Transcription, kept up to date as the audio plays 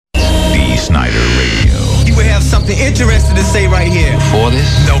something interesting to say right here. Before this?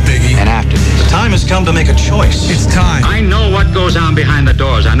 No biggie. And after this? The time has come to make a choice. It's time. I know what goes on behind the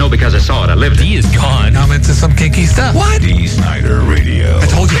doors. I know because I saw it. I lived it. D is gone. I'm into some kinky stuff. What? D. Snider Radio. I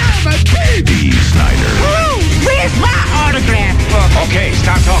told you. Yeah, my baby. D. Snider. Woo! Where's my autograph book? Okay,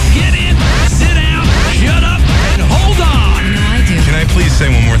 stop talking. Get in, sit down, shut up, and hold on. Can I please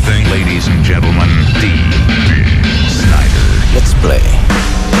say one more thing? Ladies and gentlemen, D. Snider. Let's play.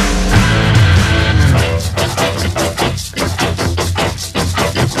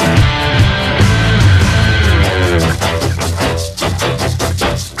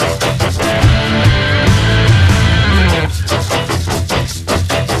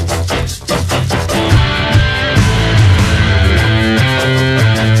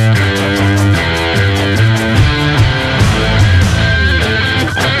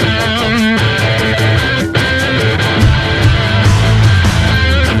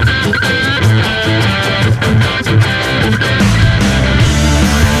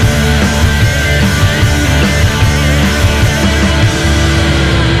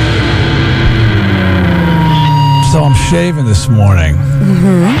 So I'm shaving this morning,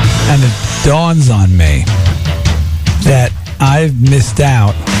 and it dawns on me that I've missed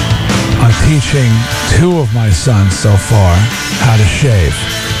out on teaching 2 of my sons so far how to shave.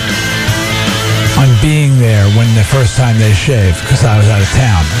 On being there when the first time they shaved, because I was out of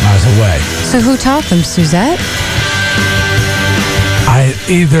town, I was away. So who taught them, Suzette?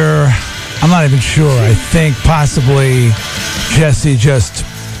 I'm not even sure. I think possibly Jesse just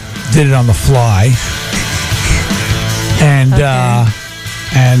did it on the fly. And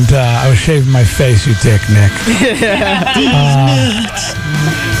I was shaving my face, you dick, Nick.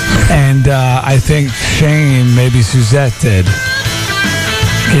 And I think Shane, maybe Suzette did,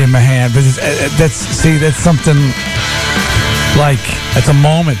 gave him a hand. But that's something like, it's a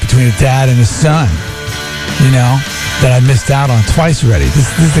moment between a dad and a son, you know, that I missed out on twice already.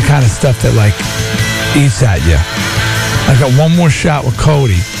 This is the kind of stuff that, like, eats at you. I got one more shot with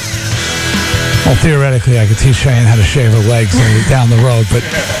Cody. Well, theoretically, I could teach Shane how to shave her legs down the road, but...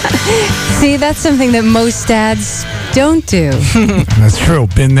 See, that's something that most dads don't do. That's true.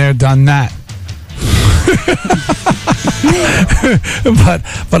 Been there, done that.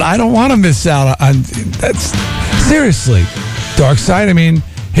 but I don't want to miss out on... That's seriously. Dark side, I mean,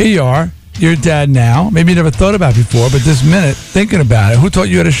 here you are. You're a dad now. Maybe you never thought about it before, but this minute, thinking about it, who taught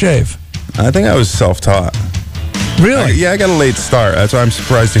you how to shave? I think I was self-taught. Really? I got a late start. That's why I'm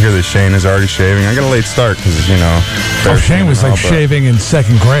surprised to hear that Shane is already shaving. I got a late start because, you know... Shane was like shaving in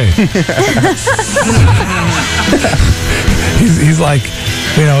 2nd grade. he's like,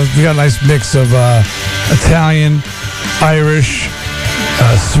 you know, we got a nice mix of Italian, Irish,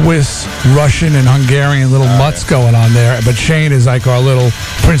 Swiss, Russian, and Hungarian little mutts going on there. But Shane is like our little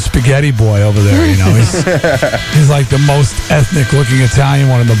Prince Spaghetti boy over there, you know. He's like the most ethnic-looking Italian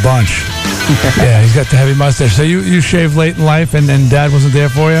one in the bunch. Yeah, he's got the heavy mustache. So you shaved late in life and Dad wasn't there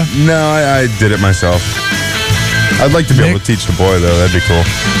for you? No, I did it myself. I'd like to be able to teach the boy, though. That'd be cool.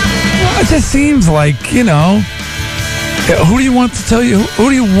 Well, it just seems like, you know, who do you want to tell you? Who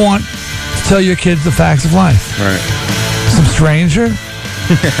do you want to tell your kids the facts of life? Right. Some stranger?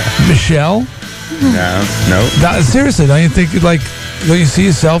 Michelle? No. Seriously, don't you think don't you see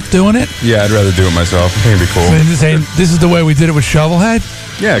yourself doing it? Yeah, I'd rather do it myself. I think it'd be cool. So this is the way we did it with Shovelhead?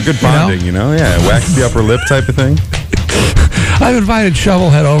 Yeah, good bonding, you know? Yeah, wax the upper lip type of thing. I've invited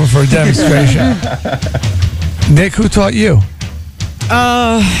Shovelhead over for a demonstration. Nick, who taught you?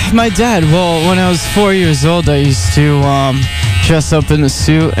 My dad. Well, when I was 4 years old, I used to dress up in a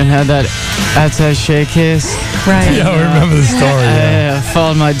suit and had that attaché case. Right. Yeah, I remember the story. I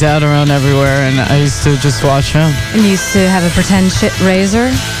followed my dad around everywhere, and I used to just watch him. And you used to have a pretend razor?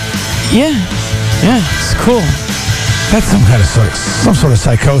 Yeah, it's cool. That's some sort of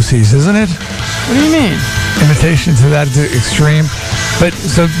psychosis, isn't it? What do you mean? Imitation to that extreme. But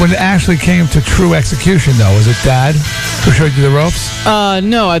so when it actually came to true execution, though, was it Dad who showed you the ropes?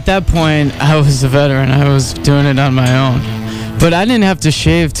 No. At that point, I was a veteran. I was doing it on my own. But I didn't have to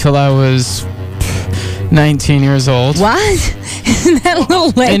shave till I was 19 years old. What? Isn't that a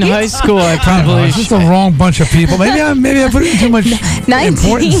little late? In high school, I probably... It's just the wrong bunch of people. Maybe I put too much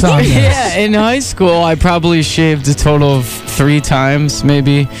importance on this. Yeah, in high school, I probably shaved a total of 3 times,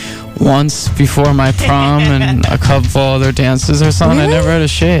 maybe once before my prom and a couple other dances or something. Really? I never had a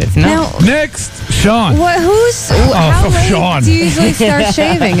shave. No. Now, next, Sean. How late Sean. do you usually start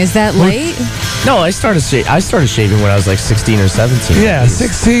shaving? Is that late? No, I started shaving when I was like 16 or 17. Yeah,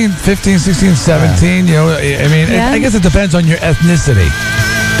 16, 15, 16, 17. You know, I mean, I guess it depends on your ethnicity.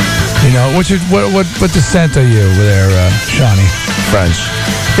 You know, what descent are you there, Shawnee? French.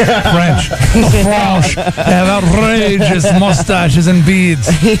 French. French. They have outrageous mustaches and beads.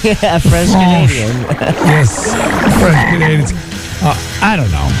 Yeah, French Canadian. Yes, French Canadians. I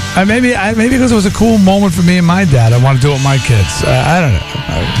don't know. Maybe because it was a cool moment for me and my dad. I want to do it with my kids. I don't know.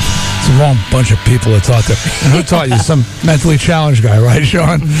 It's the wrong bunch of people that taught that. And who taught you? Some mentally challenged guy, right,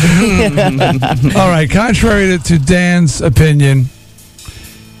 Sean? All right. Contrary to Dan's opinion,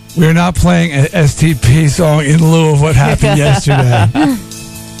 we're not playing an STP song in lieu of what happened yesterday.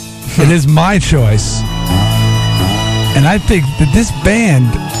 It is my choice. And I think that this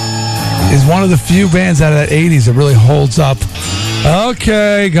band is one of the few bands out of that 80s that really holds up.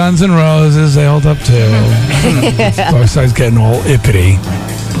 Okay, Guns N' Roses, they hold up too. Starside's getting all ippity.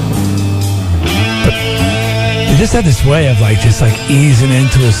 But they just have this way of just easing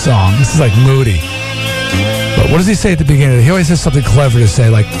into a song. This is like Moody. But what does he say at the beginning? He always has something clever to say,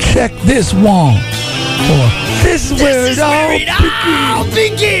 like, check this one. Or, this is where it all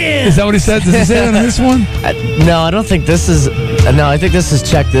begins. Is that what he said? Does he say that on this one? No, I don't think this is. No, I think this is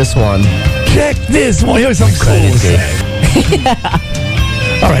check this one. Check this one. He always something cool to say.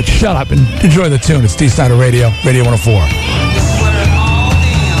 All right, shut up and enjoy the tune. It's D. Snider Radio, Radio 104.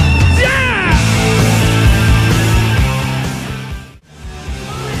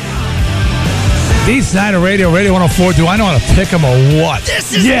 D. Snider Radio, Radio 104. Do I know how to pick him or what?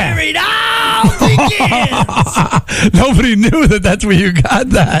 This is where it all begins. Nobody knew that's where you got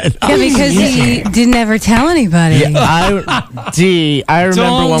that. Yeah, because he didn't ever tell anybody. Yeah, I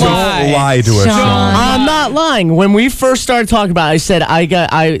remember when Don't lie to us, Sean. I'm not lying. When we first started talking about it, I said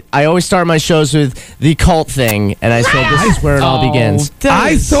I always start my shows with the cult thing, and I said this is where it all begins.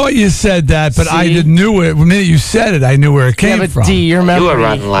 I thought you said that, but I didn't knew it. The minute you said it, I knew where it came but from. D, your memory. You a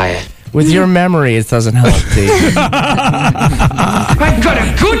rotten liar. With your memory, it doesn't help, D. I've got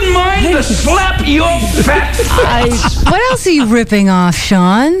a good mind to slap your fat face. What else are you ripping off,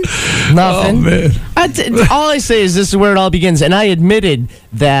 Sean? Nothing. Oh, man. All I say is this is where it all begins, and I admitted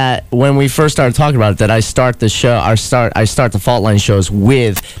that when we first started talking about it, that I start the Fault Line shows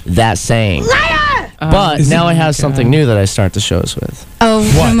with that saying. Liar! But now I have something new that I start the shows with. Oh,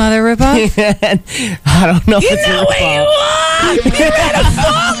 some other ripoff? I don't know if it's a ripoff. You're at a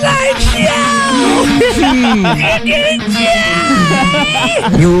Fault Line show!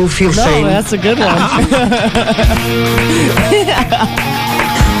 You feel No, that's a good one.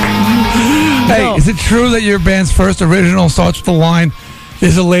 Hey, is it true that your band's first original starts with the line,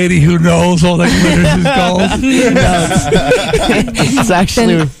 "There's a lady who knows all that glitters is gold"? It's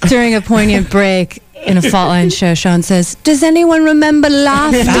actually Then during a poignant break in a Fault Line show, Sean says, "Does anyone remember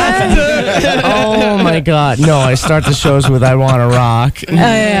laughter?" Oh my God! No, I start the shows with "I Want to Rock." Oh,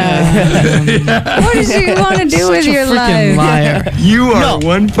 yeah. What did you want to do with your life? Liar. You are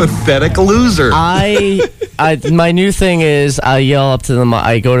one pathetic loser. My new thing is I yell up to the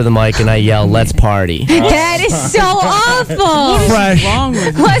I go to the mic and I yell, "Let's party." That is so awful. Fresh. Wrong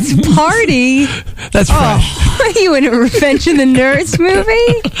with Let's party. That's fresh. Are you in a Revenge of the Nerds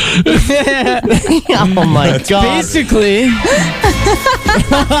movie? Oh my God! Basically,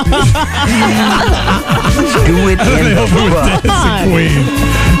 Do it in the book. Queen.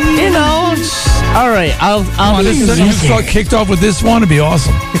 You know, all right. I'll You start kicked off with this one, it'd be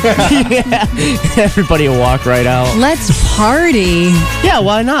awesome. Everybody will walk right out. Let's party. Yeah,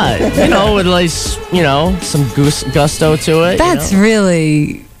 why not? You know, with some gusto to it. That's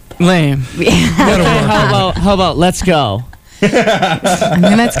really lame. How about let's go? I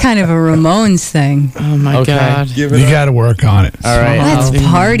mean, that's kind of a Ramones thing. Oh my Okay. God. You got to work on it. All right. Let's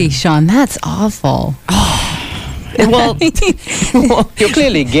party, Sean. That's awful. Well, You're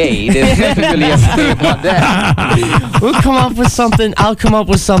clearly gay. There's nothing really else to say about that. we'll come up with something. I'll come up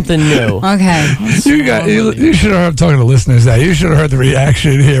with something new. Okay. You should have heard, talking to listeners now, you should have heard the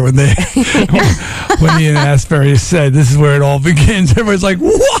reaction here when Ian Asbury said, "This is where it all begins." Everybody's like,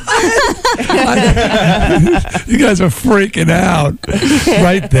 "What?" You guys are freaking out.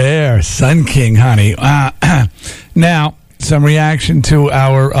 Right there. Sun King, honey. Now, some reaction to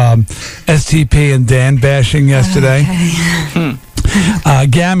our STP and Dan bashing yesterday.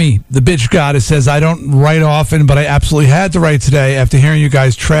 Gammy, the bitch goddess, says, "I don't write often, but I absolutely had to write today after hearing you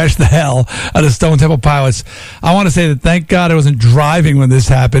guys trash the hell out of Stone Temple Pilots. I want to say that thank God I wasn't driving when this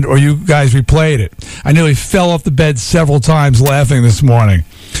happened or you guys replayed it. I nearly fell off the bed several times laughing this morning."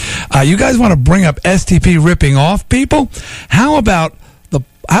 You guys want to bring up STP ripping off people? How about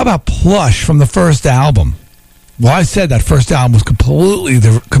Plush from the first album? Well, I said that first album was completely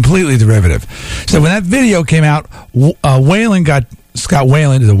derivative. So when that video came out, Waylon got Scott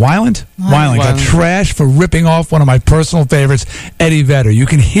Weiland. Is it Weiland? Weiland got trashed for ripping off one of my personal favorites, Eddie Vedder. You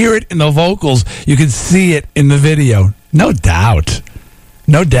can hear it in the vocals. You can see it in the video. No doubt.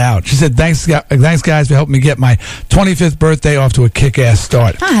 No doubt. She said, thanks guys, for helping me get my 25th birthday off to a kick-ass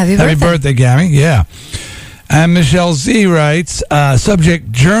start. Oh, happy birthday, Gammy. Yeah. And Michelle Z writes,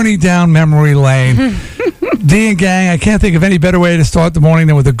 subject, journey down memory lane. D and gang, I can't think of any better way to start the morning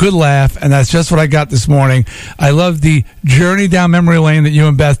than with a good laugh, and that's just what I got this morning. I love the journey down memory lane that you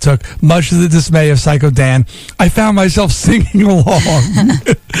and Beth took, much to the dismay of Psycho Dan. I found myself singing along.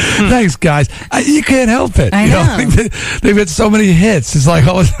 Thanks, guys. You can't help it. I know. They've had so many hits. It's like,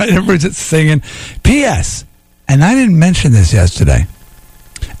 oh, everybody's just singing. P.S., and I didn't mention this yesterday,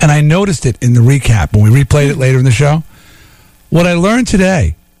 and I noticed it in the recap when we replayed it later in the show. What I learned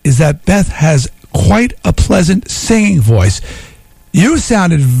today is that Beth has quite a pleasant singing voice. You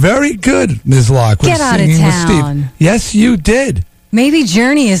sounded very good, Ms. Locke, with singing with Steve. Yes, you did. Maybe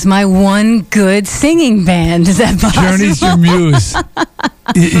Journey is my one good singing band. Is that possible? Journey's your muse.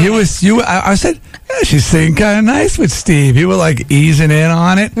 I said, yeah, she's singing kind of nice with Steve. You were like easing in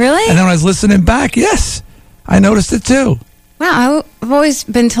on it. Really? And then when I was listening back, yes, I noticed it too. Wow, I've always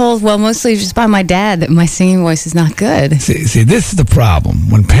been told, well, mostly just by my dad, that my singing voice is not good. See, this is the problem.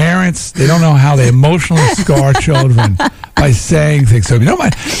 When parents, they don't know how they emotionally scar children by saying things. So,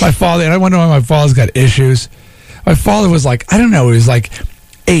 my father, and I wonder why my father's got issues. My father was like, I don't know, he was like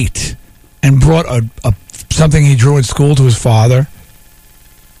 8 and brought something he drew in school to his father.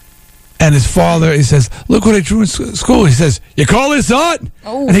 And his father, he says, look what I drew in school. He says, you call this art?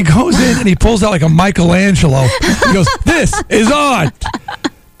 Oh. And he goes in and he pulls out like a Michelangelo. He goes, this is art.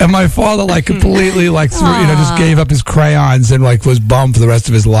 And my father completely just gave up his crayons and was bummed for the rest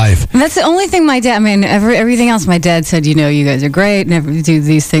of his life. And that's the only thing my dad, everything else my dad said, you guys are great, never do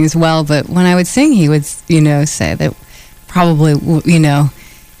these things well. But when I would sing, he would, say that probably,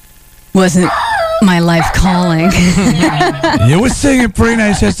 wasn't my life calling. You were singing pretty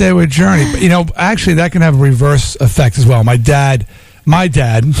nice yesterday with Journey, but actually that can have a reverse effect as well. My dad,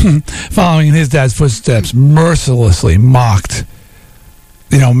 following in his dad's footsteps, mercilessly mocked,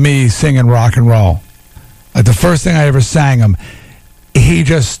 me singing rock and roll. Like the first thing I ever sang him, he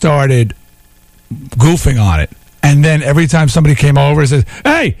just started goofing on it. And then every time somebody came over and says,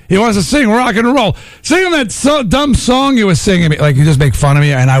 hey, he wants to sing rock and roll. Sing him that dumb song you were singing. Like, you just make fun of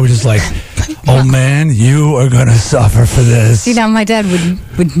me. And I was just like, oh, man, you are going to suffer for this. See, now my dad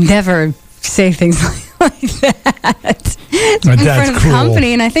would never say things like that. My in dad's front of cruel.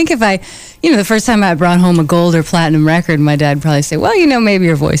 company. And I think if I, the first time I brought home a gold or platinum record, my dad would probably say, well, maybe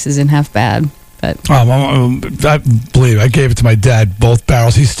your voice isn't half bad. But I believe I gave it to my dad, both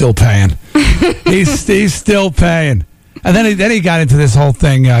barrels. He's still paying. he's still paying. And then he got into this whole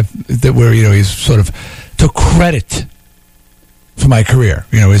thing where he's sort of took credit for my career.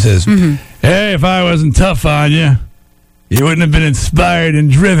 He says, hey, if I wasn't tough on you, you wouldn't have been inspired and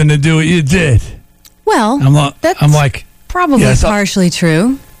driven to do what you did. Well, I'm like, probably partially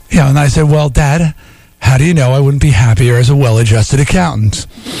true. Yeah, and I said, well, Dad, how do you know I wouldn't be happier as a well-adjusted accountant?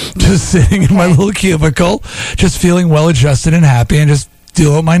 Just sitting in my little cubicle, just feeling well-adjusted and happy and just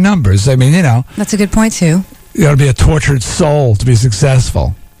dealing with my numbers. I mean, That's a good point, too. You got to be a tortured soul to be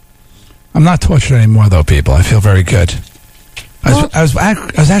successful. I'm not tortured anymore, though, people. I feel very good. I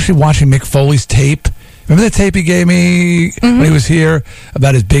was actually watching Mick Foley's tape. Remember the tape he gave me when he was here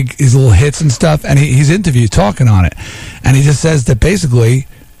about his little hits and stuff? And he's interviewed talking on it. And he just says that basically,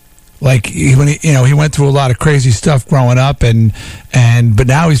 he went through a lot of crazy stuff growing up, but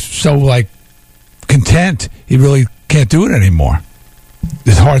now he's so content he really can't do it anymore.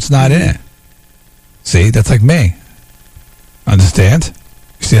 His heart's not in it. See, that's like me. Understand?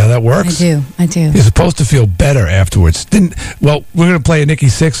 You see how that works? I do. You're supposed to feel better afterwards. We're going to play a Nikki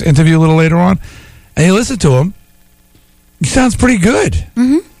Sixx interview a little later on, and you listen to him. He sounds pretty good.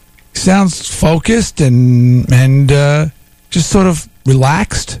 Mm-hmm. He sounds focused and just sort of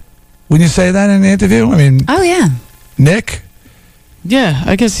relaxed. Wouldn't you say that in the interview? I mean, oh yeah, Nick. Yeah,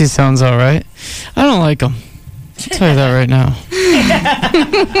 I guess he sounds all right. I don't like him. I'll tell you that right now.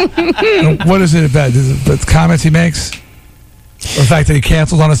 What is it about? The comments he makes? Or the fact that he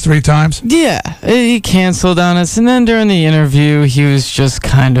canceled on us 3 times? Yeah, he canceled on us. And then during the interview, he was just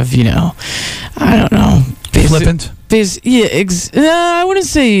kind of, I don't know. Flippant? I wouldn't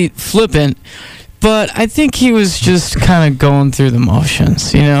say flippant. But I think he was just kind of going through the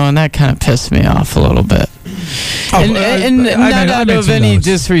motions, and that kind of pissed me off a little bit. Not out of any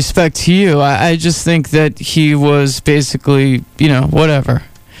disrespect to you. I just think that he was basically, whatever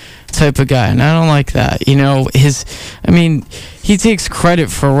type of guy, and I don't like that. He takes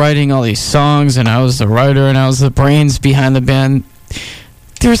credit for writing all these songs, and I was the writer, and I was the brains behind the band.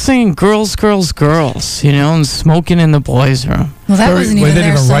 they were singing "Girls, Girls, Girls," and smoking in the boys' room. Well, that wasn't even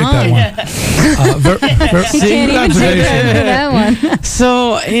their song. Write that one. He can't even take credit for that one.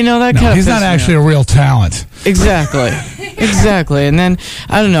 So that kind of. He's not actually a real talent. Exactly. And then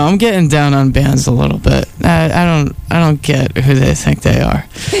I don't know. I'm getting down on bands a little bit. I don't get who they think they are.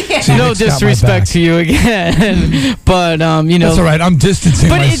 No disrespect to you again, but That's all right. I'm distancing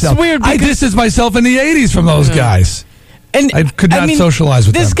myself. It's weird. I distanced myself in the '80s from those guys. And I could not socialize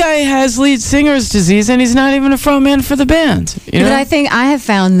with them. This guy has lead singer's disease, and he's not even a front man for the band. But I think I have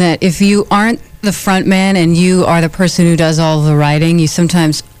found that if you aren't the front man and you are the person who does all the writing, you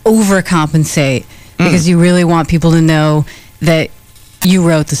sometimes overcompensate because you really want people to know that you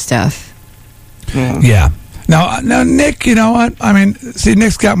wrote the stuff. Yeah. Now, Nick, you know what? I mean, see,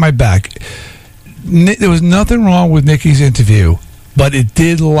 Nick's got my back. There was nothing wrong with Nikki's interview, but it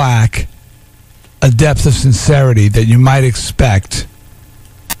did lack a depth of sincerity that you might expect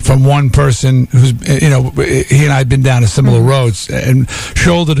from one person who's, he and I had been down a similar roads and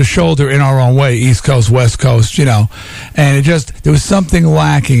shoulder to shoulder in our own way, East Coast, West Coast, and there was something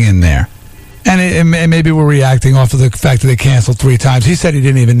lacking in there. And maybe we're reacting off of the fact that they canceled 3 times. He said he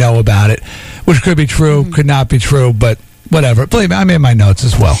didn't even know about it, which could be true, could not be true, but whatever. Believe me, I made my notes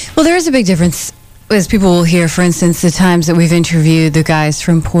as well. Well, there is a big difference. As people will hear, for instance, the times that we've interviewed the guys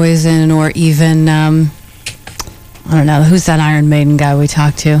from Poison or even, I don't know, who's that Iron Maiden guy we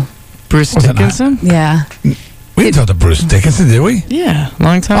talked to? Bruce Dickinson? Yeah. We didn't talk to Bruce Dickinson, did we? Yeah,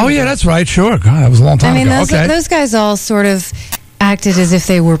 long time ago. Oh, yeah, that's right, sure. God, that was a long time ago. Those guys all sort of acted as if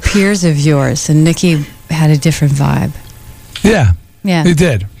they were peers of yours, and Nikki had a different vibe. Yeah. Yeah. He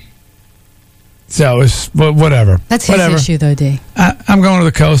did. So, it's whatever. That's his issue, though, D. I'm going to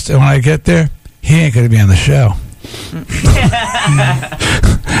the coast, and when I get there, he ain't going to be on the show.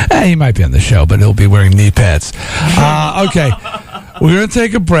 He might be on the show, but he'll be wearing knee pads. Okay. We're going to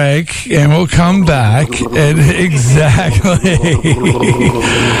take a break, and we'll come back. And exactly.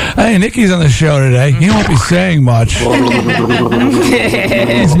 Hey, Nikki's on the show today. He won't be saying much.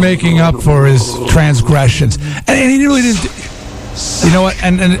 He's making up for his transgressions. And he really didn't... You know what?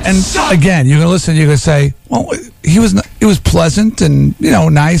 And again, you're going to listen, you're going to say, well, it was pleasant and,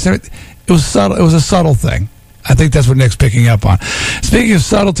 nice. It was subtle. It was a subtle thing. I think that's what Nick's picking up on. Speaking of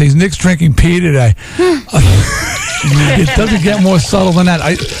subtleties, Nick's drinking pee today. It doesn't get more subtle than that.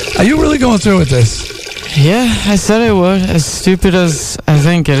 Are you really going through with this? Yeah, I said I would. As stupid as I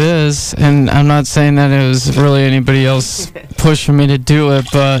think it is, and I'm not saying that it was really anybody else pushing me to do it,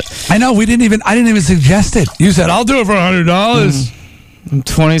 but I know I didn't even suggest it. You said I'll do it for $100. I'm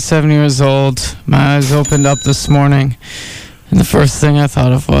 27 years old. My eyes opened up this morning. And the first thing I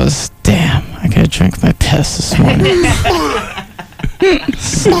thought of was, damn, I gotta drink my piss this morning.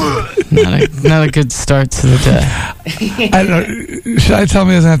 Not a good start to the day. I don't know. Should I tell him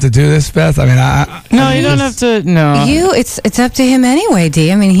he doesn't have to do this, Beth? I mean, you don't have to. No, it's up to him anyway,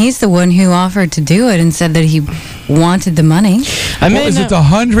 D. I mean, he's the one who offered to do it and said that he wanted the money. Is it the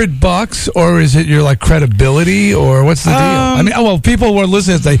 $100 or is it your credibility or what's the deal? I mean, people were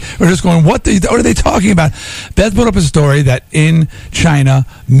listening. They were just going, what are they talking about? Beth put up a story that in China,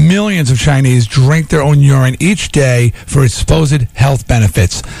 millions of Chinese drink their own urine each day for its supposed health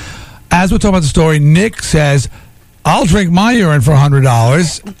benefits. As we're talking about the story, Nick says, I'll drink my urine for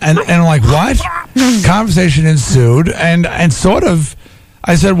 $100. And I'm like, what? Conversation ensued. And sort of,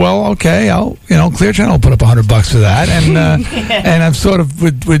 I said, well, okay, I'll, Clear Channel will put up $100 for that. And and I'm sort of,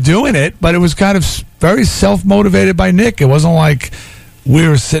 we're doing it. But it was kind of very self-motivated by Nick. It wasn't like we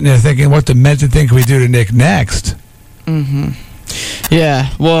were sitting there thinking, what demented thing can we do to Nick next? Mm-hmm.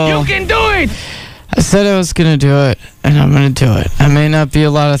 Yeah, well. You can do it! I said I was going to do it, and I'm going to do it. I may not be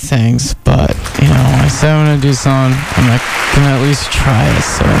a lot of things, but, I said I'm going to do something. I'm going to at least try it.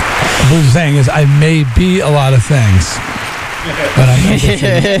 So what I'm saying is I may be a lot of things, but I'm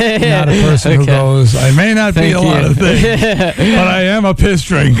not a person who goes, I may not be a lot of things, but I am a piss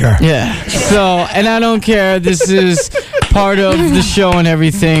drinker. Yeah. So, and I don't care. This is part of the show and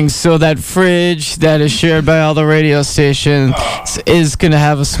everything. So that fridge that is shared by all the radio stations is going to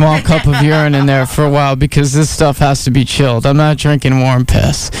have a small cup of urine in there for a while because this stuff has to be chilled. I'm not drinking warm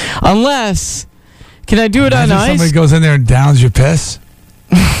piss. Unless, can I do it on ice? Somebody goes in there and downs your piss?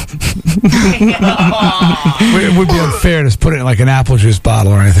 It would be unfair to put it in like an apple juice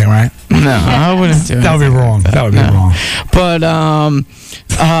bottle or anything, right? No, I wouldn't do it. That would be wrong. That would be wrong. But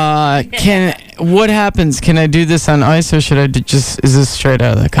what happens? Can I do this on ice or should I is this straight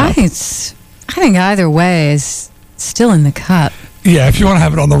out of the cup? I think either way is still in the cup. Yeah, if you want to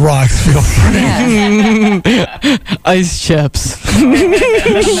have it on the rocks, feel free. Ice chips.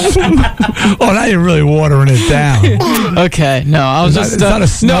 Oh, now you're really watering it down. Okay, no, I was It's just not a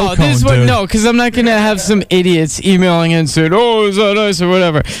snow cone, dude. No, because I'm not gonna have some idiots emailing in saying, "Oh, is that nice?" or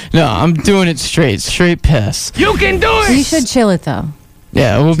whatever. No, I'm doing it straight piss. You can do it! You should chill it, though.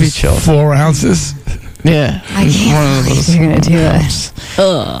 Yeah, we'll be chill. 4 ounces. Yeah, I can't believe you're going to do it.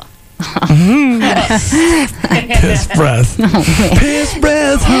 Ugh. Piss breath. Piss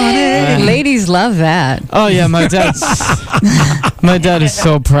breath, honey. Ladies love that. Oh yeah, my dad is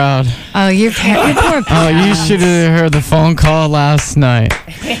so proud. Oh, your poor Oh, you should have heard the phone call last night.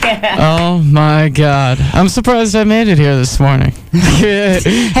 Oh my God, I'm surprised I made it here this morning.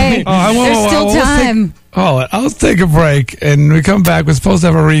 Hey, there's still time. I'll take a break, and we come back. We're supposed to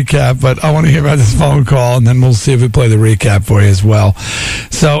have a recap, but I want to hear about this phone call, and then we'll see if we play the recap for you as well.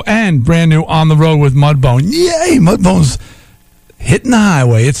 So, and brand new On the Road with Mudbone. Yay! Mudbone's hitting the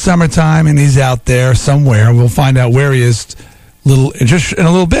highway. It's summertime, and he's out there somewhere. We'll find out where he is just in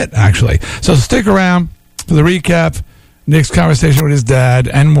a little bit, actually. So stick around for the recap, Nick's conversation with his dad,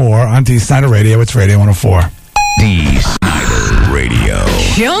 and more on D. Snider Radio. It's Radio 104. D. Snider Radio.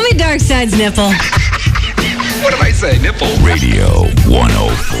 Show me Dark Side's nipple. What did I say? Nipple. Radio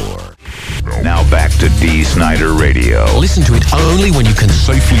 104. Now back to D. Snider Radio. Listen to it only when you can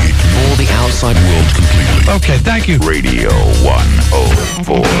safely ignore the outside world completely. Okay, thank you. Radio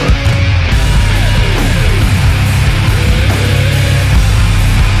 104.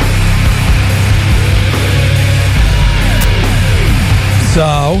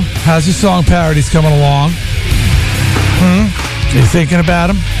 So, how's your song parodies coming along? Are you thinking about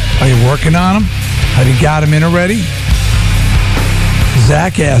them? Are you working on them? Have you got them in already?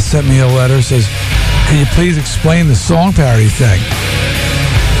 Zach sent me a letter, says, can you please explain the song parody thing?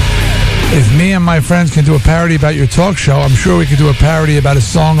 If me and my friends can do a parody about your talk show, I'm sure we could do a parody about a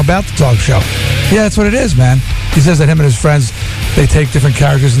song about the talk show. Yeah, that's what it is, man. He says that him and his friends, they take different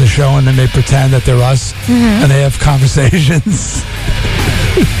characters in the show and then they pretend that they're us, and they have conversations.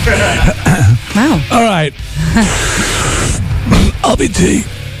 Wow. All right. I'll be tea.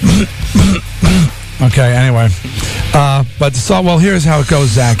 Okay, anyway. But the song, well, here's how it goes,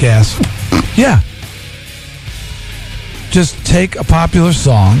 Zach ass. Yeah. Just take a popular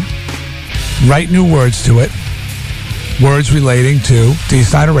song, write new words to it, words relating to D.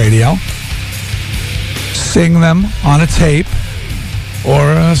 Snider Radio, sing them on a tape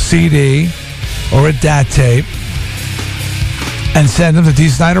or a CD or a DAT tape, and send them to D.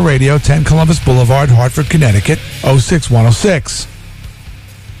 Snider Radio, 10 Columbus Boulevard, Hartford, Connecticut, 06106.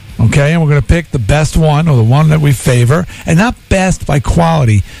 Okay, and we're going to pick the best one, or the one that we favor, and not best by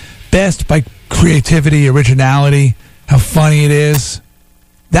quality, best by creativity, originality, how funny it is.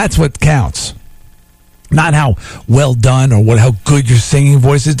 That's what counts. Not how well done or how good your singing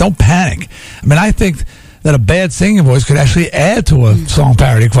voice is. Don't panic. I mean, I think that a bad singing voice could actually add to a song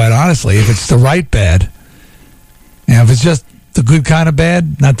parody, quite honestly, if it's the right bad. You know, if it's just the good kind of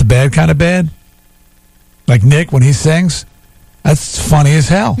bad, not the bad kind of bad. Like Nick, when he sings, that's funny as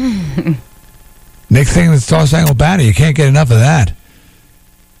hell. Nick singing the Star Spangled Banner, you can't get enough of that.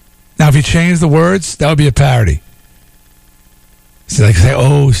 Now, if you change the words, that would be a parody. So like say,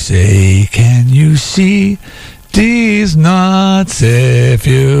 oh, say, can you see these nuts if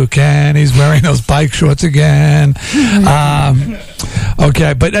you can? He's wearing those bike shorts again.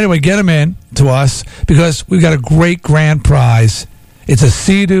 Okay, but anyway, get them in to us because we've got a great grand prize. It's a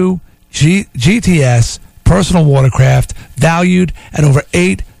Sea-Doo GTS personal watercraft valued at over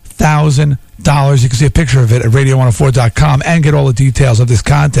 $8,000. You can see a picture of it at radio104.com and get all the details of this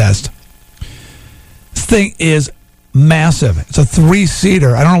contest. This thing is massive. It's a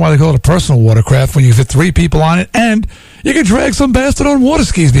 3-seater. I don't know why they call it a personal watercraft when you fit 3 people on it, and you can drag some bastard on water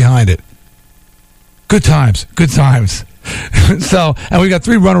skis behind it. Good times. Good times. So, and we got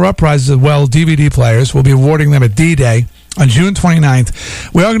 3 runner-up prizes as well, DVD players. We'll be awarding them at D-Day on June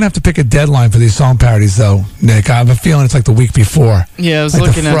 29th. We are going to have to pick a deadline for these song parodies, though, Nick. I have a feeling it's like the week before. Yeah, I was like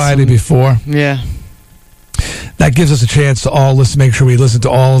looking the at Friday before. Yeah. That gives us a chance to all listen, make sure we listen to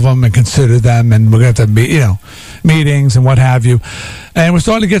all of them and consider them, and we're going to have to meetings and what have you. And we're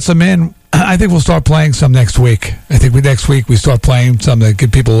starting to get some in. I think we'll start playing some next week. I think next week we start playing some that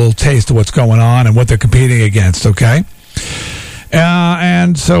give people a little taste of what's going on and what they're competing against, okay?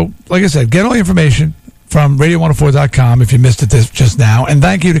 And so, like I said, get all the information from radio104.com if you missed it just now. And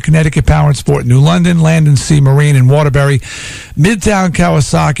thank you to Connecticut Power and Sport, New London, Land and Sea Marine in Waterbury, Midtown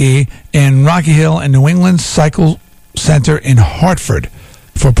Kawasaki in Rocky Hill, and New England Cycle Center in Hartford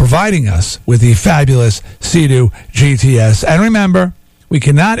for providing us with the fabulous Sea-Doo GTS. And remember, we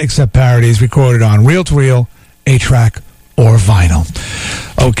cannot accept parodies recorded on reel-to-reel 8-track or vinyl.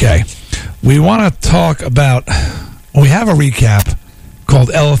 Okay. We want to talk about, we have a recap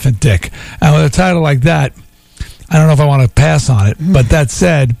called Elephant Dick. And with a title like that, I don't know if I want to pass on it. But that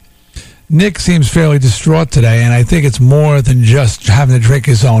said, Nick seems fairly distraught today, and I think it's more than just having to drink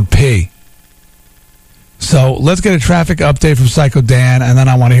his own pee. So let's get a traffic update from Psycho Dan, and then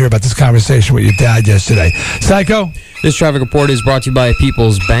I want to hear about this conversation with your dad yesterday. Psycho? This traffic report is brought to you by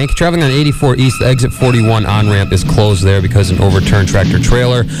People's Bank. Traveling on 84 East, the exit 41 on-ramp is closed there because an overturned tractor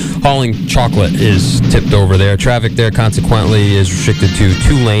trailer hauling chocolate is tipped over there. Traffic there, consequently, is restricted to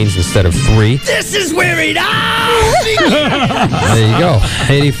 2 lanes instead of 3. This is where it There you go.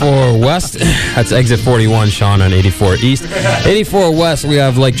 84 West, that's exit 41, Sean, on 84 East. 84 West, we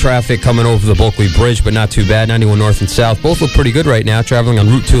have light traffic coming over the Bulkley Bridge, but not too bad. 91 North and South, both look pretty good right now. Traveling on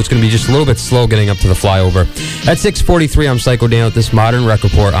Route 2, it's going to be just a little bit slow getting up to the flyover. At 6:43, I'm Psycho Dan with this Modern Rec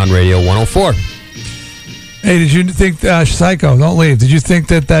Report on Radio 104. Hey, did you think, Psycho, don't leave. Did you think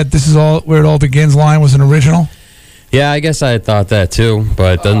that This Is All Where It All Begins line was an original? Yeah, I guess I had thought that too,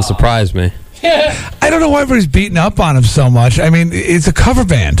 but it doesn't surprise me. I don't know why everybody's beating up on him so much. I mean, it's a cover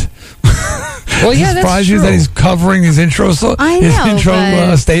band. Well, yeah, that's surprise you true. that he's covering his intro, his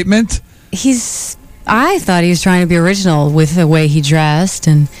intro statement? I thought he was trying to be original with the way he dressed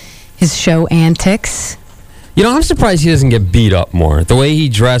and his show antics. You know, I'm surprised he doesn't get beat up more. The way he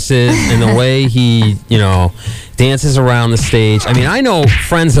dresses and the way he, dances around the stage. I mean, I know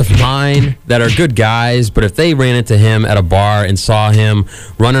friends of mine that are good guys, but if they ran into him at a bar and saw him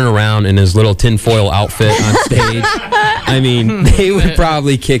running around in his little tinfoil outfit on stage, I mean, they would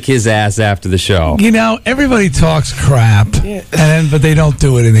probably kick his ass after the show. You know, everybody talks crap, but they don't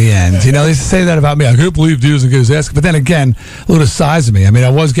do it in the end. You know, they say that about me. I can't believe dude doesn't get his ass. But then again, look at the size of me. I mean, I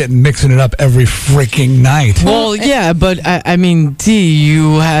was mixing it up every freaking night. Well, yeah, but I mean, D,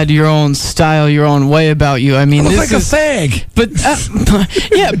 you had your own style, your own way about you. I mean, I look like a fag.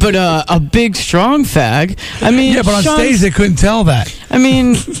 But a big, strong fag. I mean, yeah, but on stage they couldn't tell that. I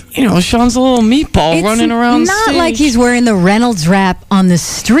mean, Sean's a little meatball running around Not stage. like he's wearing the Reynolds wrap on the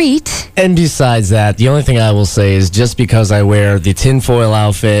street. And besides that, the only thing I will say is just because I wear the tinfoil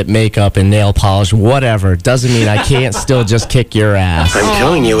outfit, makeup, and nail polish, whatever, doesn't mean I can't still just kick your ass. I'm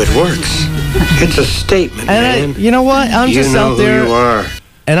telling you, it works. It's a statement, man. You know what? I'm just out there. Who you are.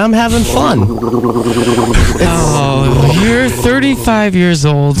 And I'm having fun. Oh, you're 35 years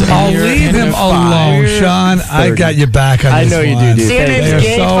old. I'll leave him alone, Sean. I got your back on this I know you one. do, dude. They're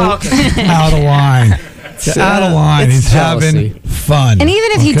so out of line. They're out of line. He's having fun. And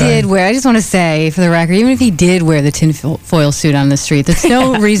even if he did wear, I just want to say for the record, even if he did wear the tinfoil suit on the street, that's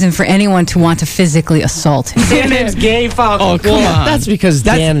no reason for anyone to want to physically assault him. CNN's gay, fuck. Oh, come on. That's because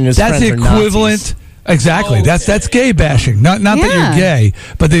Dan and his friends the are equivalent. Nazis. Exactly. That's gay bashing. Not that you're gay,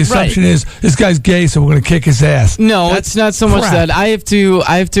 but the assumption is this guy's gay, so we're going to kick his ass. No, it's not so much crap. that. I have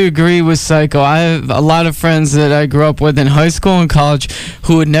to agree with Psycho. I have a lot of friends that I grew up with in high school and college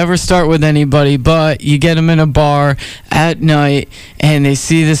who would never start with anybody, but you get them in a bar at night and they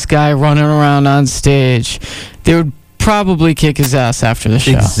see this guy running around on stage. They would probably kick his ass after the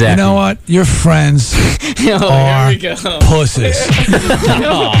show. Exactly. You know what? Your friends are pussies.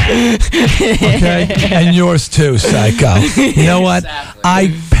 Okay? And yours too, Psycho. You know what?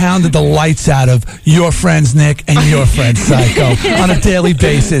 I pounded the lights out of your friends, Nick, and your friends, Psycho, on a daily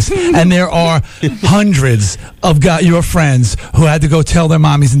basis. And there are hundreds of your friends who had to go tell their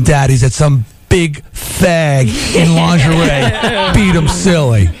mommies and daddies that some big fag in lingerie beat them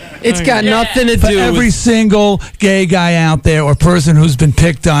silly. It's got nothing to do For every single gay guy out there or person who's been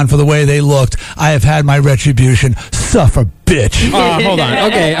picked on for the way they looked, I have had my retribution. Suffer, bitch. Hold on.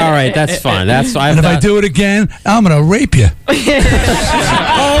 Okay, all right, that's fine. If I do it again, I'm going to rape you.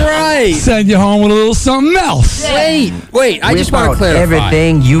 All right. Send you home with a little something else. Wait, I just want to clarify.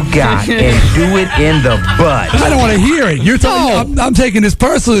 Everything you got and do it in the butt. I don't want to hear it. You're talking. I'm taking this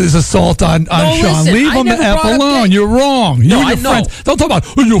personally as assault on Sean. listen, Leave I him the never F brought up alone. gay. You're wrong. You and your know. friends. Don't talk about,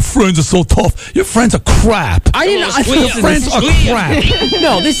 oh, your friends are so tough. Your friends are crap. Your friends are crap.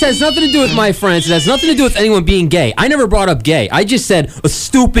 No, this has nothing to do with my friends. It has nothing to do with anyone being gay. I never brought up gay. I just said a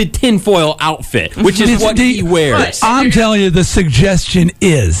stupid tinfoil outfit, which is what he wears. I'm telling you, the suggestion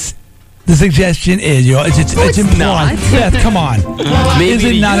is. It's implied. Beth, come on. Is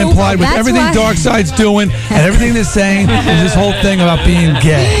it not implied with everything Darkside's doing and everything they're saying? Is this whole thing about being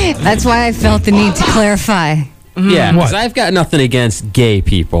gay? That's why I felt the need to clarify. Yeah, because I've got nothing against gay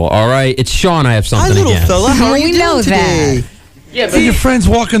people, all right? It's Sean I have something against. How are you know that? Yeah, but your friends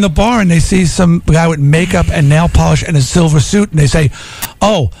walk in the bar and they see some guy with makeup and nail polish and a silver suit and they say,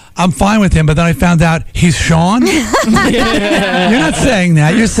 oh, I'm fine with him, but then I found out he's Sean? You're not saying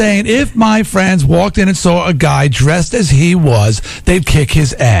that. You're saying if my friends walked in and saw a guy dressed as he was, they'd kick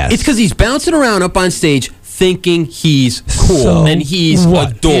his ass. It's because he's bouncing around up on stage thinking he's cool So and he's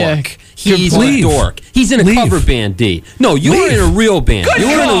what? a dork. Yeah. He's a dork. He's in a cover band, D. No, you were in a real band. You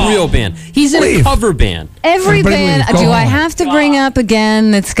were in a real band. He's in a cover band. Every band, do I have to bring up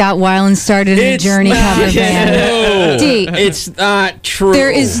again that Scott Weiland started a Journey cover band? D. It's not true. There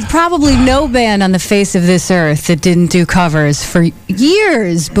is probably no band on the face of this earth that didn't do covers for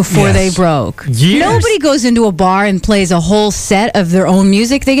years before they broke. Nobody goes into a bar and plays a whole set of their own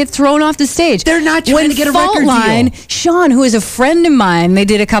music. They get thrown off the stage. They're not trying to get a Fault record Line, deal. Sean, who is a friend of mine, they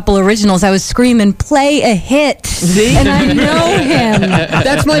did a couple originals. I was screaming, play a hit. See? And I know him.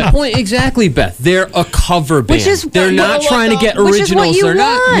 That's my point exactly, Beth. They're a cover band. They're not trying to get originals. They're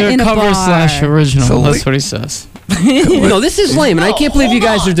not. They're cover/original. So That's what he says. No, this is lame, and I can't believe you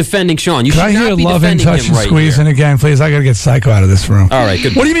guys are defending Sean. You Can should I hear not be loving, defending touching, him right squeezing here. again, please? I got to get Psycho out of this room. All right,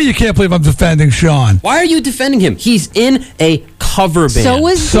 good. What do you mean you can't believe I'm defending Sean? Why are you defending him? He's in a cover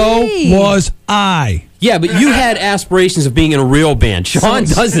band. So was I. Yeah, but you had aspirations of being in a real band. Sean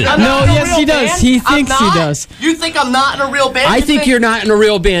doesn't. No, yes, he does. He thinks he does. You think I'm not in a real band? I think you're not in a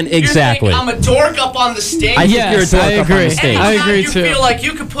real band. Exactly. You think I'm a dork up on the stage? I think you're a dork up on the stage. I agree you too. feel like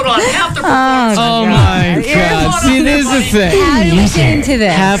you could put on half the performance. Oh my God! See, there's the thing. How do we get into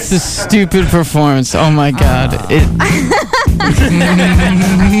this? Half the stupid performance. Oh my God!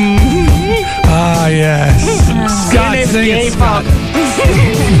 Yes. Scott, sing it, Scott.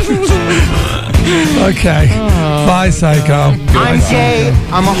 Okay. Bye, Psycho. I'm gay.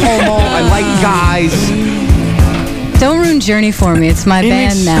 I'm a homo. I like guys. Don't ruin Journey for me. It's my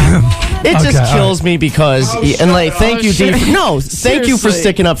band now. It just kills me because, and like, thank you, D. Thank you for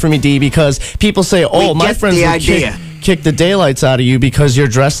sticking up for me, D. Because people say, "Oh, my friends will kick the daylights out of you because you're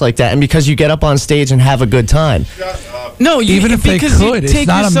dressed like that, and because you get up on stage and have a good time." No, even if they could, it's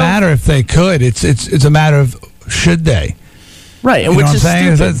not a matter if they could. It's a matter of should they. Right, and you which know is what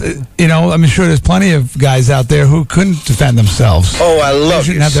I'm saying? stupid. You know, I'm sure there's plenty of guys out there who couldn't defend themselves. Oh, I love They you,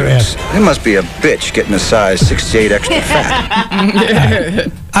 shouldn't have their ass. It must be a bitch getting a size 68 extra fat.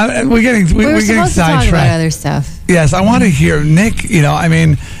 We're getting We were getting supposed to talk about sidetracked. other stuff. Yes, I want to hear Nick. You know, I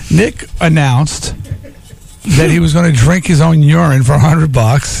mean, Nick announced that he was going to drink his own urine for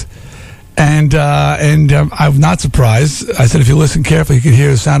 $100. And I'm not surprised. I said if you listen carefully, you could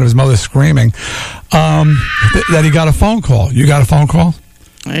hear the sound of his mother screaming. That he got a phone call. You got a phone call?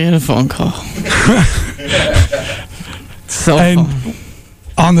 I had a phone call. Cell phone.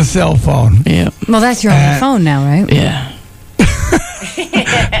 On the cell phone. Yeah. Well, that's your only phone now, right? Yeah.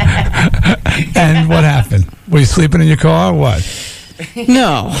 And what happened? Were you sleeping in your car or what?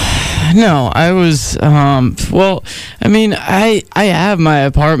 No, I was, well, I mean, I have my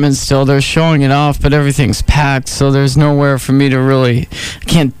apartment still. They're showing it off, but everything's packed, so there's nowhere for me to really, I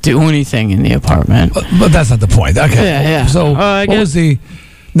can't do anything in the apartment. But that's not the point. Okay. Yeah. So what was the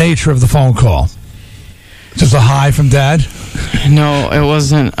nature of the phone call? Just a hi from Dad? No, it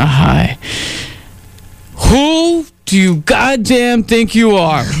wasn't a hi. Who do you goddamn think you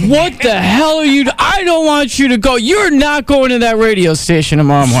are? What the hell are you? I don't want you to go. You're not going to that radio station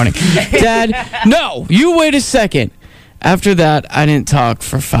tomorrow morning. Dad, no, you wait a second. After that, I didn't talk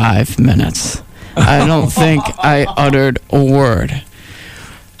for 5 minutes. I don't think I uttered a word.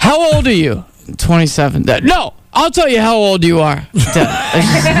 How old are you? 27. Dad, no, I'll tell you how old you are. Dad,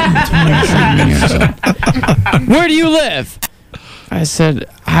 27 years old. Where do you live? I said,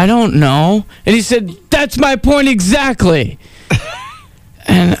 I don't know. And he said, that's my point exactly.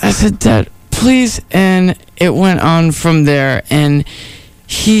 And I said, Dad, please. And it went on from there. And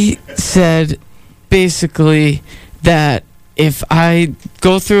he said basically that if I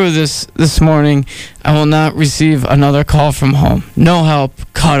go through this morning, I will not receive another call from home. No help,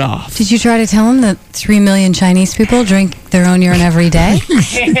 cut off. Did you try to tell him that 3 million Chinese people drink their own urine every day?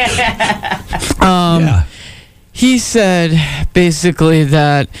 Yeah. He said basically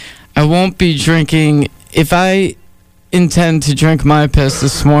that I won't be drinking. If I intend to drink my piss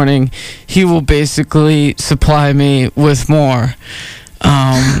this morning, he will basically supply me with more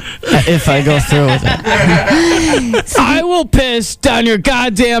if I go through with it. I will piss down your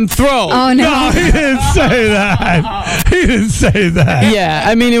goddamn throat. Oh, no. He didn't say that. He didn't say that. Yeah,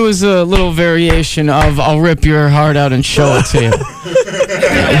 I mean, it was a little variation of I'll rip your heart out and show it to you.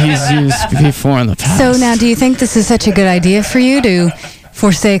 He's used before in the past. So now, do you think this is such a good idea for you to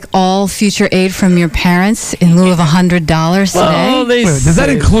forsake all future aid from your parents in lieu of $100 today? Well, Wait, does that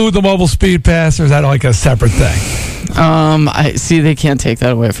include the mobile speed pass, or is that like a separate thing? I see they can't take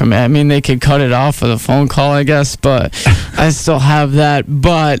that away from me. I mean, they could cut it off with a phone call, I guess, but I still have that.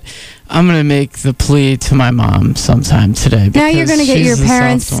 But I'm going to make the plea to my mom sometime today. Now you're going to get your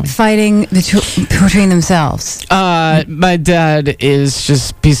parents fighting between themselves. My dad is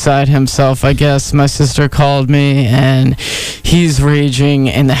just beside himself, I guess. My sister called me, and he's raging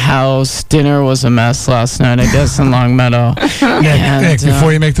in the house. Dinner was a mess last night, I guess, in Long Meadow. Nick,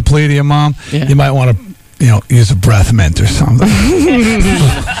 before you make the plea to your mom, you might want to, use a breath mint or something.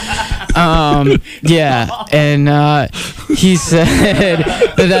 He said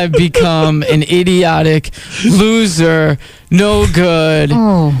that I've become an idiotic loser, no good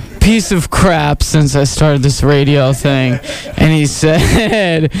piece of crap since I started this radio thing. And he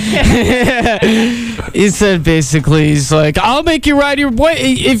said basically, he's like, I'll make you ride your bike.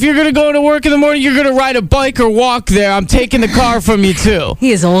 If you're gonna go to work in the morning, you're gonna ride a bike or walk there. I'm taking the car from you too.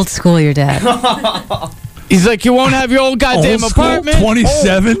 He is old school, your dad. He's like, you won't have your old goddamn apartment.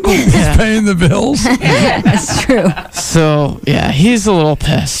 27. He's paying the bills. That's true. So yeah, he's a little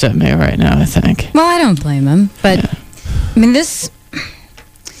pissed at me right now, I think. Well, I don't blame him, but I mean, this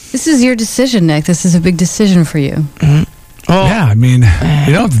is your decision, Nick. This is a big decision for you. Mm-hmm. Well, yeah, I mean,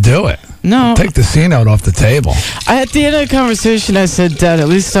 you don't have to do it. No. Take the C note off the table. At the end of the conversation, I said, Dad, at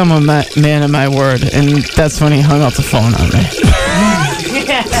least I'm a man of my word. And that's when he hung up the phone on me.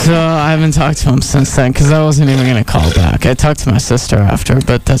 So I haven't talked to him since then because I wasn't even going to call back. I talked to my sister after,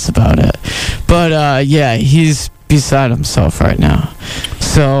 but that's about it. But he's beside himself right now.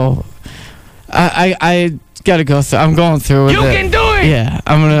 So I got to go through. I'm going through with it. You can do it! Yeah,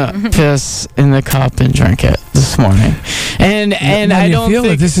 I'm going to piss in the cup and drink it this morning. And I don't feel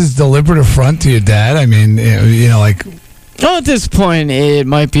think that this is deliberate affront to your dad. I mean, like. Well, at this point, it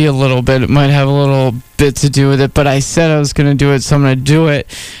might be a little bit. It might have a little bit to do with it. But I said I was going to do it, so I'm going to do it.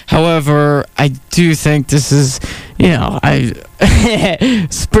 However, I do think this is,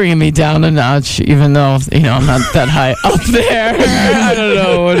 it's bringing me down a notch, even though, I'm not that high up there. I don't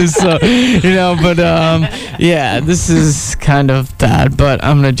know what is this is kind of bad. But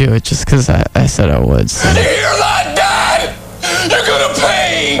I'm going to do it just because I said I would. So. And to hear that, Dad, you're going to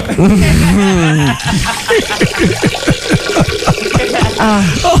pay!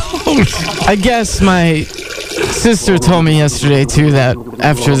 I guess my sister told me yesterday, too, that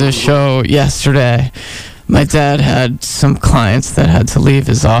after the show yesterday, my dad had some clients that had to leave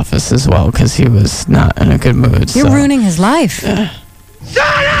his office as well because he was not in a good mood. You're ruining his life.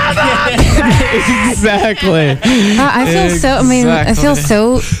 Exactly. I feel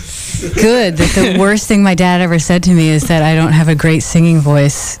so good that the worst thing my dad ever said to me is that I don't have a great singing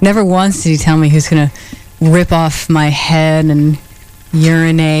voice. Never once did he tell me he was going to rip off my head and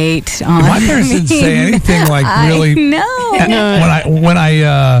urinate on my parents didn't say anything like really. When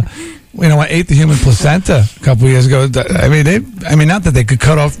I ate the human placenta a couple of years ago. I mean, not that they could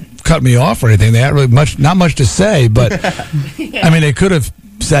cut me off or anything. They had really not much to say, but I mean, they could have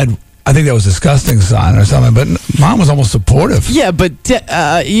said, I think that was disgusting, son, or something. But Mom was almost supportive. Yeah, but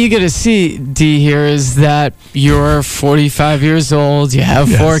you got to see, D, here is that you're 45 years old. You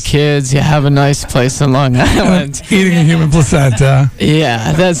have 4 kids. You have a nice place in Long Island. Eating a human placenta.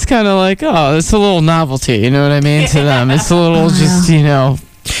 Yeah, that's kind of like, it's a little novelty. You know what I mean? To them, it's a little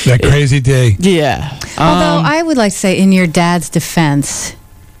that crazy D. Yeah. Although I would like to say, in your dad's defense,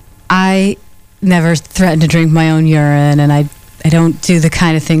 I never threatened to drink my own urine, and I don't do the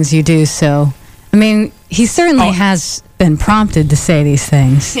kind of things you do, so I mean, he certainly has been prompted to say these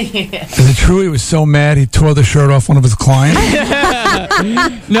things. Is it true he was so mad he tore the shirt off one of his clients?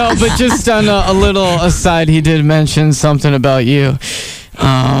 No, but just on a little aside, he did mention something about you.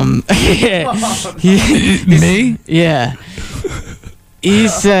 Me? Yeah. He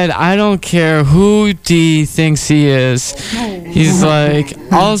said, I don't care who D thinks he is. He's like,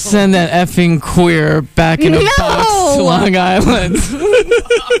 I'll send that effing queer back in a box to Long Island.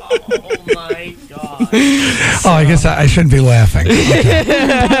 Oh, my God. I guess I shouldn't be laughing. Okay.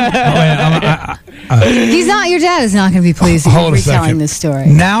 He's not, your dad is not going to be pleased with you retelling this story.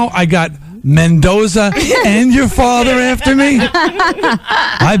 Now I got Mendoza and your father after me?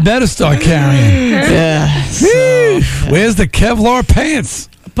 I better start carrying. Yeah. Where's the Kevlar pants?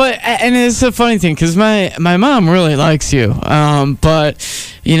 But, and it's a funny thing, because my mom really likes you. But,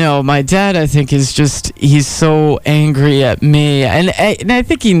 my dad, I think, is just, he's so angry at me. And I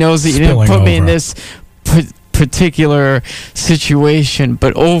think he knows that you didn't put me in this particular situation,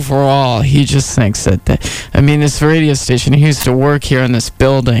 but overall, he just thinks that this radio station, he used to work here in this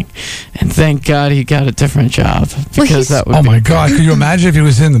building, and thank God he got a different job, because that would Oh my God, could you imagine if he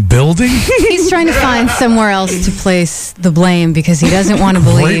was in the building? He's trying to find somewhere else to place the blame because he doesn't want to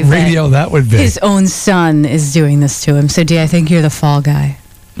believe Great radio that would be. his own son is doing this to him. So, D, I think you're the fall guy.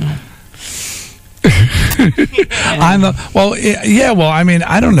 I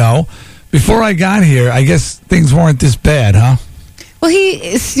don't know. Before I got here, I guess things weren't this bad, huh? Well,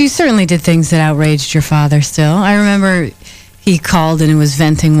 you certainly did things that outraged your father still. I remember he called and was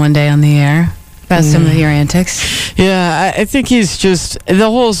venting one day on the air about some of your antics. Yeah, I think he's just, the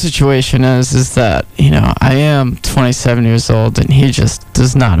whole situation is that, I am 27 years old and he just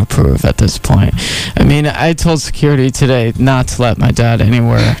does not approve at this point. I mean, I told security today not to let my dad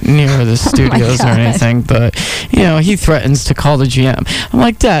anywhere near the studios or anything, but, he threatens to call the GM. I'm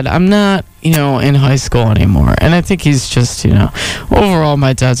like, Dad, I'm not, in high school anymore. And I think he's just, overall,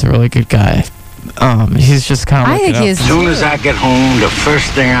 my dad's a really good guy. He's just kind of. As soon as I get home, the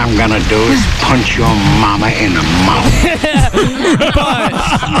first thing I'm gonna do is punch your mama in the mouth. But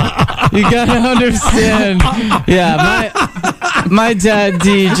you gotta understand. Yeah, my dad,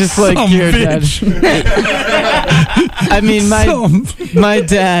 D, just like your dad. I mean, my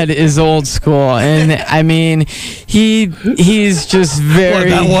dad is old school, and I mean, he's just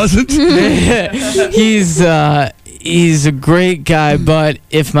very. That wasn't. He's a great guy, but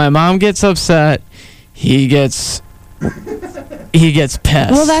if my mom gets upset, he gets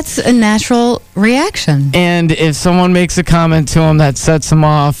pissed. Well, that's a natural reaction. And if someone makes a comment to him that sets him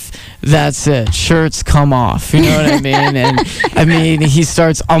off, that's it. Shirts come off. You know what I mean? And I mean, he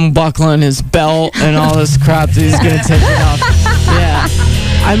starts unbuckling his belt and all this crap that he's going to take it off. Yeah.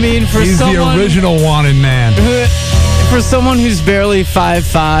 I mean, he's the original wanted man. For someone who's barely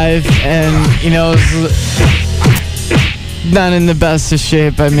 5'5" and, not in the best of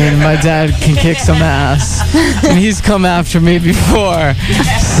shape. I mean, my dad can kick some ass, and he's come after me before.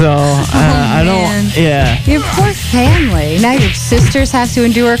 So I don't. Yeah. Your poor family. Now your sisters have to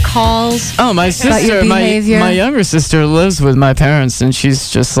endure calls. Oh, my sister, my younger sister lives with my parents, and she's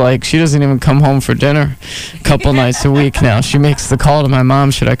just like, she doesn't even come home for dinner a couple nights a week now. She makes the call to my mom,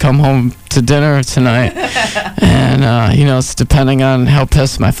 should I come home to dinner tonight? And it's depending on how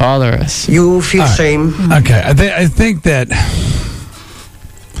pissed my father is. You feel shame? Okay, I think that, I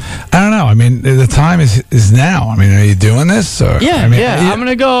don't know. I mean, the time is now. I mean, are you doing this? Or, yeah, I'm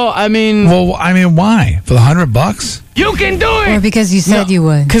gonna go. I mean, why? For the $100? You can do it. Or because you said you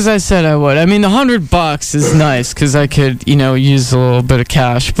would. Because I said I would. I mean, the $100 is nice because I could, use a little bit of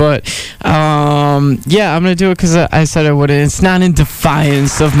cash. But I'm gonna do it because I said I would. And it's not in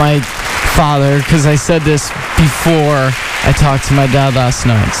defiance of my father, because I said this before I talked to my dad last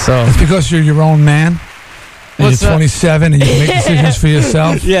night. So it's because you're your own man. And you're 27 and you make decisions for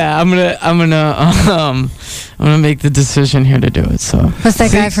yourself. Yeah, I'm gonna make the decision here to do it. So plus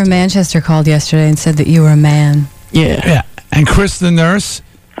that guy from Manchester called yesterday and said that you were a man. Yeah. And Chris, the nurse.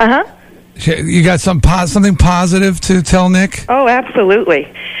 You got something positive to tell Nick? Oh, absolutely.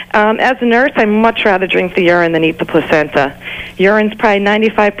 As a nurse, I'd much rather drink the urine than eat the placenta. Urine's probably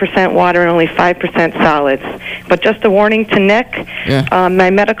 95% water and only 5% solids. But just a warning to Nick, my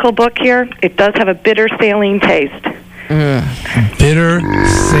medical book here, it does have a bitter saline taste. Bitter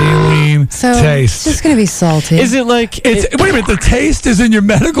saline taste. It's just going to be salty. Is it like... wait a minute, the taste is in your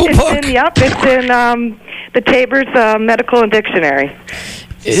medical book? It's in the Tabor's Medical Dictionary.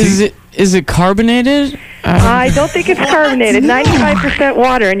 Is it carbonated? I don't think it's carbonated. 95%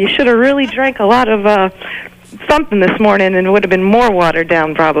 water, and you should have really drank a lot of something this morning, and it would have been more watered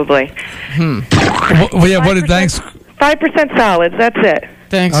down probably. Thanks. 5% solids. That's it.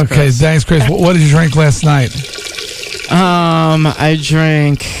 Thanks. Okay, Chris. thanks, Chris. What did you drink last night? I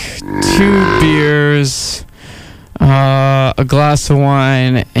drank 2 beers, a glass of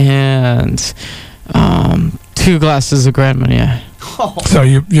wine, and 2 glasses of Grand Marnier. So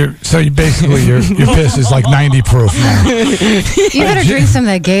you basically your piss is like 90 proof now. You better drink some of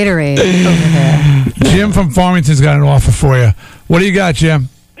that Gatorade over there. Jim from Farmington's got an offer for you. What do you got, Jim?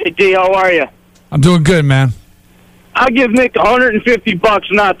 Hey D, how are you? I'm doing good, man. I'll give Nick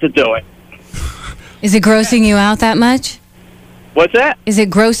 $150 not to do it. Is it grossing you out that much? What's that? Is it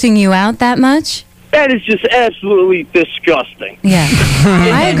grossing you out that much? That is just absolutely disgusting. Yeah,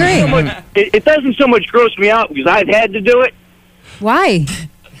 I agree. It doesn't so much gross me out because I've had to do it. Why?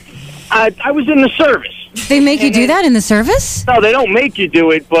 I was in the service. They make you do that in the service? No, they don't make you do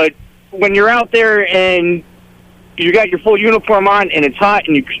it, but when you're out there and you got your full uniform on and it's hot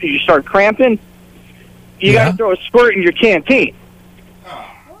and you start cramping, you got to throw a squirt in your canteen.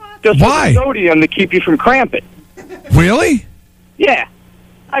 Just Why? For the sodium to keep you from cramping. Really? Yeah.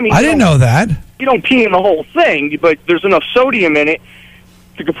 I mean, I didn't know that. You don't pee in the whole thing, but there's enough sodium in it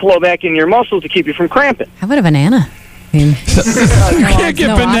to flow back in your muscles to keep you from cramping. How about a banana? I mean, You can't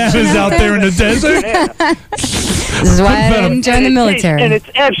get bananas out there in the desert. This is why I didn't join the military. And it's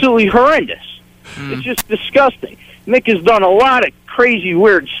absolutely horrendous. It's just disgusting. Nick has done a lot of crazy,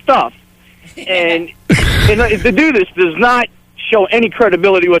 weird stuff. And to do this does not show any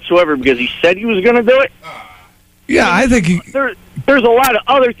credibility whatsoever because he said he was going to do it. Yeah, I think there's a lot of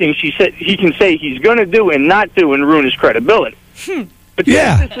other things he can say he's going to do and not do and ruin his credibility. But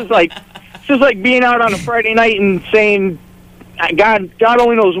this is like being out on a Friday night and saying God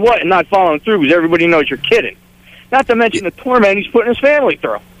only knows what and not following through because everybody knows you're kidding. Not to mention the torment he's putting his family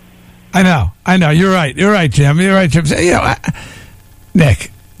through. I know. You're right, Jim. You're right, Jim. You know,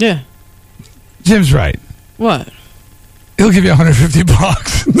 Nick. Yeah. Jim's right. What? He'll give you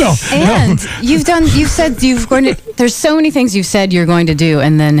 $150. No. And you've said you're going to. There's so many things you've said you're going to do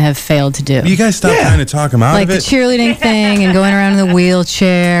and then have failed to do. You guys stop trying to talk him out like of it. the cheerleading thing and going around in the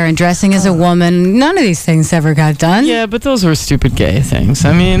wheelchair and dressing as a woman. None of these things ever got done. Yeah, but those were stupid gay things.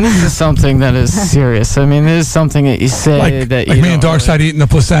 I mean, this is something that is serious. I mean, this is something that you say that you like me and Darkside eating the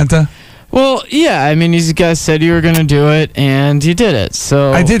placenta. Well, yeah. I mean, you guys said you were going to do it, and you did it.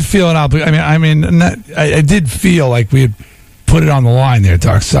 So I did feel an obligation. I did feel like we had put it on the line there,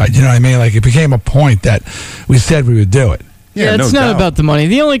 Darkside. You know what I mean? Like it became a point that we said we would do it. Yeah, it's not about the money.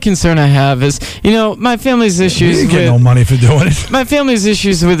 The only concern I have is, my family's issues. You didn't get no money for doing it. My family's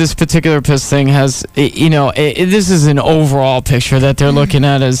issues with this particular piss thing has, this is an overall picture that they're looking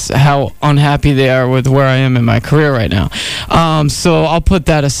at as how unhappy they are with where I am in my career right now. So I'll put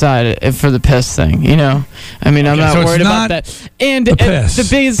that aside for the piss thing. I mean, I'm not worried about that. And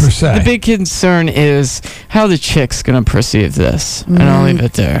the big concern is how the chick's gonna perceive this, and I'll leave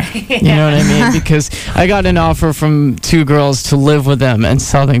it there. You know what I mean? Because I got an offer from 2 girls to live with them in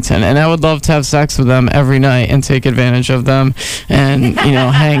Southington, and I would love to have sex with them every night and take advantage of them and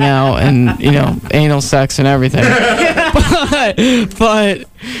hang out and anal sex and everything. but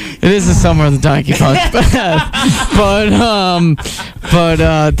it is the summer of the donkey punch. but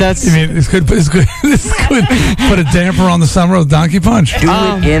that's. You mean it's good? It's good. Put a damper on the summer of the donkey punch. Do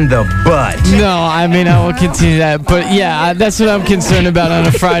it in the butt. No, I mean I will continue that, but yeah, that's what I'm concerned about on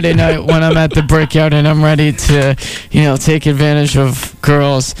a Friday night when I'm at the Brickyard and I'm ready to, take advantage of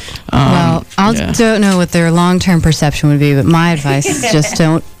girls. Well, don't know what their long-term perception would be, but my advice is just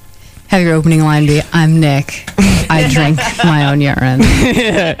don't have your opening line be, "I'm Nick. I drink my own urine."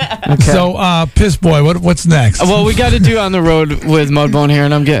 Okay. So, Piss Boy, what's next? Well, we got to do On the Road with Mudbone here,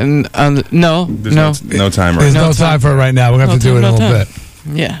 and I'm getting There's no time right There's now. no time for it right now. We're going to have to do it in a little bit.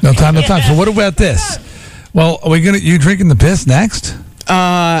 Yeah. No time. So what about this? Well, are we you drinking the piss next?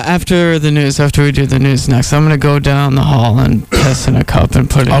 After we do the news next, I'm going to go down the hall and piss in a cup and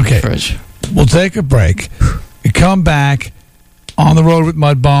put it in the fridge. We'll take a break. You come back, On the Road with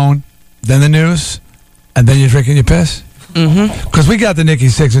Mudbone, then the news, and then you're drinking your piss? Mm-hmm. Because we got the Nikki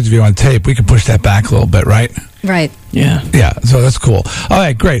Sixx interview on tape. We can push that back a little bit, right? Right. Yeah. Yeah, so that's cool. All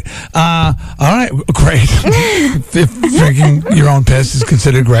right, great. All right, great. If drinking your own piss is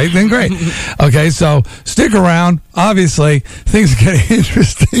considered great, then great. Okay, so stick around. Obviously, things are getting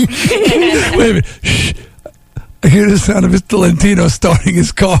interesting. Wait a minute. Shh. I hear the sound of Mr. Lentino starting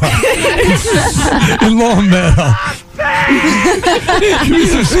his car in Long Meadow. Give me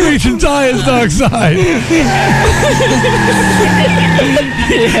some screeching tires, Darkside.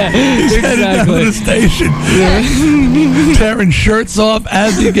 Yeah, He's headed down to the station. Yeah. Tearing shirts off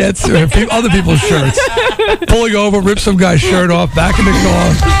as he gets other people's shirts. Pulling over, rips some guy's shirt off, back in the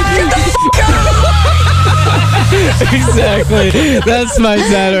car. Exactly. That's my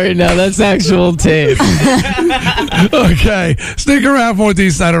dad right now. That's actual tape. Okay. Stick around for D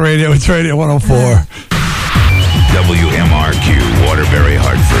Snider Radio. It's Radio 104. WMRQ, Waterbury,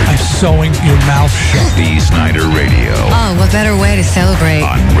 Hartford. I'm sewing your mouth shut. D Snider Radio. Oh, what better way to celebrate?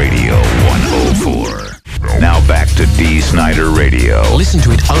 On Radio 104. Now back to D Snider Radio. Listen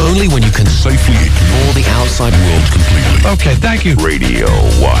to it only when you can safely ignore the outside world completely. Okay, thank you. Radio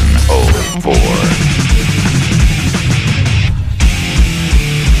 104.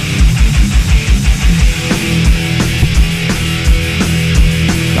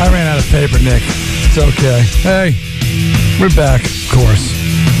 I ran out of paper, Nick. It's okay. Hey, we're back, of course.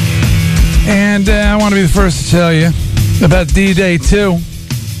 And I want to be the first to tell you about D-Day 2.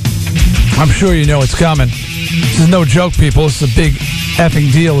 I'm sure you know it's coming. This is no joke, people. This is a big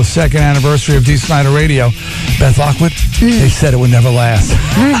effing deal, the second anniversary of D. Snider Radio. Beth Lockwood, they said it would never last.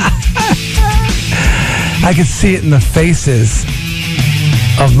 I could see it in the faces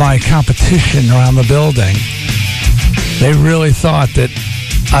of my competition around the building, they really thought that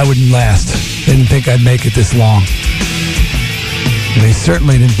I wouldn't last. They didn't think I'd make it this long. And they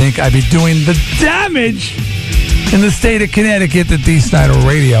certainly didn't think I'd be doing the damage in the state of Connecticut that D. Snider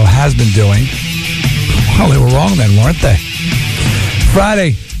Radio has been doing. Well, they were wrong then, weren't they?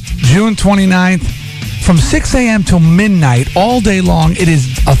 Friday, June 29th, from 6 a.m. till midnight, all day long, it is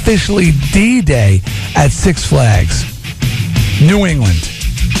officially D-Day at Six Flags, New England.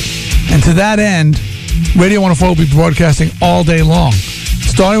 And to that end, Radio 104 will be broadcasting all day long,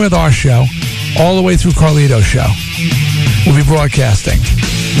 starting with our show, all the way through Carlito's show. We'll be broadcasting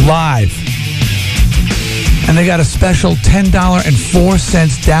live. And they got a special $10.04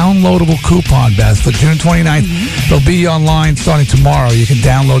 downloadable coupon, Beth, for June 29th. They'll be online starting tomorrow. You can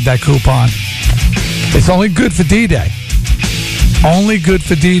download that coupon. It's only good for D-Day. Only good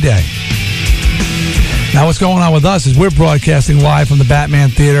for D-Day. Now, what's going on with us is we're broadcasting live from the Batman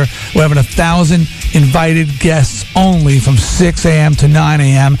Theater. We're having 1,000 invited guests only from 6 a.m. to 9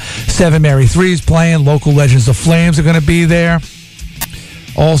 a.m. 7 Mary 3's playing. Local Legends of Flames are going to be there.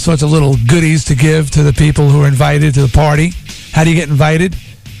 All sorts of little goodies to give to the people who are invited to the party. How do you get invited?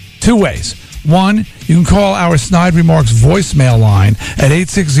 2 ways. One, you can call our Snide Remarks voicemail line at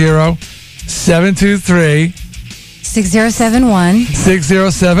 860-723 6071.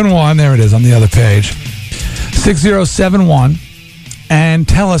 6071. There it is on the other page. 6071. And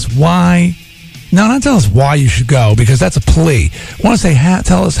tell us why. No, not tell us why you should go, because that's a plea. I want to say,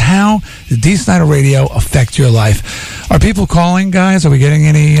 tell us how does D. Snider Radio affect your life? Are people calling, guys? Are we getting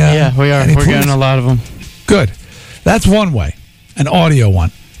any? Yeah, we are. We're getting a lot of them. Good. That's one way, an audio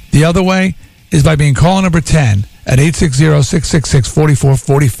one. The other way is by being caller number 10 at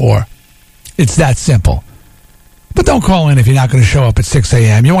 860-666-4444. It's that simple. But don't call in if you're not going to show up at 6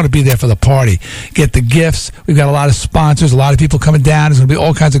 a.m. You want to be there for the party. Get the gifts. We've got a lot of sponsors, a lot of people coming down. There's going to be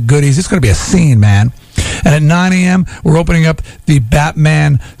all kinds of goodies. It's going to be a scene, man. And at 9 a.m., we're opening up the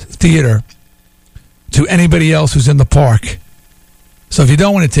Batman Theater to anybody else who's in the park. So if you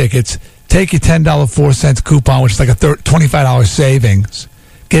don't want tickets, take your $10.04 coupon, which is like a $25 savings.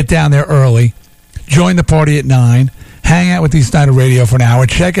 Get down there early. Join the party at 9. Hang out with D. Snider Radio for an hour.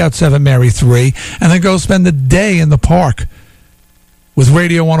 Check out 7 Mary 3. And then go spend the day in the park with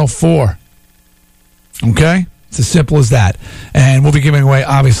Radio 104. Okay? It's as simple as that. And we'll be giving away,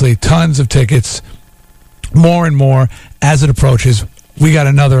 obviously, tons of tickets. More and more as it approaches. We got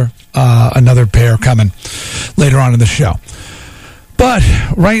another pair coming later on in the show. But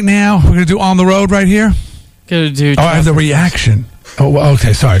right now, we're going to do On the Road right here. Gonna do. I have the reaction. Oh,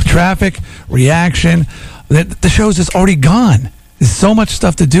 okay, sorry. Traffic, reaction. The show's just already gone. There's so much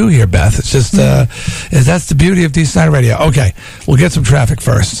stuff to do here, Beth. It's just, that's the beauty of D. Snider Radio. Okay, we'll get some traffic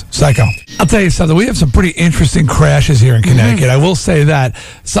first. Psycho. I'll tell you something. We have some pretty interesting crashes here in Connecticut. I will say that.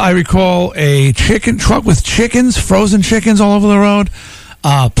 So I recall a chicken truck with chickens, frozen chickens all over the road.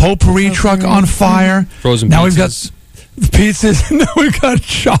 Potpourri truck on fire. Frozen now pizzas. We've got pizzas. Now we've got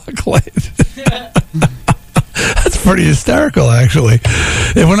chocolate. That's pretty hysterical, actually.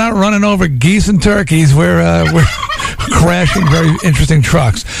 If we're not running over geese and turkeys, we're crashing very interesting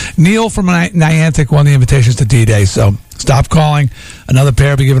trucks. Neil from Niantic won the invitations to D-Day, so stop calling. Another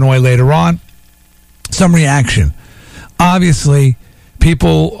pair will be given away later on. Some reaction. Obviously,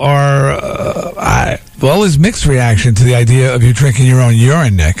 people are, there's mixed reaction to the idea of you drinking your own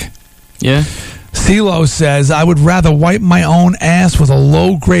urine, Nick. Yeah. CeeLo says, I would rather wipe my own ass with a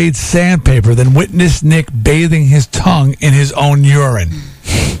low-grade sandpaper than witness Nick bathing his tongue in his own urine.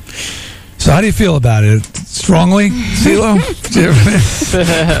 So how do you feel about it? Strongly, CeeLo?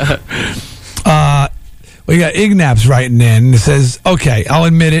 We got Ignaps writing in. It says, okay, I'll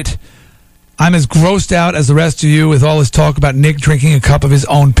admit it. I'm as grossed out as the rest of you with all this talk about Nick drinking a cup of his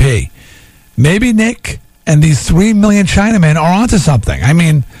own pee. Maybe Nick and these 3 million Chinamen are onto something. I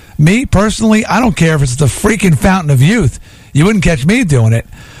mean, me, personally, I don't care if it's the freaking fountain of youth. You wouldn't catch me doing it.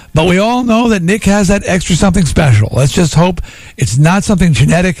 But we all know that Nick has that extra something special. Let's just hope it's not something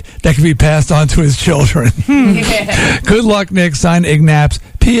genetic that can be passed on to his children. Good luck, Nick. Signed, Ignaps.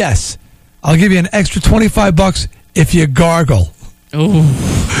 P.S. I'll give you an extra $25 if you gargle. Ooh.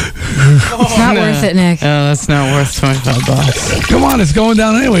 It's not worth it, Nick. No, that's not worth $25. Come on, it's going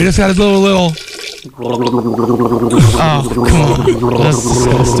down anyway. You just got a little. Oh, come on. That's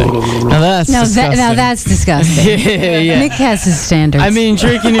disgusting. Now that's disgusting. Yeah. Nick has his standards. I mean,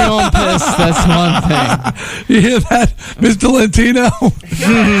 drinking your own piss, that's one thing. You hear that, Mr. Lentino?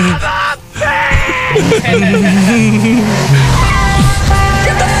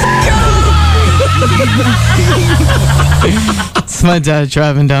 It's my dad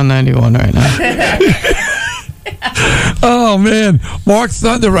driving down 91 right now. Oh, man. Mark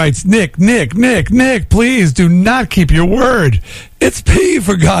Thunder writes, Nick, please do not keep your word. It's pee,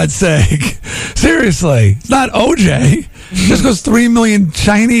 for God's sake. Seriously. It's not OJ. Just because 3 million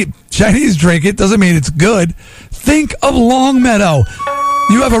Chinese drink it doesn't mean it's good. Think of Longmeadow.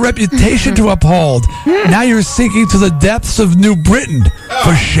 You have a reputation to uphold. Now you're sinking to the depths of New Britain.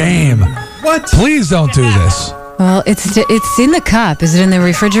 For shame. What? Please don't do this. Well, it's in the cup. Is it in the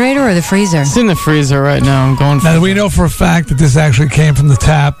refrigerator or the freezer? It's in the freezer right now. I'm going for Now, we know for a fact that this actually came from the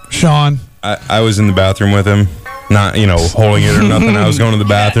tap, Sean. I was in the bathroom with him. Not, holding it or nothing. I was going to the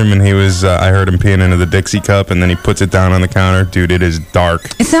bathroom, and he was, I heard him peeing into the Dixie cup, and then he puts it down on the counter. Dude, it is dark.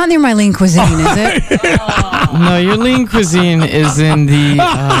 It's not near my lean cuisine, is it? No, your lean cuisine is in the...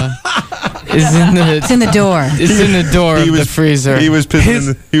 It's in the door. It's in the door of the freezer. He was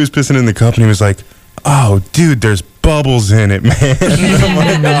pissing in the cup, and he was like, "Oh, dude, there's bubbles in it, man." I'm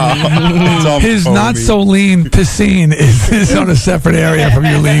like, "Oh." His not so lean piscine is on a separate area from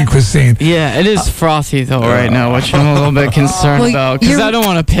your lean cuisine. Yeah, it is frothy though right now, which I'm a little bit concerned about because I don't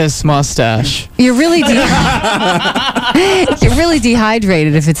want to piss mustache. You're really you're really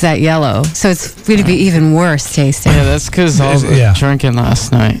dehydrated if it's that yellow, so it's going to be even worse tasting. Yeah, that's because I was drinking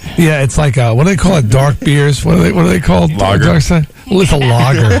last night. Yeah, it's like what do they call it? Dark beers. What are they called? Lager. Dark side. Well, it's a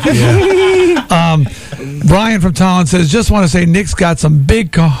lager. Yeah. Brian from Tallinn says, just want to say Nick's got some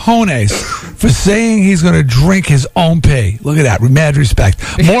big cojones for saying he's going to drink his own pee. Look at that. Mad respect.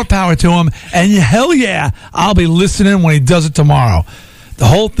 More power to him. And hell yeah, I'll be listening when he does it tomorrow. The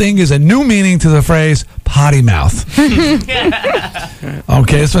whole thing is a new meaning to the phrase potty mouth.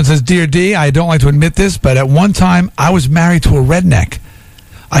 Okay, this one says, Dear D, I don't like to admit this, but at one time I was married to a redneck.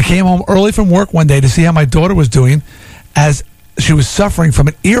 I came home early from work one day to see how my daughter was doing as she was suffering from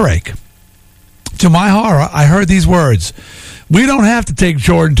an earache. To my horror, I heard these words: "We don't have to take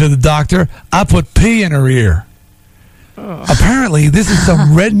Jordan to the doctor. I put pee in her ear." Apparently, this is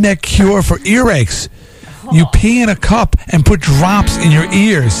some redneck cure for earaches. You pee in a cup and put drops in your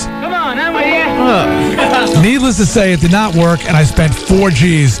ears. Come on, I'm with you. Needless to say, it did not work, and I spent 4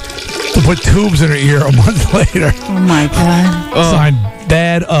 G's to put tubes in her ear a month later. Oh, my God. Signed,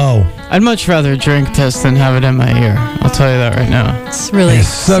 Bad O. I'd much rather drink piss than have it in my ear. I'll tell you that right now. It's really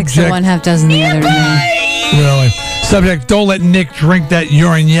 6 of one, half dozen the other to me. Really. Subject, don't let Nick drink that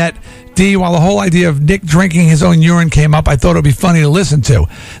urine yet. D, while the whole idea of Nick drinking his own urine came up, I thought it would be funny to listen to.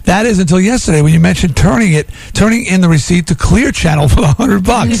 That is until yesterday when you mentioned turning in the receipt to Clear Channel for the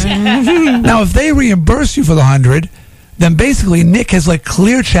 $100. Now, if they reimburse you for the 100, then basically Nick has let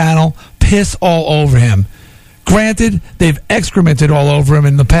Clear Channel piss all over him. Granted, they've excremented all over him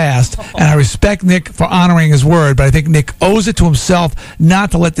in the past, and I respect Nick for honoring his word, but I think Nick owes it to himself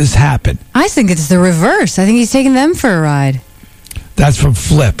not to let this happen. I think it's the reverse. I think he's taking them for a ride. That's from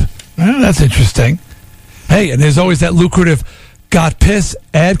Flip. That's interesting. Hey, and there's always that lucrative Got Piss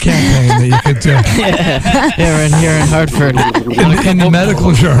ad campaign that you could do. Yeah, right here in Hartford. in the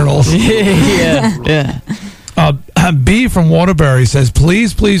medical journals. Yeah. B from Waterbury says,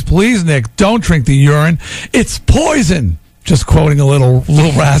 please, Nick, don't drink the urine. It's poison. Just quoting a little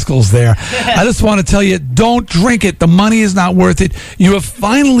rascals there. I just want to tell you, don't drink it. The money is not worth it. You have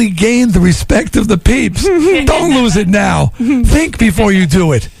finally gained the respect of the peeps. Don't lose it now. Think before you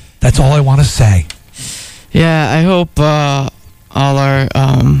do it. That's all I want to say. Yeah, I hope all our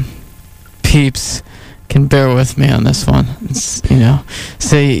peeps can bear with me on this one. It's,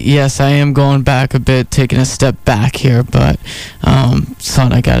 say, yes, I am going back a bit, taking a step back here, but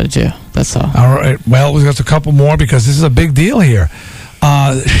son, I got to do. That's all. All right. Well, we've got a couple more because this is a big deal here.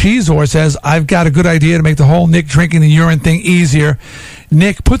 Shizor says, I've got a good idea to make the whole Nick drinking the urine thing easier.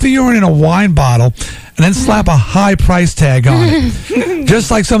 Nick, put the urine in a wine bottle and then slap a high price tag on it.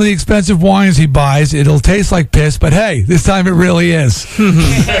 Just like some of the expensive wines he buys, it'll taste like piss, but hey, this time it really is.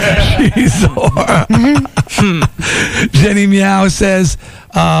 Jenny Meow says,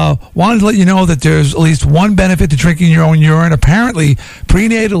 wanted to let you know that there's at least one benefit to drinking your own urine. Apparently,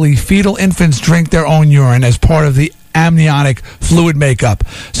 prenatally, fetal infants drink their own urine as part of the amniotic fluid makeup.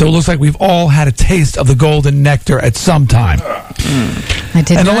 So it looks like we've all had a taste of the golden nectar at some time. I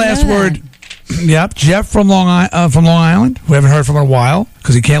did and not the last know word, that. Yep, Jeff from Long Island, who we haven't heard from in a while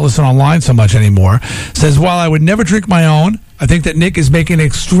because he can't listen online so much anymore, says, while I would never drink my own, I think that Nick is making an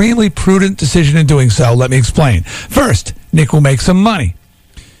extremely prudent decision in doing so. Let me explain. First, Nick will make some money.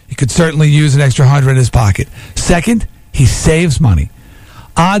 He could certainly use an extra 100 in his pocket. Second, he saves money.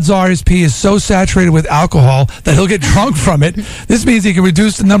 Odds are his pee is so saturated with alcohol that he'll get drunk from it. This means he can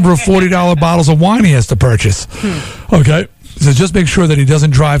reduce the number of $40 bottles of wine he has to purchase. Okay, so just make sure that he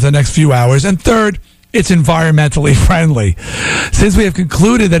doesn't drive for the next few hours. And third, it's environmentally friendly. Since we have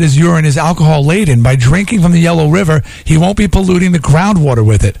concluded that his urine is alcohol-laden, by drinking from the Yellow River, he won't be polluting the groundwater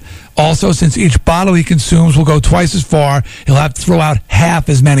with it. Also, since each bottle he consumes will go twice as far, he'll have to throw out half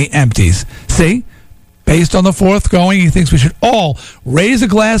as many empties. See? Based on the foregoing, he thinks we should all raise a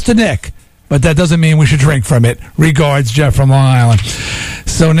glass to Nick, but that doesn't mean we should drink from it. Regards, Jeff from Long Island.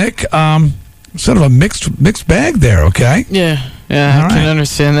 So, Nick, sort of a mixed bag there, okay? Yeah, I can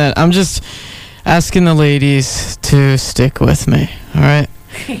understand that. I'm just asking the ladies to stick with me, all right?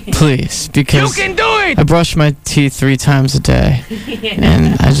 Please, because You can do it! I brush my teeth 3 times a day,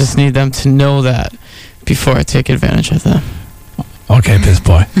 and I just need them to know that before I take advantage of them. Okay, piss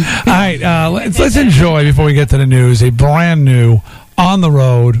boy. All right, let's enjoy, before we get to the news, a brand new On the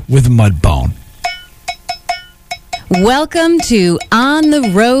Road with Mudbone. Welcome to On the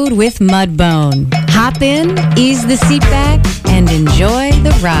Road with Mudbone. Hop in, ease the seat back, and enjoy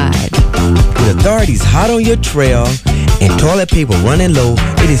the ride. With authorities hot on your trail and toilet paper running low,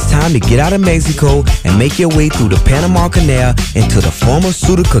 it is time to get out of Mexico and make your way through the Panama Canal into the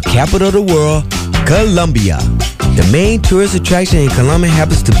pharmaceutical capital of the world, Colombia. The main tourist attraction in Colombia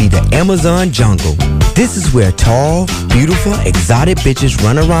happens to be the Amazon jungle. This is where tall, beautiful, exotic bitches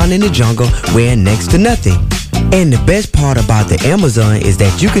run around in the jungle wearing next to nothing. And the best part about the Amazon is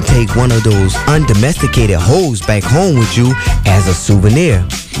that you can take one of those undomesticated hoes back home with you as a souvenir.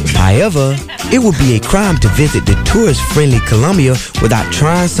 However, it would be a crime to visit the tourist-friendly Colombia without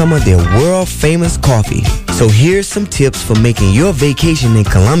trying some of their world-famous coffee. So here's some tips for making your vacation in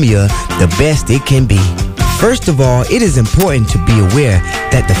Colombia the best it can be. First of all, it is important to be aware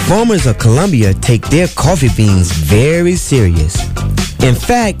that the farmers of Colombia take their coffee beans very serious. In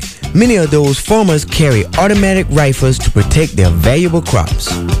fact, many of those farmers carry automatic rifles to protect their valuable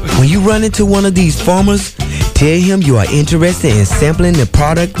crops. When you run into one of these farmers, tell him you are interested in sampling the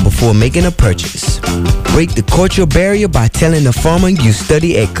product before making a purchase. Break the cultural barrier by telling the farmer you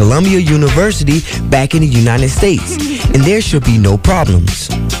study at Columbia University back in the United States, and there should be no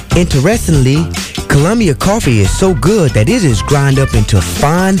problems. Interestingly, Colombia coffee is so good that it is ground up into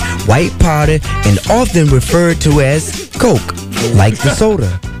fine white powder and often referred to as Coke, like the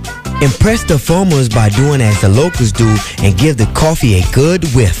soda. Impress the farmers by doing as the locals do and give the coffee a good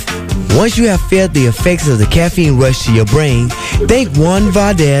whiff. Once you have felt the effects of the caffeine rush to your brain, thank Juan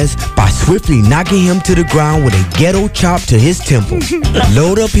Valdez by swiftly knocking him to the ground with a ghetto chop to his temple.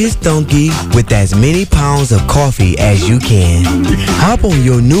 Load up his donkey with as many pounds of coffee as you can. Hop on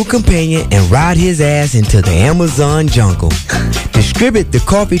your new companion and ride his ass into the Amazon jungle. Distribute the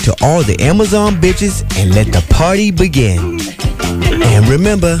coffee to all the Amazon bitches and let the party begin. And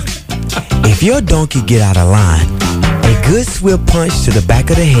remember, if your donkey get out of line, a good swift punch to the back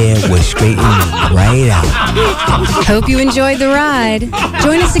of the head will straighten him right out. Hope you enjoyed the ride.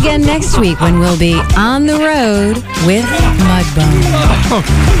 Join us again next week when we'll be on the road with Mudbone.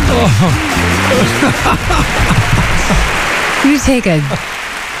 You take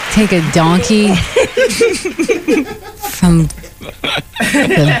a donkey from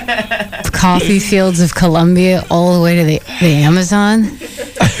the coffee fields of Colombia all the way to the Amazon.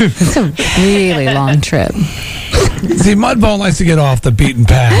 It's a really long trip. See, Mudbone likes to get off the beaten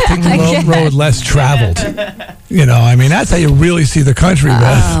path, take the road less traveled. You know, I mean, that's how you really see the country,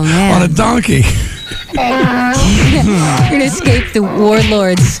 Beth, on a donkey. You're going to escape the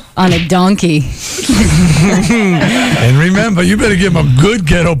warlords on a donkey. And remember, you better give him a good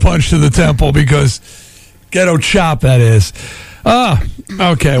ghetto punch to the temple, because ghetto chop, that is.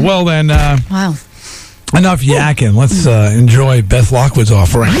 Okay, well then, wow. Enough yakking. Let's enjoy Beth Lockwood's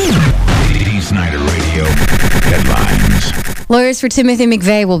offering. Snider Radio headlines. Lawyers for Timothy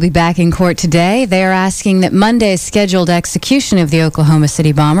McVeigh will be back in court today. They are asking that Monday's scheduled execution of the Oklahoma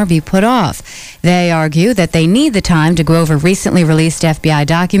City bomber be put off. They argue that they need the time to go over recently released FBI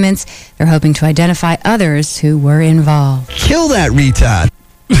documents. They're hoping to identify others who were involved. Kill that retard.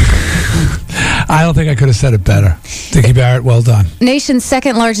 I don't think I could have said it better. Dickie Barrett, well done. Nation's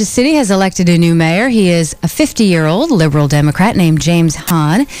second largest city has elected a new mayor. He is a 50-year-old liberal Democrat named James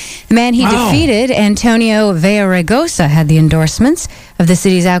Hahn. The man he defeated, Antonio Villaraigosa, had the endorsements of the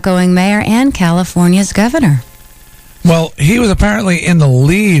city's outgoing mayor and California's governor. Well, he was apparently in the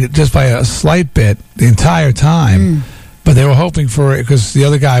lead just by a slight bit the entire time, but they were hoping for it because the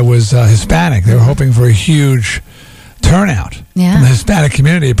other guy was Hispanic. They were hoping for a huge turnout from the Hispanic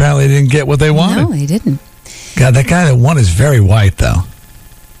community. Apparently they didn't get what they wanted. No, they didn't. God, that guy that won is very white, though.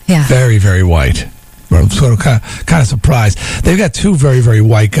 Yeah. Very, very white. I'm sort of kind of surprised. They've got two very, very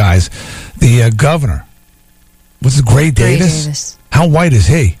white guys. The governor, what's it, Gray Davis? Davis. How white is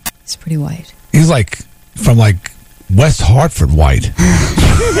he? He's pretty white. He's like from like West Hartford white. You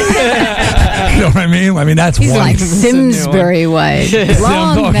know what I mean? I mean, that's He's white. like Simsbury white.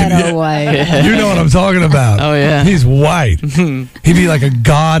 Long Meadow white. You know what I'm talking about. Oh, yeah. He's white. He'd be like a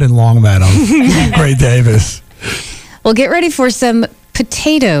god in Long Meadow. Gray Davis. Well, get ready for some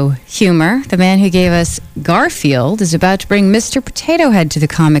potato humor. The man who gave us Garfield is about to bring Mr. Potato Head to the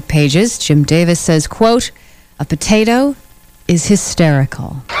comic pages. Jim Davis says, quote, "A potato is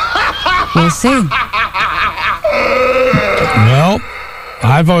hysterical." We'll see. Well,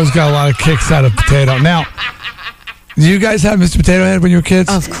 I've always got a lot of kicks out of potato. Now, do you guys have Mr. Potato Head when you were kids?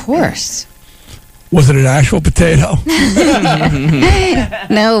 Of course. Was it an actual potato?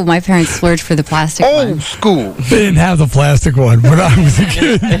 No, my parents splurged for the plastic one. Old school. They didn't have the plastic one when I was a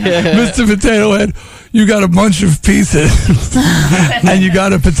kid. Mr. Potato Head, you got a bunch of pieces and you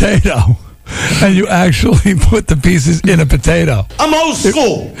got a potato. And you actually put the pieces in a potato. I'm old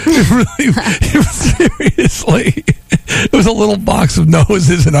school. Seriously. It was a little box of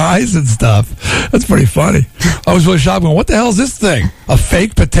noses and eyes and stuff. That's pretty funny. I was really shocked going, what the hell is this thing? A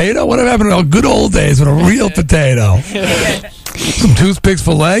fake potato? What happened in the good old days with a real potato? Some toothpicks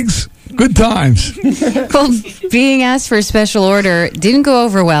for legs? Good times. Well, being asked for a special order didn't go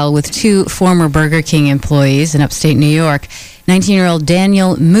over well with two former Burger King employees in upstate New York. 19-year-old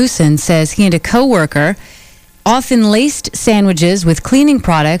Daniel Mooson says he and a coworker often laced sandwiches with cleaning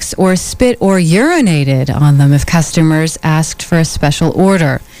products or spit or urinated on them if customers asked for a special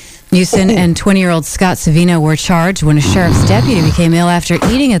order. Mooson and 20-year-old Scott Savino were charged when a sheriff's deputy became ill after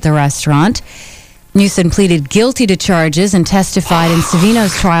eating at the restaurant. Mooson pleaded guilty to charges and testified in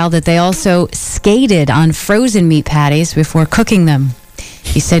Savino's trial that they also skated on frozen meat patties before cooking them.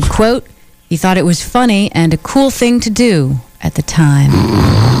 He said, quote, he thought it was funny and a cool thing to do at the time.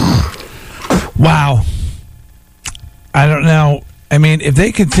 Wow. I don't know. I mean, if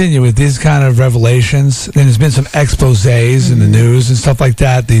they continue with these kind of revelations, then there's been some exposés in the news and stuff like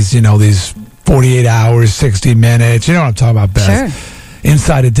that. These, these 48 hours, 60 minutes. You know what I'm talking about, Beth? Sure.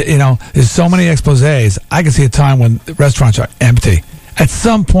 Inside, there's so many exposés. I can see a time when the restaurants are empty. At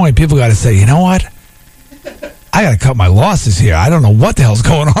some point, people got to say, you know what? I got to cut my losses here. I don't know what the hell's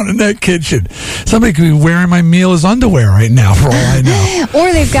going on in that kitchen. Somebody could be wearing my meal as underwear right now, for all I know.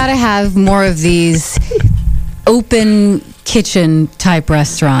 Or they've got to have more of these open kitchen type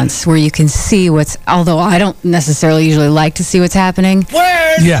restaurants where you can see although I don't necessarily usually like to see what's happening.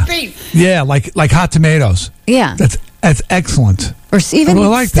 Where's the beef? Yeah, like hot tomatoes. Yeah. That's excellent. Or even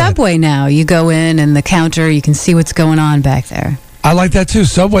like Subway now. You go in and the counter, you can see what's going on back there. I like that too.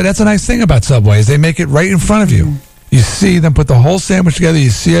 Subway, that's a nice thing about Subway is they make it right in front of you. You see them put the whole sandwich together. You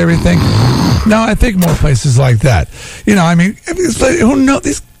see everything. No, I think more places like that. It's like, who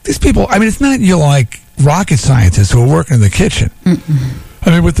knows? These people, it's not like rocket scientists who are working in the kitchen.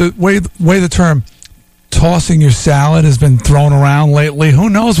 Mm-mm. With the way the term tossing your salad has been thrown around lately,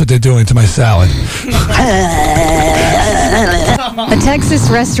 who knows what they're doing to my salad? A Texas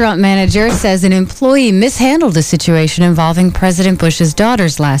restaurant manager says an employee mishandled a situation involving President Bush's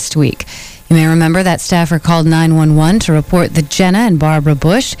daughters last week. You may remember that staffer called 911 to report that Jenna and Barbara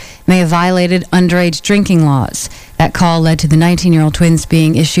Bush may have violated underage drinking laws. That call led to the 19-year-old twins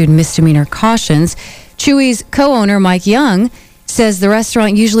being issued misdemeanor cautions. Chewy's co-owner, Mike Young, says the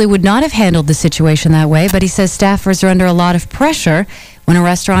restaurant usually would not have handled the situation that way, but he says staffers are under a lot of pressure when a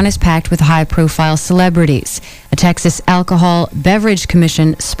restaurant is packed with high-profile celebrities. A Texas Alcohol Beverage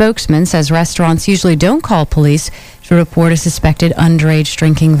Commission spokesman says restaurants usually don't call police to report a suspected underage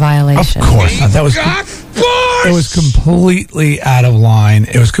drinking violation. Of course not. It was completely out of line.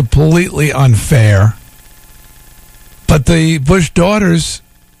 It was completely unfair. But the Bush daughters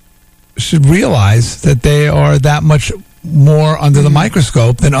should realize that they are that much more under the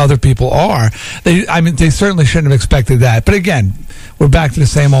microscope than other people are. They certainly shouldn't have expected that. But again, we're back to the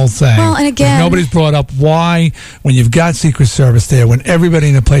same old thing. Well, and again, nobody's brought up why, when you've got Secret Service there, when everybody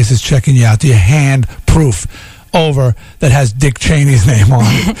in the place is checking you out, do you hand proof over that has Dick Cheney's name on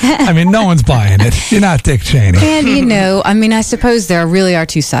it? No one's buying it. You're not Dick Cheney. And, I suppose there really are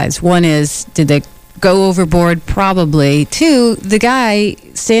two sides. One is, did they go overboard? Probably. Two, the guy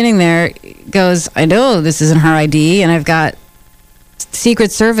standing there goes, I know this isn't her ID, and I've got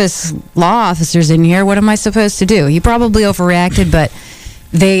Secret Service law officers in here. What am I supposed to do? He probably overreacted, but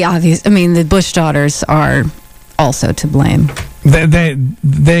the Bush daughters are also to blame. They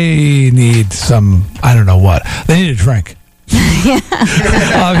need some, I don't know what. They need a drink.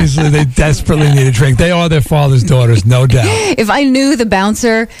 Obviously, they desperately need a drink. They are their father's daughters, no doubt. If I knew the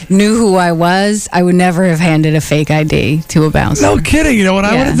bouncer knew who I was, I would never have handed a fake ID to a bouncer. No kidding. You know what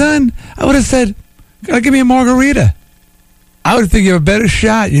I would have done? I would have said, give me a margarita. I would think you have a better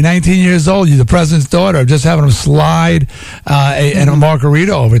shot. You're 19 years old. You're the president's daughter. Of just having them slide and a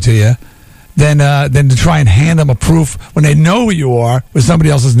margarita over to you than to try and hand them a proof when they know who you are with somebody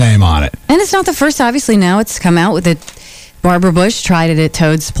else's name on it. And it's not the first. Obviously, now it's come out with it. Barbara Bush tried it at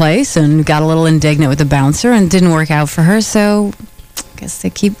Toad's place and got a little indignant with the bouncer and didn't work out for her. So I guess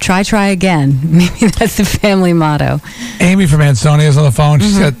they keep try again. Maybe that's the family motto. Amy from Ansonia is on the phone. She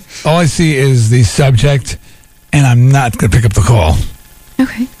said, all I see is the subject, and I'm not going to pick up the call.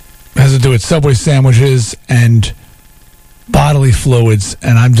 Okay. It has to do with Subway sandwiches and bodily fluids,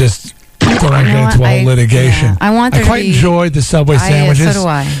 and I'm just don't want to get into all litigation. Yeah, I want there I quite enjoyed the Subway sandwiches. So do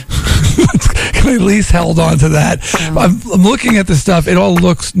I. I at least held on to that. I'm looking at the stuff. It all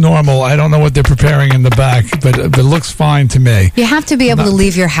looks normal. I don't know what they're preparing in the back, but it looks fine to me. You have to be able to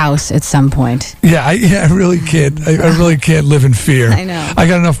leave your house at some point. Yeah, I really can't. I really can't live in fear. I know. I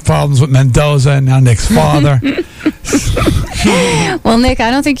got enough problems with Mendoza and now Nick's father. Well, Nick, I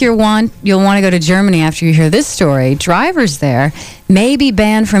don't think you'll want to go to Germany after you hear this story. Drivers there may be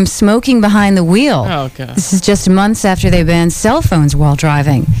banned from smoking behind the wheel. Oh, God. This is just months after they banned cell phones while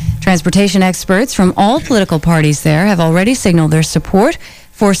driving. Transportation experts from all political parties there have already signaled their support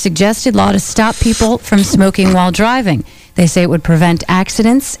for a suggested law to stop people from smoking while driving. They say it would prevent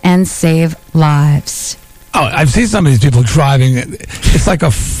accidents and save lives. Oh, I've seen some of these people driving. It's like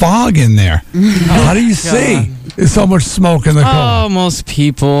a fog in there. How do you see? There's so much smoke in the car. Oh, most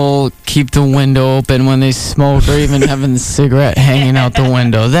people keep the window open when they smoke or even having the cigarette hanging out the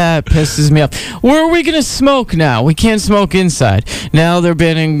window. That pisses me off. Where are we going to smoke now? We can't smoke inside. Now they're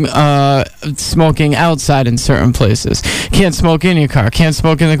banning smoking outside in certain places. Can't smoke in your car. Can't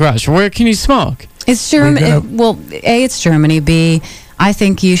smoke in the garage. Where can you smoke? It's Germany. Well, A, it's Germany. B, I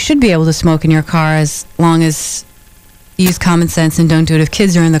think you should be able to smoke in your car as long as you use common sense and don't do it if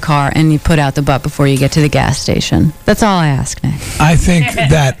kids are in the car and you put out the butt before you get to the gas station. That's all I ask, Nick. I think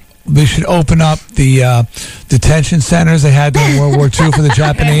that they should open up the detention centers they had during World War II for the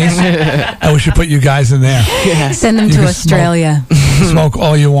Japanese, and we should put you guys in there. Yeah. Send them to Australia. Smoke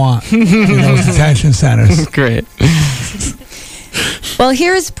all you want in those detention centers. Great. Well,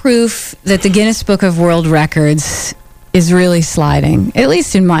 here's proof that the Guinness Book of World Records is really sliding, at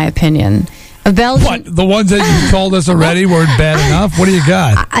least in my opinion. A Belgian, what? The ones that you told us already weren't bad enough? What do you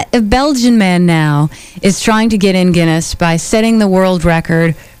got? A Belgian man now is trying to get in Guinness by setting the world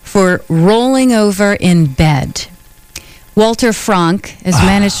record for rolling over in bed. Walter Frank has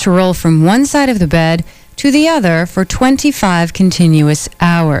managed to roll from one side of the bed to the other for 25 continuous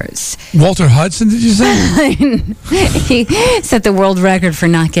hours. Walter Hudson, did you say? He set the world record for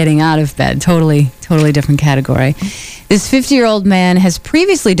not getting out of bed. Totally different category. This 50-year-old man has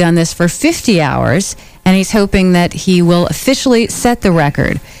previously done this for 50 hours, and he's hoping that he will officially set the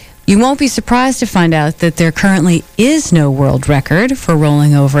record. You won't be surprised to find out that there currently is no world record for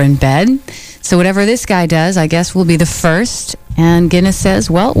rolling over in bed. So whatever this guy does, I guess, will be the first. And Guinness says,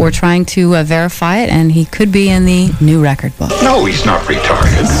 well, we're trying to verify it, and he could be in the new record book. No, he's not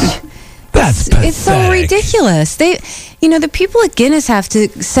retarded. That's pathetic. It's so ridiculous. The people at Guinness have to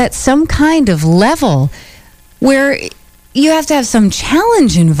set some kind of level where you have to have some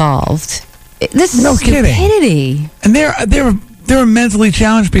challenge involved. This is stupidity. And there are mentally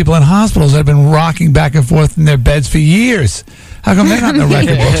challenged people in hospitals that have been rocking back and forth in their beds for years. How come they're not in the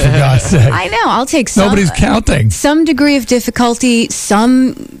record books, for God's sake? I know. I'll take some. Nobody's counting. Some degree of difficulty,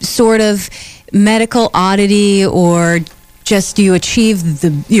 some sort of medical oddity, or just you achieve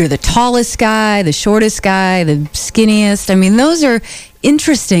you're the tallest guy, the shortest guy, the skinniest. I mean, those are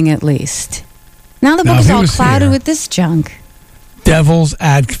interesting at least. Now the book is all clouded with this junk. Devil's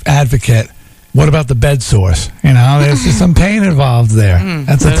advocate. What about the bed sores? There's just some pain involved there.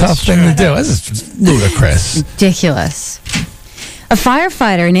 That's a tough thing to do. This is just ludicrous. Ridiculous. A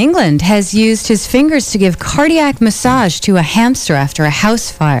firefighter in England has used his fingers to give cardiac massage to a hamster after a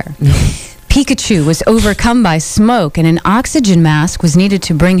house fire. Pikachu was overcome by smoke and an oxygen mask was needed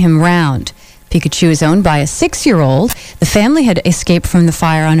to bring him round. Pikachu is owned by a 6-year-old. The family had escaped from the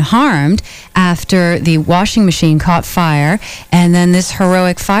fire unharmed after the washing machine caught fire, and then this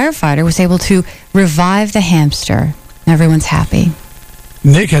heroic firefighter was able to revive the hamster. Everyone's happy.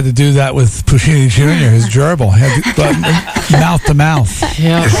 Nick had to do that with Puccini Jr., his gerbil. Mouth to mouth.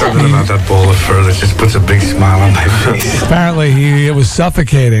 Yeah. There's something about that ball of fur that just puts a big smile on my face. Apparently, it was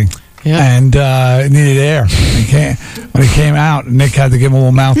suffocating. Yeah. And it needed air. When he came out, Nick had to give him a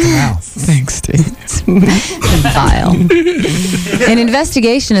little mouth to mouth. Thanks, Steve. Vile. An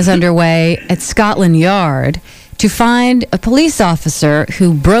investigation is underway at Scotland Yard to find a police officer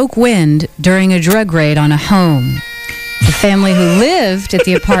who broke wind during a drug raid on a home. The family who lived at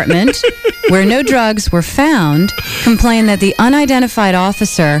the apartment where no drugs were found complained that the unidentified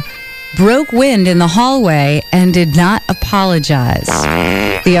officer broke wind in the hallway and did not apologize.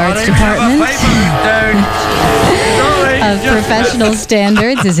 The arts department of professional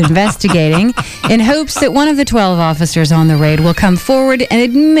standards is investigating in hopes that one of the 12 officers on the raid will come forward and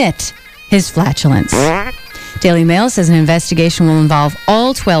admit his flatulence. Daily Mail says an investigation will involve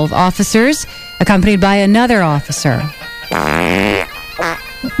all 12 officers, accompanied by another officer.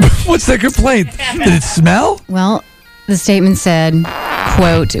 What's the complaint? Did it smell? Well, the statement said,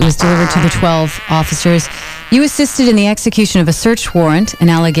 quote, it was delivered to the 12 officers. You assisted in the execution of a search warrant. An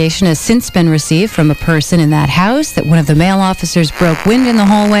allegation has since been received from a person in that house that one of the male officers broke wind in the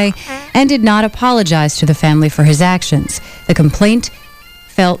hallway and did not apologize to the family for his actions. The complaint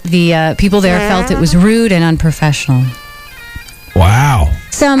people there felt it was rude and unprofessional. Wow.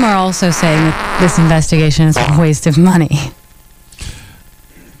 Some are also saying that this investigation is a waste of money.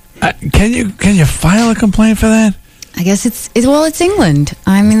 Can you file a complaint for that? I guess it's England.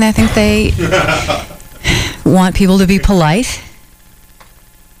 I mean, I think they want people to be polite.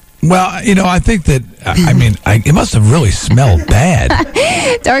 Well, I think that, it must have really smelled bad.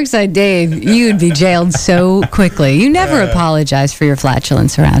 Darkside Dave, you'd be jailed so quickly. You never apologize for your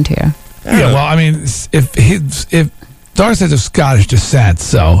flatulence around here. Yeah, well, if Darkside's of Scottish descent,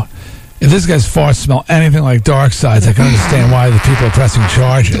 so if this guy's farts smell anything like Darkside's, I can understand why the people are pressing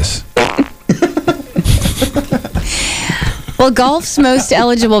charges. Well, golf's most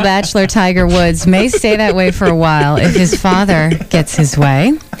eligible bachelor, Tiger Woods, may stay that way for a while if his father gets his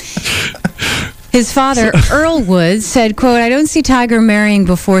way. His father, Earl Woods, said, quote, I don't see Tiger marrying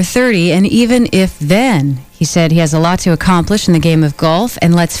before 30, and even if then, he said he has a lot to accomplish in the game of golf,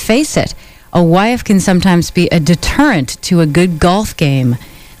 and let's face it, a wife can sometimes be a deterrent to a good golf game.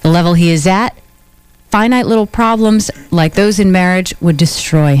 The level he is at, finite little problems like those in marriage would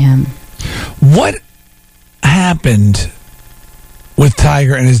destroy him. What happened with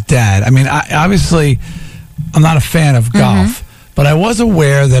Tiger and his dad? I'm not a fan of golf, but I was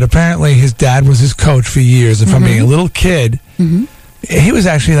aware that apparently his dad was his coach for years, and from being a little kid, he was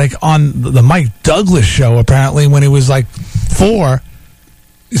actually like on the Mike Douglas show apparently when he was like 4,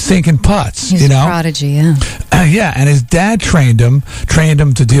 sinking putts. He's a prodigy, yeah. Yeah, and his dad trained him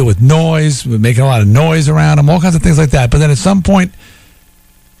to deal with noise, making a lot of noise around him, all kinds of things like that. But then at some point,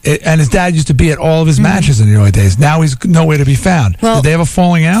 and his dad used to be at all of his matches in the early days. Now he's nowhere to be found. Well, did they have a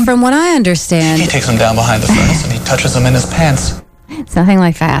falling out? From what I understand, He takes him down behind the furnace and he touches him in his pants. it's nothing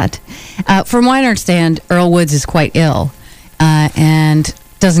like that. From what I understand, Earl Woods is quite ill and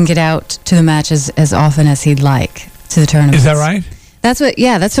doesn't get out to the matches as often as he'd like, to the tournaments. Is that right? That's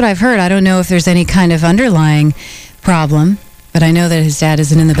what I've heard. I don't know if there's any kind of underlying problem, but I know that his dad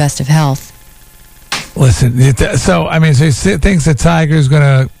isn't in the best of health. Listen, so he thinks that Tiger's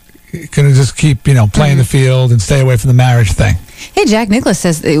gonna just keep playing the field and stay away from the marriage thing. Hey, Jack Nicklaus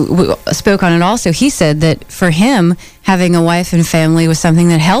spoke on it also. He said that for him, having a wife and family was something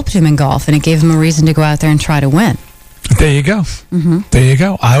that helped him in golf, and it gave him a reason to go out there and try to win. There you go. There you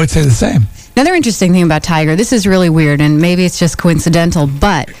go. I would say the same. Another interesting thing about Tiger, this is really weird, and maybe it's just coincidental,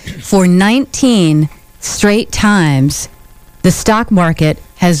 but for 19 straight times, the stock market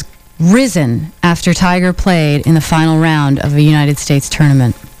has risen after Tiger played in the final round of a United States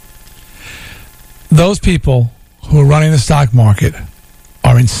tournament. Those people who are running the stock market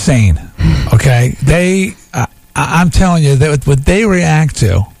are insane. Okay, I'm telling you that what they react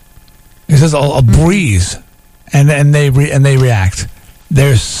to is just a breeze, and they react.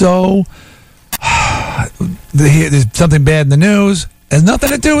 They're so. There's something bad in the news. It has nothing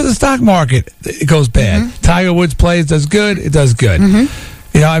to do with the stock market. It goes bad. Tiger Woods plays, does good. It does good.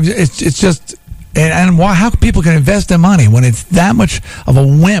 It's just, and why? How people can invest their money when it's that much of a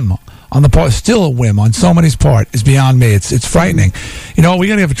whim on the part, still a whim on somebody's part, is beyond me. It's frightening. We're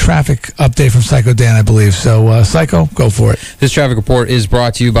going to have a traffic update from Psycho Dan, I believe. So, Psycho, go for it. This traffic report is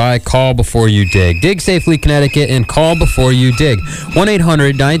brought to you by Call Before You Dig. Dig safely, Connecticut, and call before you dig.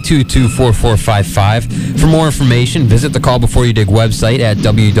 1-800-922-4455. For more information, visit the Call Before You Dig website at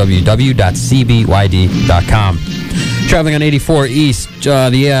www.cbyd.com. Traveling on 84 East,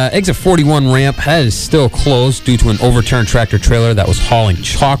 the exit 41 ramp is still closed due to an overturned tractor trailer that was hauling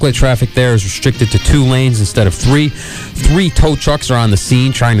chocolate. Traffic there is restricted to 2 lanes instead of 3. 3 tow trucks are on the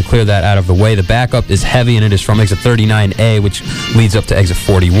scene trying to clear that out of the way. The backup is heavy, and it is from exit 39A, which leads up to exit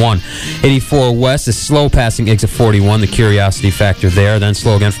 41. 84 West is slow passing exit 41, the curiosity factor there. Then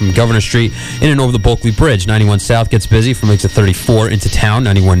slow again from Governor Street in and over the Bulkley Bridge. 91 South gets busy from exit 34 into town.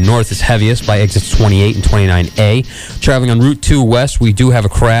 91 North is heaviest by exits 28 and 29A. traveling on Route 2 West, we do have a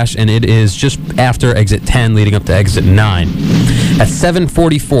crash, and it is just after exit 10 leading up to exit 9. At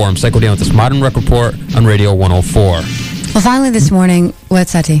 7:44, I'm Psycho Dan with this Modern Wreck Report on Radio 104. Well, finally this morning,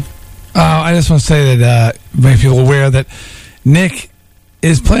 what's Sati? I just want to say that make people aware that Nick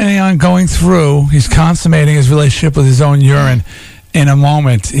is planning on going through, he's consummating his relationship with his own urine in a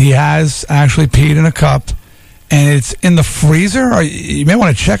moment. He has actually peed in a cup, and it's in the freezer. Or you may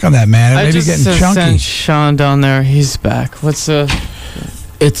want to check on that, man. It may be getting chunky. I just sent Sean down there. He's back. What's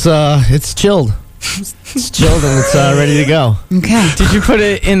It's chilled. It's chilled and it's ready to go. Okay. Did you put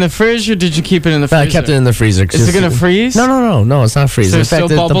it in the fridge or did you keep it in the freezer? I kept it in the freezer. Is it going to freeze? No, it's not freezing. In fact,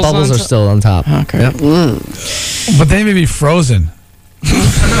 the bubbles are still on top. Okay. Yep. But they may be frozen. No,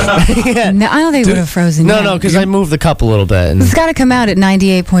 I don't think it would have frozen. No, because I moved the cup a little bit. And it's got to come out at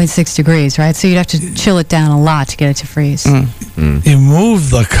 98.6 degrees, right? So you'd have to chill it down a lot to get it to freeze. You moved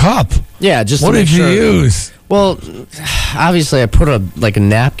the cup. Yeah, just what to make did you sure. use? Well, obviously I put a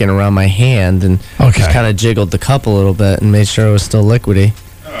napkin around my hand and just kind of jiggled the cup a little bit and made sure it was still liquidy.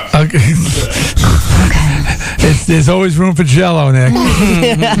 Okay. There's always room for Jell-O, Nick.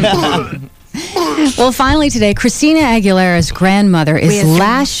 Well, finally today, Christina Aguilera's grandmother is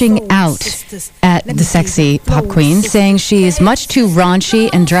lashing out at the sexy pop queen, saying she is much too raunchy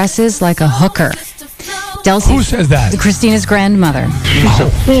and dresses like a hooker. Who says that? Christina's grandmother. She's a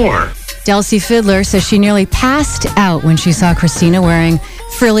whore. Delcy Fiddler says she nearly passed out when she saw Christina wearing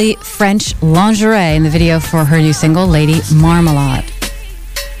frilly French lingerie in the video for her new single, Lady Marmalade.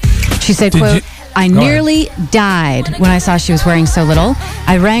 She said, quote, I nearly died when I saw she was wearing so little.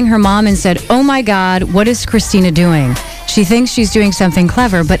 I rang her mom and said, oh my God, what is Christina doing? She thinks she's doing something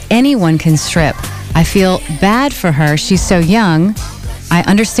clever, but anyone can strip. I feel bad for her. She's so young. I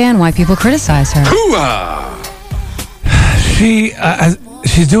understand why people criticize her.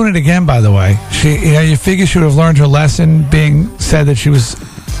 She's doing it again, by the way. You figure she would have learned her lesson being said that she was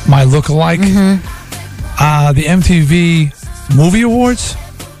my lookalike. The MTV Movie Awards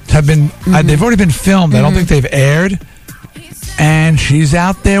have been, they've already been filmed. I don't think they've aired. And she's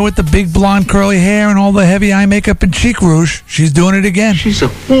out there with the big blonde curly hair and all the heavy eye makeup and cheek rouge. She's doing it again. She's a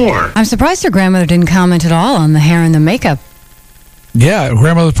whore. I'm surprised her grandmother didn't comment at all on the hair and the makeup. Yeah,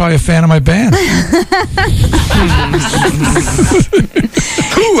 grandmother's probably a fan of my band.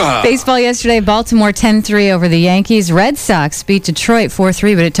 Baseball yesterday, Baltimore 10-3 over the Yankees. Red Sox beat Detroit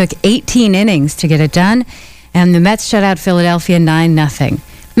 4-3, but it took 18 innings to get it done. And the Mets shut out Philadelphia 9-0.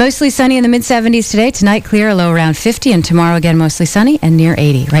 Mostly sunny in the mid-70s today. Tonight, clear, a low around 50. And tomorrow, again, mostly sunny and near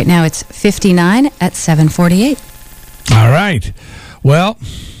 80. Right now, it's 59 at 7:48. All right. Well,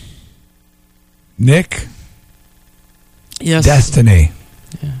 Nick. Yes. Destiny.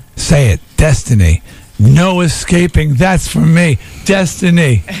 Yeah. Say it. Destiny. No escaping. That's for me.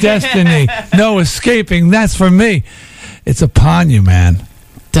 Destiny. Destiny. No escaping. That's for me. It's upon you, man.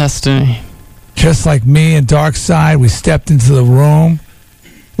 Destiny. Just like me and Darkside, we stepped into the room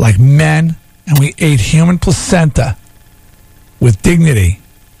like men, and we ate human placenta with dignity.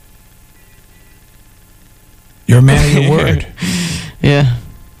 You're a man of your word. Yeah.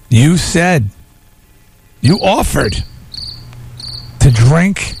 You said, you offered to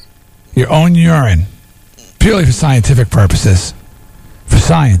drink your own urine purely for scientific purposes, for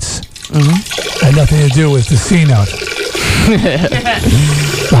science. Had nothing to do with the C note.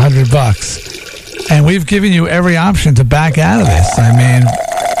 $100. And we've given you every option to back out of this. I mean,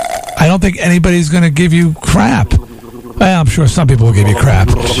 I don't think anybody's going to give you crap. Well, I'm sure some people will give you crap.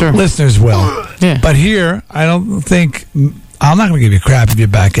 Sure. Listeners will. Yeah. But here, I don't think, I'm not going to give you crap if you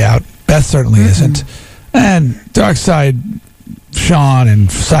back out. Beth certainly isn't. And Darkside, Sean,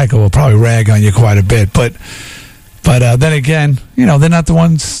 and Psycho will probably rag on you quite a bit. But then again, they're not the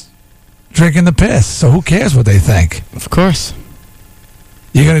ones drinking the piss. So who cares what they think? Of course.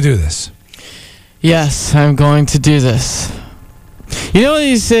 You're going to do this? Yes, I'm going to do this. You know what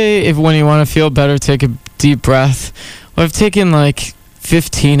you say, when you want to feel better, take a deep breath? Well, I've taken like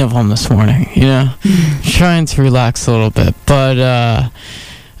 15 of them this morning, trying to relax a little bit. But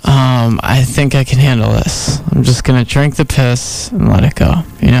I think I can handle this. I'm just going to drink the piss and let it go,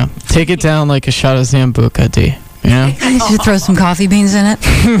 Take it down like a shot of Zambuca, D, You should throw some coffee beans in it.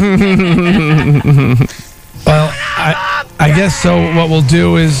 Well, I guess so. What we'll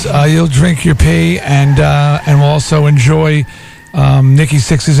do is you'll drink your pee, and we'll also enjoy Nikki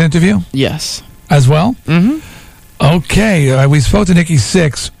Sixx's interview. Yes, as well. Okay, we spoke to Nikki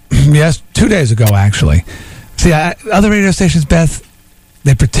Sixx 2 days ago, actually. See, other radio stations, Beth,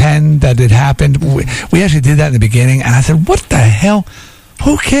 they pretend that it happened. We actually did that in the beginning, and I said, "What the hell?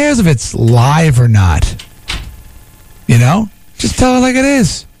 Who cares if it's live or not?" Just tell it like it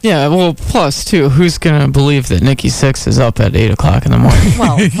is. Yeah, well, plus, too, who's going to believe that Nikki Sixx is up at 8 o'clock in the morning?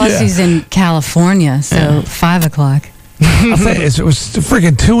 Well, plus he's in California, so 5 o'clock. I'll tell you, it was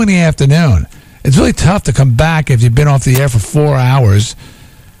freaking 2 in the afternoon. It's really tough to come back if you've been off the air for 4 hours.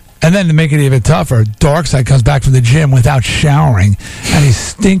 And then to make it even tougher, Darkside comes back from the gym without showering, and he's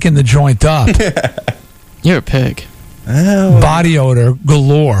stinking the joint up. You're a pig. Body odor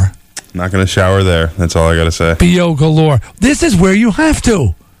galore. Not going to shower there. That's all I got to say. BO galore. This is where you have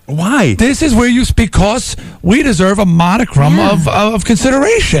to. Why? This is where because we deserve a modicum of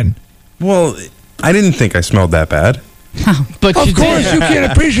consideration. Well, I didn't think I smelled that bad. But of course, you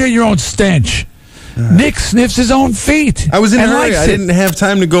can't appreciate your own stench. Nick sniffs his own feet. I was in a hurry. I didn't have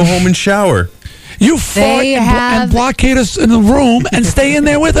time to go home and shower. You fart and blockade us in the room and stay in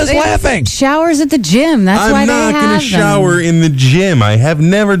there with us laughing. Showers at the gym. That's why I'm they have not going to shower in the gym. I have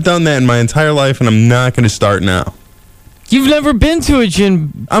never done that in my entire life, and I'm not going to start now. You've never been to a gym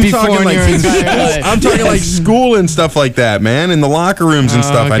before in your entire life. I'm talking like school and stuff like that, man, in the locker rooms and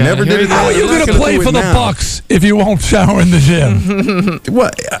stuff. I never did it. How are you going to play for the Bucks if you won't shower in the gym?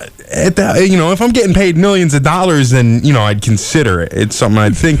 What? If I'm getting paid millions of dollars, then I'd consider it. It's something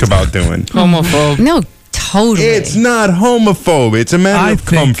I'd think about doing. Homophobe? No, totally. It's not homophobe. It's a matter of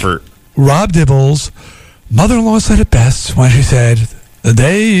comfort. Rob Dibble's mother-in-law said it best when she said, "The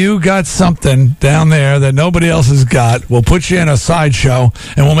day you got something down there that nobody else has got, we'll put you in a sideshow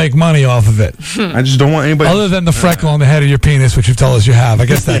and we'll make money off of it." I just don't want anybody. Other than the freckle on the head of your penis, which you've told us you have. I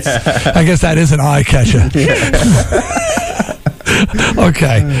guess that is an eye catcher.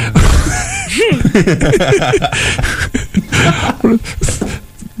 Okay.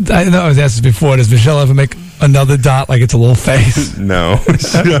 I know I was asked this before. Does Michelle ever make another dot like it's a little face? No,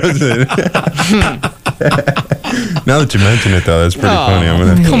 she doesn't. Now that you mention it, though, that's pretty funny.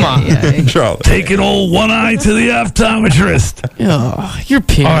 Come on. Charlie. Taking old one eye to the optometrist. Your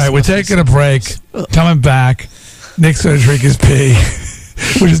penis. All right, we're taking a break. Coming back. Nick's going to drink his pee,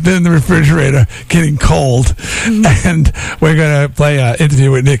 which has been in the refrigerator, getting cold. And we're going to play an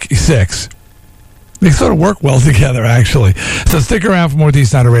interview with Nikki Sixx. They sort of work well together, actually. So stick around for more D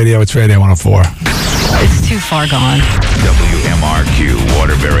Snider Radio. It's Radio 104. It's too far gone. WMRQ,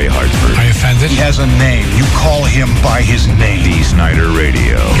 Waterbury, Hartford. Are you offended? He has a name. You call him by his name. D Snider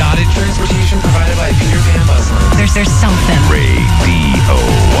Radio. Got it. Transportation provided by Peter Pan Bus Line. There's something. Radio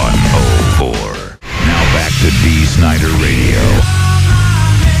 104. Now back to D Snider Radio.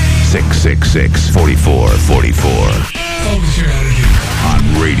 666-4444. Focus your energy. On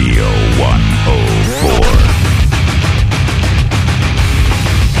Radio 104.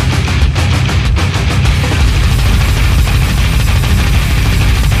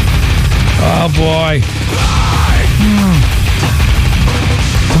 Oh, boy.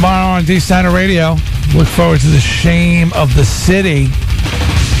 Tomorrow on D Snider Radio, look forward to the Shame of the City.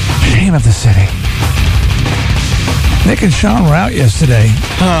 Shame of the City. Nick and Sean were out yesterday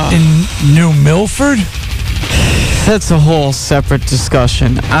in New Milford. That's a whole separate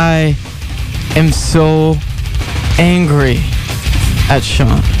discussion. I am so angry at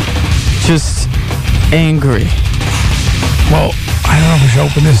Sean. Just angry. Well, I don't know if we should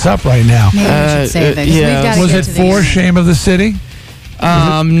open this up right now. Maybe we should save it. Yeah. Was it for Shame of the City?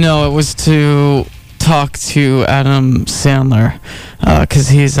 No, it was to talk to Adam Sandler because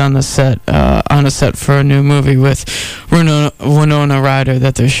he's on a set for a new movie with Winona Ryder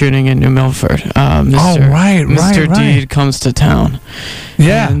that they're shooting in New Milford. Mr. Deed Comes to Town.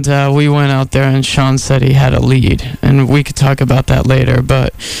 Yeah. And we went out there and Sean said he had a lead. And we could talk about that later,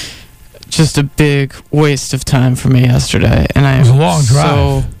 but just a big waste of time for me yesterday. And it was a long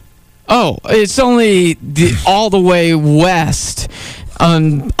drive. It's only all the way west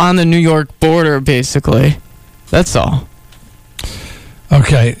on the New York border, basically. That's all.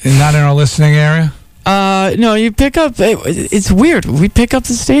 Okay, not in our listening area? No, you pick up... It's weird. We pick up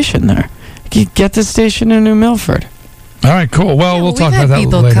the station there. You get the station in New Milford. All right, cool. Well, we'll talk about that later.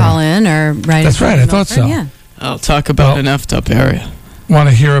 People call in or write. That's right, I thought so. Yeah. I'll talk about an effed up area. Want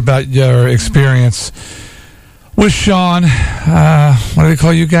to hear about your experience with Sean. What do they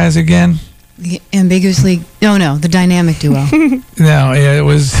call you guys again? Ambiguously. No, the dynamic duo. No, it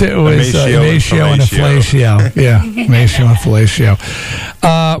was Imatio and Fellatio. Yeah, Imatio and Fellatio.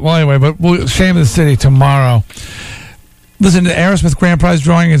 Well, anyway, but Shame of the City tomorrow. Listen, the Aerosmith Grand Prize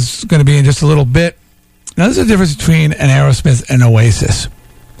drawing is going to be in just a little bit. Now, there's a difference between an Aerosmith and Oasis.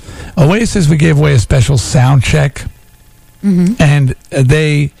 Oasis, we gave away a special sound check, and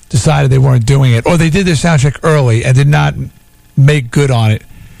they decided they weren't doing it, or they did their sound check early and did not make good on it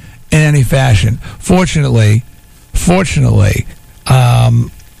in any fashion. Fortunately,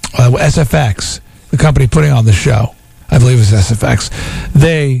 SFX, the company putting on the show, I believe it was SFX.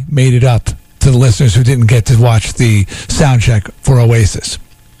 They made it up to the listeners who didn't get to watch the sound check for Oasis,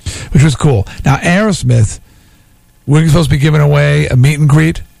 which was cool. Now, Aerosmith, we're supposed to be giving away a meet and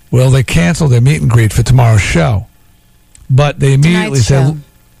greet. Well, they canceled their meet and greet for tomorrow's show. But they immediately said,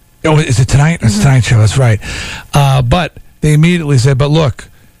 oh, is it tonight? It's tonight's show, that's right. But they immediately said, but look,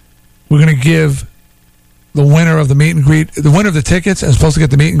 we're going to give the winner of the meet and greet, the winner of the tickets, and supposed to get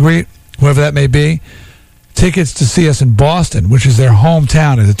the meet and greet, whoever that may be, tickets to see us in Boston, which is their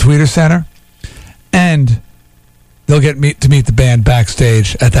hometown at the Tweeter Center. And they'll get to meet the band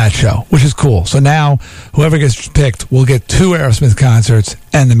backstage at that show, which is cool. So now, whoever gets picked will get 2 Aerosmith concerts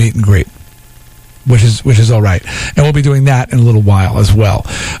and the meet and greet, which is all right. And we'll be doing that in a little while as well.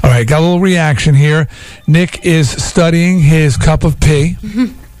 All right, got a little reaction here. Nick is studying his cup of pee.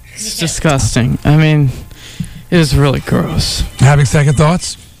 It's disgusting. I mean, it is really gross. Having second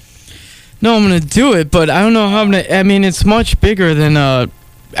thoughts? No, I'm going to do it, but I don't know how I'm going to... I mean, it's much bigger than a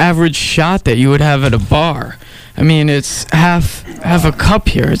average shot that you would have at a bar. I mean, it's half a cup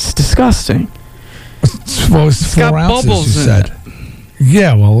here. It's disgusting. Well, it's 4 ounces, bubbles you in said.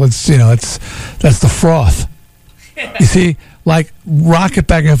 Yeah, well, that's the froth. You see, like, rock it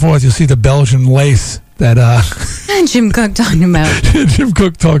back and forth, you'll see the Belgian lace that Jim Cook talking about. Jim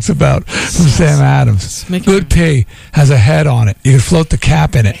Cook talks about from Sam Adams. Good pee has a head on it. You can float the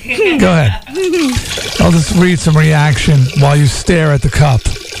cap in it. Go ahead. I'll just read some reaction while you stare at the cup.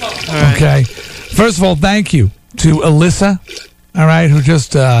 Right. Okay. First of all, thank you to Alyssa. All right, who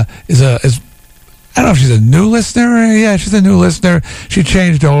just is I don't know if she's a new listener. Yeah, she's a new listener. She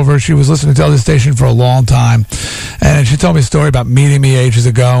changed over. She was listening to the other station for a long time. And she told me a story about meeting me ages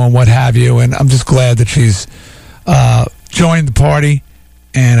ago and what have you. And I'm just glad that she's joined the party.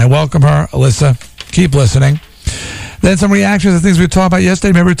 And I welcome her, Alyssa. Keep listening. Then some reactions to things we were talking about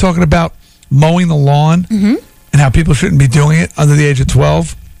yesterday. Remember we were talking about mowing the lawn and how people shouldn't be doing it under the age of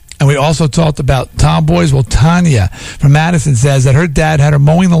 12. And we also talked about tomboys. Well, Tanya from Madison says that her dad had her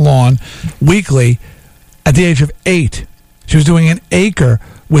mowing the lawn weekly at the age of 8. She was doing an acre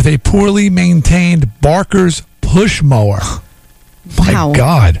with a poorly maintained Barker's push mower. My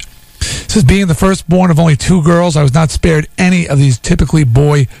God. Says, being the firstborn of only 2 girls, I was not spared any of these typically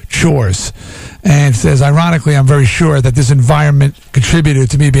boy chores. And says, ironically, I'm very sure that this environment contributed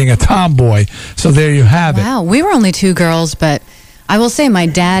to me being a tomboy. So there you have it. Wow, we were only 2 girls, but I will say my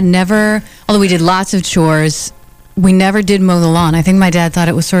dad never, although we did lots of chores, we never did mow the lawn. I think my dad thought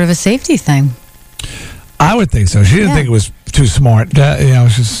it was sort of a safety thing. I would think so. She didn't think it was too smart.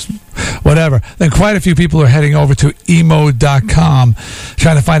 It's just whatever. Then quite a few people are heading over to emo.com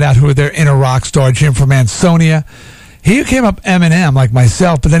trying to find out who their inner rock star. Jim from Ansonia. He came up Eminem like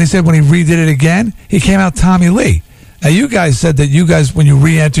myself, but then he said when he redid it again, he came out Tommy Lee. Now you guys said that when you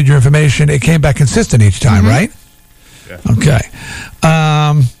re-entered your information, it came back consistent each time, right? Okay.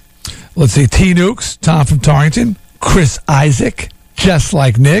 Let's see. T. Nukes, Tom from Torrington. Chris Isaac, just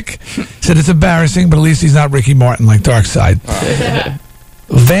like Nick, said it's embarrassing, but at least he's not Ricky Martin like Darkside.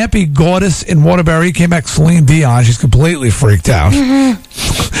 Vampy Gaudis in Waterbury came back Celine Dion. She's completely freaked out.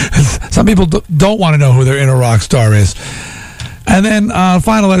 Some people don't want to know who their inner rock star is. And then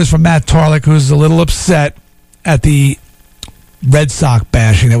final letters from Matt Tarlick, who's a little upset at the Red Sox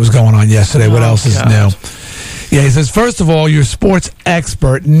bashing that was going on yesterday. What else is new? Yeah, he says, first of all, your sports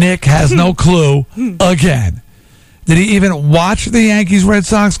expert, Nick, has no clue again. Did he even watch the Yankees-Red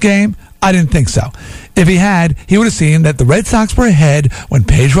Sox game? I didn't think so. If he had, he would have seen that the Red Sox were ahead when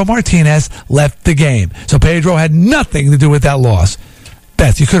Pedro Martinez left the game. So Pedro had nothing to do with that loss.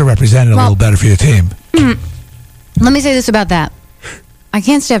 Beth, you could have represented a little better for your team. Let me say this about that. I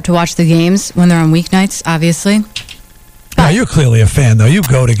can't stay up to watch the games when they're on weeknights, obviously. Now, you're clearly a fan, though. You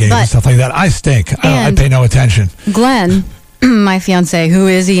go to games and stuff like that. I stink. I pay no attention. Glenn, my fiance, who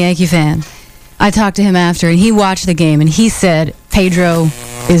is a Yankee fan, I talked to him after, and he watched the game, and he said Pedro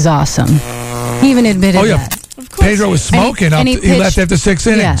is awesome. He even admitted that. Pedro was smoking. And he left after 6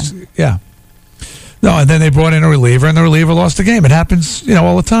 innings. Yeah. No, and then they brought in a reliever, and the reliever lost the game. It happens,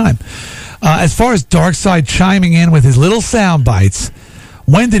 all the time. As far as Darkside chiming in with his little sound bites,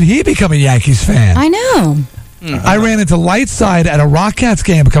 when did he become a Yankees fan? I know. I ran into Lightside at a Rockcats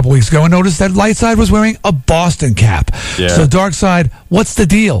game a couple weeks ago and noticed that Lightside was wearing a Boston cap. Yeah. So Darkside, what's the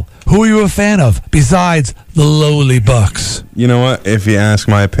deal? Who are you a fan of besides the lowly Bucks? You know what? If you ask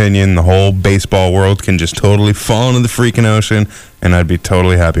my opinion, the whole baseball world can just totally fall into the freaking ocean, and I'd be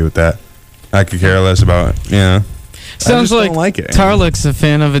totally happy with that. I could care less about, Sounds like Tarlick's a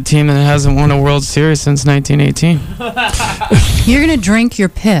fan of a team that hasn't won a World Series since 1918. You're going to drink your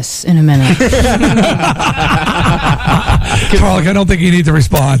piss in a minute. Tarlick, I don't think you need to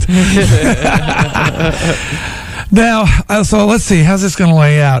respond. Now, so let's see. How's this going to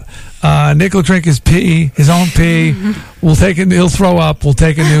lay out? Nick will drink his own pee. He'll throw up. We'll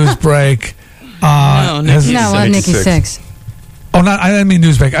take a news break. Nikki Sixx. Oh, I didn't mean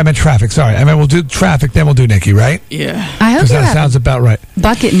news break. I meant traffic. Sorry. I meant we'll do traffic, then we'll do Nikki, right? Yeah. I hope you that have sounds about right.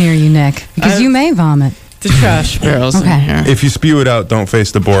 bucket near you, Nick, because you may vomit. The trash barrels in here. If you spew it out, don't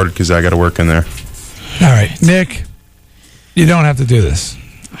face the board because I got to work in there. All right, Nick, you don't have to do this.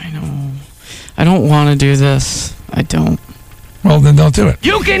 I know. I don't want to do this. I don't. Well, then don't do it.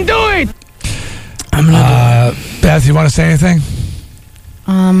 You can do it! I'm going to do it. Beth, you want to say anything?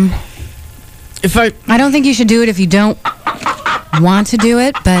 I don't think you should do it if you don't want to do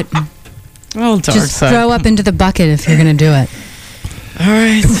it, but just throw up into the bucket if you're going to do it. All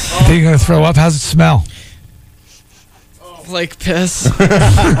right. Think you're going to throw up? How's it smell? Like piss. Well,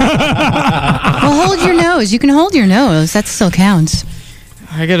 hold your nose. You can hold your nose. That still counts.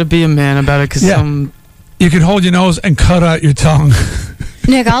 I got to be a man about it because you can hold your nose and cut out your tongue.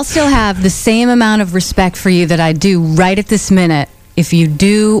 Nick, I'll still have the same amount of respect for you that I do right at this minute if you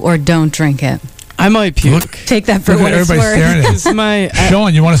do or don't drink it. I might puke. Take that for what it's worth. Everybody's staring at you.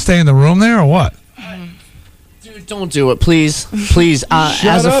 Sean, you want to stay in the room there or what? Dude, don't do it, please. Please,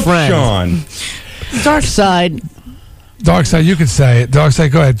 as a friend. Sean. Dark side. Dark side, you can say it. Dark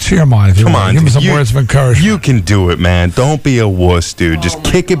side, go ahead. Cheer him on if you want. on, Give me dude. some words of encouragement. You can do it, man. Don't be a wuss, dude. Just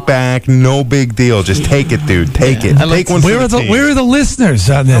kick it back. No big deal. Just take it, dude. Take it. Take one for Where are the listeners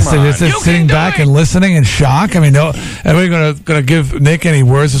on this? They're just sitting back and listening in shock. I mean, are we going to give Nick any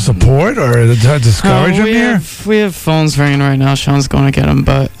words of support or discourage him here? We have phones ringing right now. Sean's going to get them,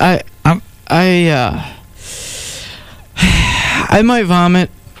 but I might vomit.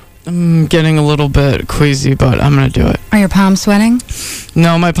 I'm getting a little bit queasy, but I'm going to do it. Are your palms sweating?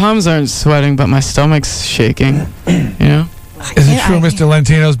 No, my palms aren't sweating, but my stomach's shaking. You know? Is it true Mr.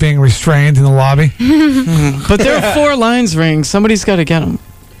 Lentino's being restrained in the lobby? But there are 4 lines ringing. Somebody's got to get them.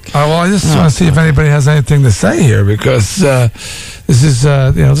 Well, I just want to see if anybody has anything to say here because this is,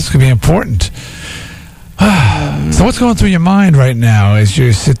 this could be important. So what's going through your mind right now as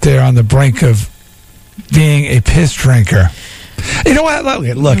you sit there on the brink of being a piss drinker? You know what?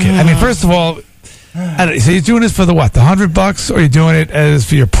 Look. I mean, first of all, so you're doing this for the what? The $100, or you're doing it as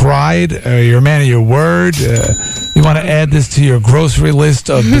for your pride? You're a man of your word. You want to add this to your grocery list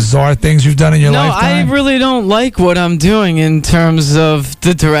of bizarre things you've done in your lifetime? No, I really don't like what I'm doing in terms of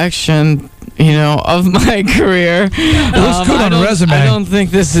the direction, of my career. It looks good on a resume. I don't think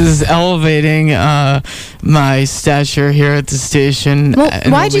this is elevating my stature here at the station. Well,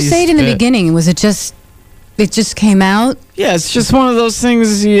 why'd you say it in the beginning? Was it just? It just came out? Yeah, it's just one of those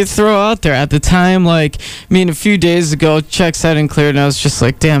things you throw out there. At the time, a few days ago, checks hadn't cleared, and I was just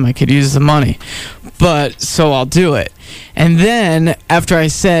like, damn, I could use the money. But, so I'll do it. And then, after I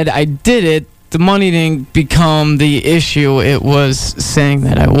said I did it, the money didn't become the issue. It was saying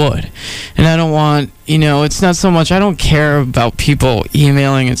that I would. And I don't want, it's not so much, I don't care about people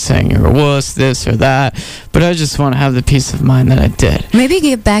emailing and saying you're a wuss, this or that, but I just want to have the peace of mind that I did. Maybe you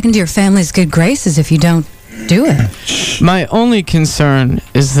get back into your family's good graces if you don't do it. My only concern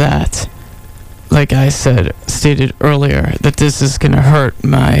is that, like I stated earlier, that this is going to hurt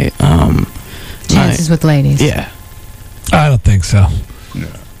my chances with ladies. Yeah. I don't think so. No.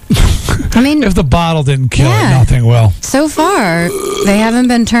 I mean, if the bottle didn't kill it, nothing will. So far, they haven't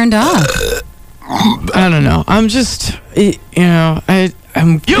been turned off. I don't know. I'm just,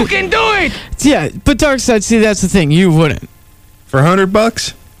 I'm. You can do it! Yeah, but Dark Side, see, that's the thing. You wouldn't. For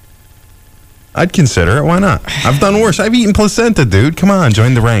 $100? I'd consider it. Why not? I've done worse. I've eaten placenta, dude. Come on,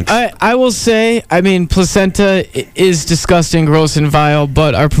 join the ranks. I will say, placenta is disgusting, gross, and vile,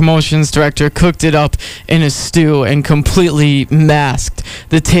 but our promotions director cooked it up in a stew and completely masked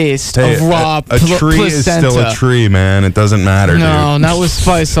the taste of raw placenta. A tree is still a tree, man. It doesn't matter, dude. No, not with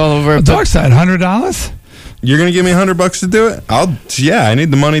spice all over it. Dark Side, $100? You're going to give me $100 to do it? I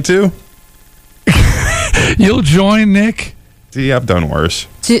need the money, too. You'll join, Nick? See, I've done worse.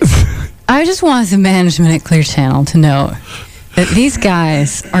 I just want the management at Clear Channel to know that these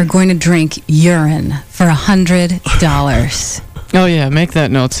guys are going to drink urine for $100. Oh yeah, make that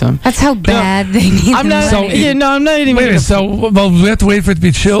note, Tim. That's how bad they need. I'm not. I'm not even. Wait a minute. So, we have to wait for it to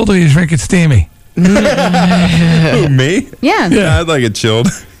be chilled, or you drink it steamy? Who, me? Yeah. I'd like it chilled.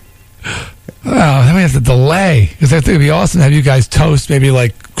 Well, then we have to delay because I think it'd be awesome to have you guys toast, maybe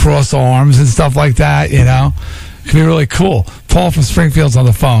cross arms and stuff like that. Could be really cool. Paul from Springfield's on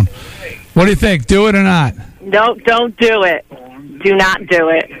the phone. What do you think? Do it or not? No, don't do it. Do not do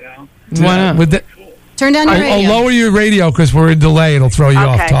it. Why not? Turn down your radio. I'll lower your radio because we're in delay. It'll throw you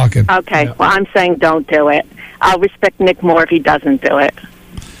off talking. Okay. Yeah. Well, I'm saying don't do it. I'll respect Nick more if he doesn't do it.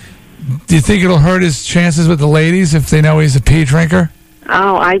 Do you think it'll hurt his chances with the ladies if they know he's a pee drinker?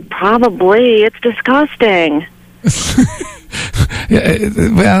 Oh, probably. It's disgusting. Yeah,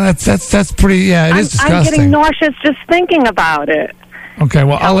 well, that's pretty. Yeah, it is disgusting. I'm getting nauseous just thinking about it. Okay,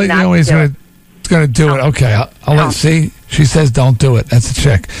 well, I'll let you know he's going to do it. Okay, I'll let you see. She says don't do it. That's a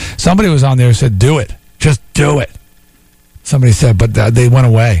chick. Somebody was on there who said do it. Just do it. Somebody said, but they went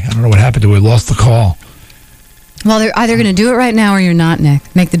away. I don't know what happened to it. We lost the call. Well, they're either going to do it right now or you're not, Nick.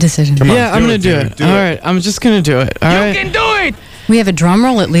 Make the decision. I'm going to do it. All right, I'm just going to do it. All right. You can do it! We have a drum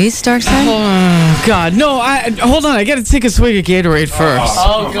roll at least, Darkside? Oh, God. No, hold on. I got to take a swig of Gatorade first.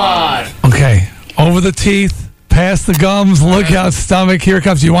 Oh, God. Okay, over the teeth, past the gums, look out, stomach. Here it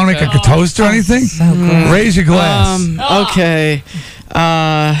comes. You want to make like a toast or anything? Raise your glass. Okay.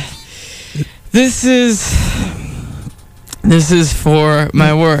 This is for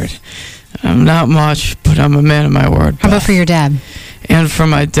my word. I'm not much, but I'm a man of my word. How about for your dad? And for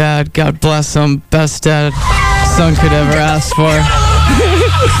my dad. God bless him. Best dad son could ever ask for.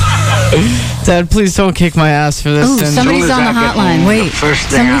 Dad, please don't kick my ass for this. Ooh, somebody's on the hotline. Wait, First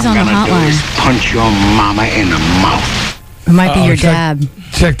thing somebody's I'm on the gonna do hotline. is punch your mama in the mouth. It might be your dad.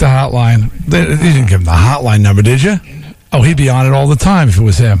 Check the hotline. You didn't give him the hotline number, did you? Oh, he'd be on it all the time if it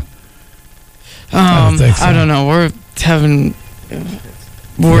was him. I don't think so. I don't know.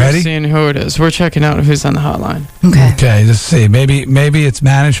 We're ready? seeing who it is. We're checking out who's on the hotline. Okay, let's see. Maybe it's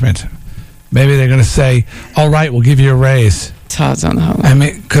management. Maybe they're going to say, all right, we'll give you a raise. Todd's on the hotline. I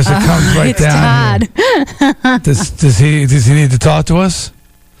mean, because it comes right it's down. Todd. Does he need to talk to us?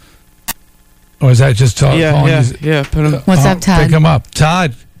 Or is that just talk? Yeah. Put him. What's up, Todd? Pick him up.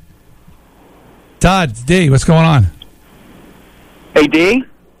 Todd, D, what's going on? Hey, D?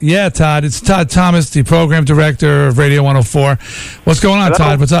 Yeah, Todd. It's Todd Thomas, the program director of Radio 104. What's going on, Hello?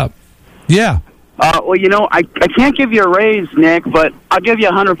 Todd? What's up? Yeah. Well, I can't give you a raise, Nick, but I'll give you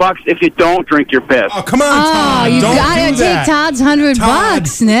 $100 if you don't drink your piss. Oh, come on, Todd. You Don't gotta do that. take Todd's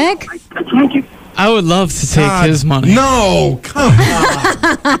 $100, Nick. I can't give... I would love to take his money. No, come on.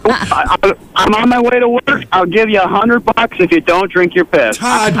 I'm on my way to work. I'll give you $100 if you don't drink your piss.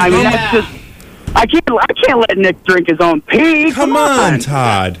 Todd, I mean, that's just... I can't let Nick drink his own pee. Come on,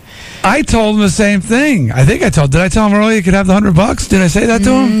 Todd. I told him the same thing. Did I tell him earlier you could have the $100? Did I say that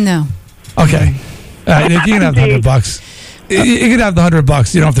to him? No. Okay. All right, Nick, you can have the $100. You can have the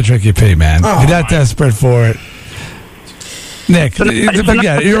 $100. You don't have to drink your pee, man. You're that desperate for it. Nick,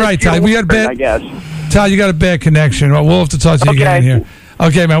 forget it. You're right, Todd. We got a bad. Todd, you got a bad connection. We'll have to talk to you again here.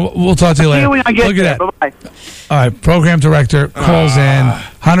 Okay, man. We'll talk to you later. Look at that. Bye-bye. All right, program director calls in.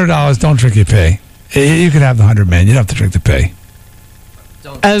 $100. Don't drink your pee. You can have the $100, man. You don't have to drink the pee.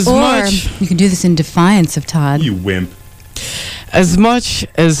 You can do this in defiance of Todd. You wimp. As much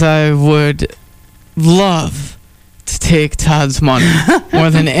as I would love to take Todd's money more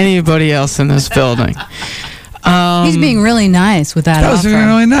than anybody else in this building. He's being really nice with that offer. That was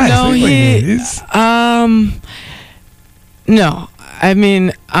really nice. No, I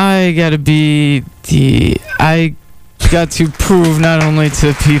mean, I got to prove not only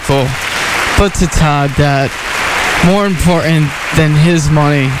to people, but to Todd that more important than his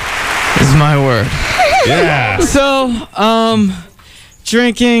money is my word. Yeah. So,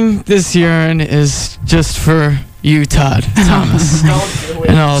 drinking this urine is just for you, Todd Thomas,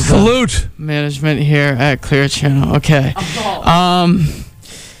 and all the salute management here at Clear Channel. Okay.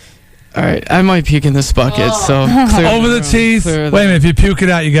 All right, I might puke in this bucket, so clear over the teeth. Wait a minute, if you puke it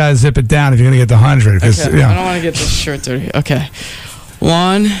out, you gotta zip it down if you're gonna get the 100. Okay, I don't want to get this shirt dirty. Okay,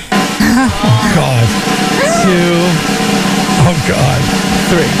 1. God. 2. Oh God.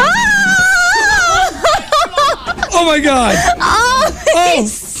 3. Oh my God. He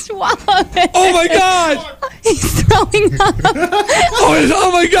swallowed it. Oh my God. He's throwing up. Oh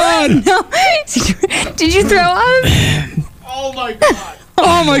my God. No. Did you throw up? Oh my God.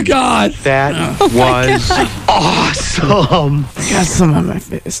 Oh my God. That was awesome. I got some on my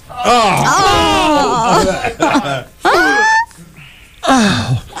face.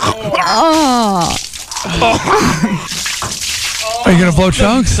 Are you gonna blow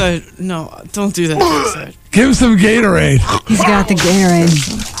chunks? No, don't do that. Give him some Gatorade. He's got the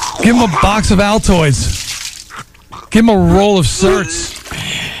Gatorade. Give him a box of Altoids. Give him a roll of Certs.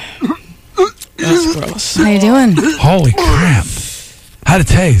 That's gross. How you doing? Holy crap. How'd it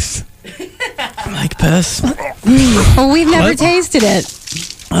taste? Like piss. Well, we've never tasted it.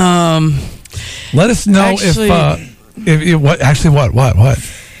 Let us know if what?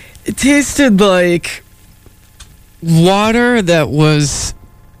 It tasted like water that was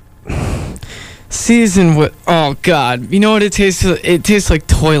seasoned with. Oh God! You know what it tastes? It tastes like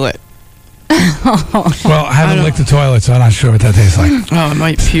toilet. Well, I haven't licked the toilet, so I'm not sure what that tastes like. Oh, I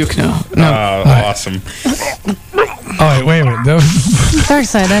might puke now. No. Awesome. Oh, wait. Dark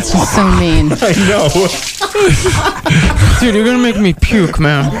side, that's just so mean. I know. Dude, you're going to make me puke,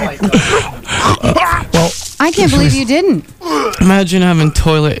 man. Well, I can't believe you didn't. Imagine having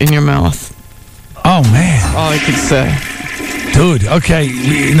toilet in your mouth. Oh, man. All I could say. Dude,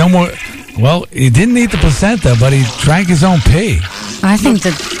 okay, no more. Well, he didn't eat the placenta, but he drank his own pee. I think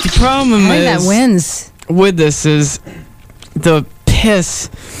that the problem is that wins. With this is the piss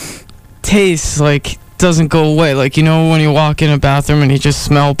tastes like doesn't go away. Like, you know when you walk in a bathroom and you just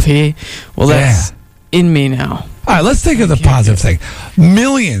smell pee? Well, that's in me now. All right, let's think of the positive thing.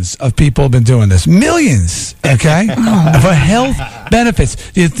 Millions of people have been doing this. Millions, okay? For health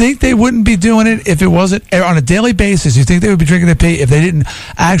benefits. Do you think they wouldn't be doing it if it wasn't on a daily basis? Do you think they would be drinking the pee if they didn't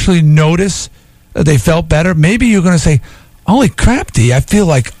actually notice that they felt better? Maybe you're going to say, holy crap, D, I feel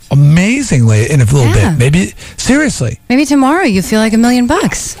like amazingly in a little bit. Maybe, seriously. Maybe tomorrow you feel like $1 million.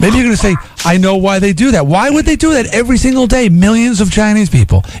 Maybe you're going to say, I know why they do that. Why would they do that every single day? Millions of Chinese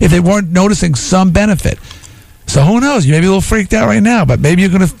people, if they weren't noticing some benefit. So who knows? You may be a little freaked out right now, but maybe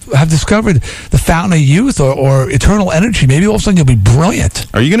you're going to have discovered the fountain of youth or eternal energy. Maybe all of a sudden you'll be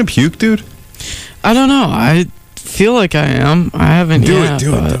brilliant. Are you going to puke, dude? I don't know. I feel like I am. I haven't yet.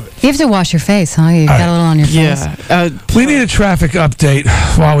 Do it. You have to wash your face, huh? You got a little on your face. Yeah. We need a traffic update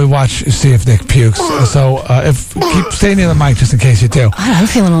while we watch, see if Nick pukes. So keep stay near the mic just in case you do. I'm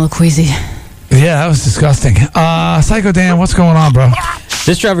feeling a little queasy. Yeah, that was disgusting. Psycho Dan, what's going on, bro?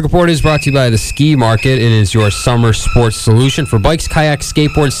 This traffic report is brought to you by the Ski Market. It is your summer sports solution for bikes, kayaks,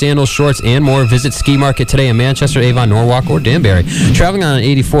 skateboards, sandals, shorts, and more. Visit Ski Market today in Manchester, Avon, Norwalk, or Danbury. Traveling on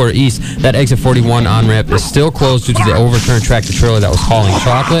 84 East, that exit 41 on-ramp is still closed due to the overturned tractor trailer that was hauling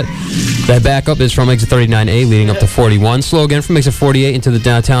chocolate. That backup is from exit 39A leading up to 41. Slow again from exit 48 into the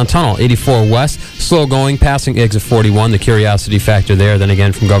downtown tunnel. 84 West, slow going, passing exit 41, the curiosity factor there. Then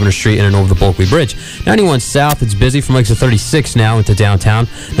again from Governor Street in and over the Bulkley Bridge. 91 South, it's busy from exit 36 now into downtown.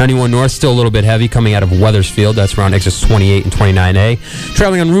 91 North, still a little bit heavy coming out of Weathersfield. That's around exits 28 and 29A.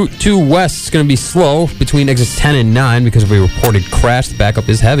 Traveling on Route 2 West, it's going to be slow between exits 10 and 9 because of a reported crash. The backup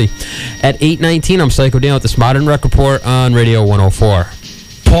is heavy. At 8:19, I'm Psycho Dan with this Modern Rec Report on Radio 104.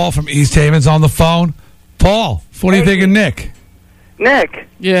 Paul from East Haven's on the phone. Paul, what do you think of Nick? Nick.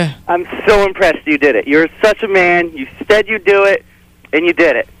 Yeah. I'm so impressed you did it. You're such a man. You said you'd do it, and you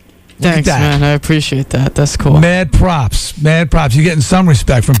did it. Thanks, man. I appreciate that. That's cool. Mad props. You're getting some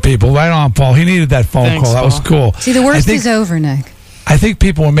respect from people. Right on, Paul. He needed that phone Thanks, call. That was cool. See, the worst is over, Nick. I think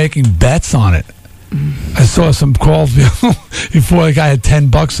people were making bets on it. I saw some calls before the guy had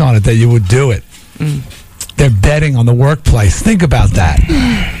 $10 on it that you would do it. They're betting on the workplace. Think about that.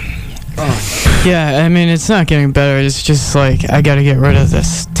 Yeah, I mean, it's not getting better. It's just like, I got to get rid of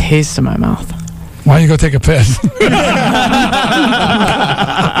this taste in my mouth. Why don't you go take a piss?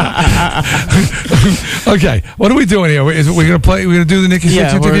 Okay, what are we doing here? We're going to play. We're going to do the Nikki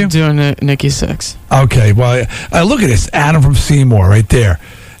Sixx interview. Yeah, we're doing Nikki Sixx. Okay, well, look at this, Adam from Seymour, right there.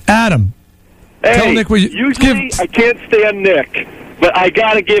 Adam, tell Nick what you usually I can't stand Nick, but I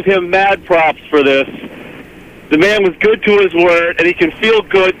got to give him mad props for this. The man was good to his word, and he can feel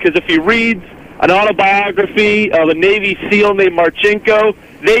good because if he reads an autobiography of a Navy SEAL named Marchenko,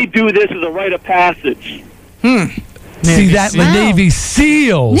 they do this as a rite of passage. See that the Navy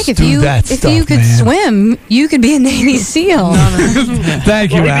SEALs Nick, do that stuff. If you could swim, you could be a Navy SEAL.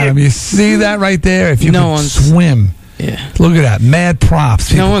 Thank you, Adam. You see that right there? If you could swim. Yeah. Look at that. Mad props.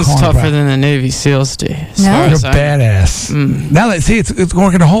 People No one's calling tougher props. than the Navy SEALs, D. No. You're badass. Now that it's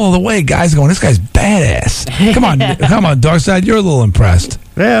working a whole other way. Guys going, this guy's badass. Come on, Darkside. You're a little impressed.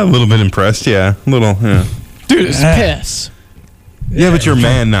 Yeah, a little bit impressed. Yeah, a little. Yeah. Dude, it's piss. Yeah, but you're a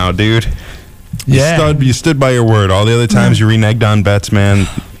man now, dude. Yeah. You stood by your word. All the other times you reneged on bets, man.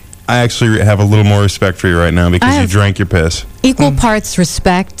 I actually have a little more respect for you right now because you drank your piss. Equal parts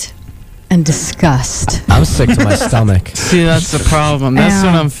respect and disgust. I'm sick to my stomach. See, that's the problem. That's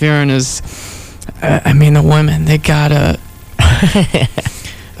what I'm fearing is, I mean, the women, they gotta,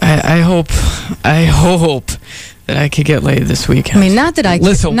 I hope that I could get laid this weekend. I mean, not that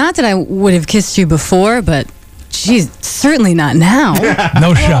I would have kissed you before, but geez, certainly not now.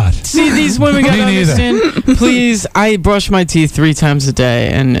 No shot. See, these women gotta understand, please, I brush my teeth 3 times a day,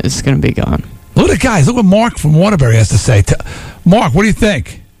 and it's gonna be gone. Look at the guys. Look what Mark from Waterbury has to say. Mark, what do you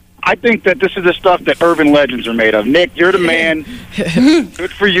think? I think that this is the stuff that urban legends are made of. Nick, you're the man.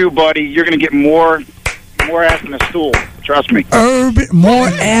 Good for you, buddy. You're going to get more ass than a stool. Trust Trust me. Urban, more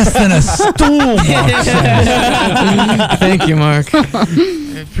ass than a stool, Mark says. Thank you, Mark.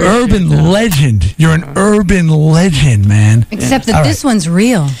 Urban legend. You're an urban legend, man. Except that this one's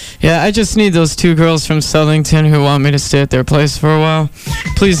real. Yeah, I just need those 2 girls from Southington who want me to stay at their place for a while.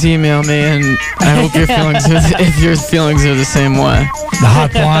 Please email me, and I hope your feelings are if your feelings are the same way. The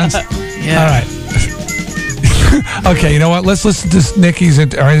hot blondes? Yeah. All right. Okay, you know what? Let's listen to Nikki's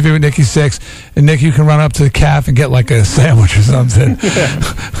interview with Nikki Sixx. And Nick, you can run up to the calf and get like a sandwich or something.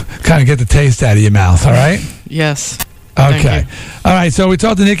 Kind of get the taste out of your mouth, all right? Yes. Okay. All right, so we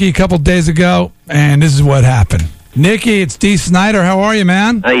talked to Nikki a couple days ago, and this is what happened. Nikki, it's D. Snider. How are you,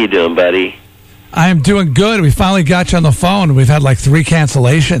 man? How you doing, buddy? I am doing good. We finally got you on the phone. We've had like 3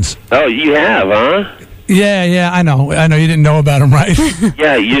 cancellations. Oh, you have, huh? Yeah, I know. I know you didn't know about them, right?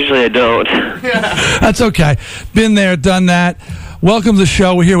 Yeah, usually I don't. That's okay. Been there, done that. Welcome to the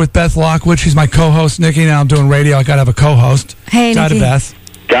show. We're here with Beth Lockwood. She's my co-host, Nikki. Now I'm doing radio. I got to have a co-host. Hey, Nikki. Beth.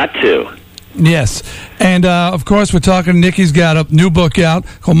 Got to. Yes. And, of course, we're talking, Nikki's got a new book out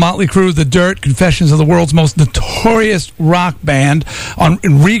called Motley Crue, The Dirt, Confessions of the World's Most Notorious Rock Band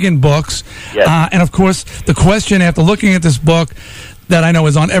in Regan Books. Yes. And, of course, the question after looking at this book that I know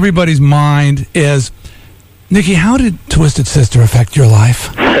is on everybody's mind is, Nikki, how did Twisted Sister affect your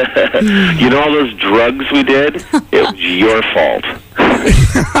life? You know all those drugs we did? It was your fault.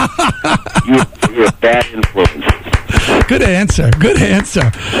 You're a bad influence. Good answer. Good answer.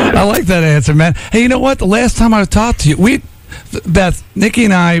 I like that answer, man. Hey, you know what? The last time I talked to you, Beth, Nikki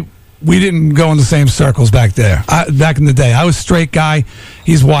and I, we didn't go in the same circles back there. Back in the day, I was straight guy.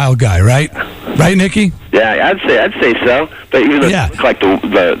 He's wild guy, right? Right, Nikki? Yeah, I'd say so. But you look like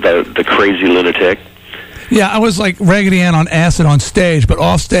the crazy lunatic. Yeah, I was like Raggedy Ann on acid on stage, but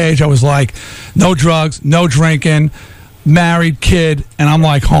off stage I was like, no drugs, no drinking, married, kid, and I'm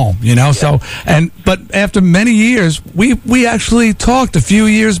like home, you know. Yeah. But after many years, we actually talked a few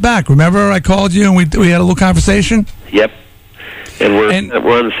years back. Remember, I called you and we had a little conversation. Yep, and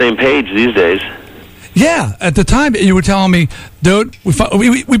we're on the same page these days. Yeah, at the time you were telling me, dude,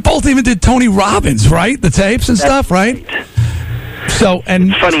 we both even did Tony Robbins, right? The tapes and stuff, right? So, and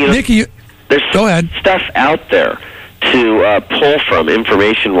it's funny, Nikki. There's stuff out there to pull from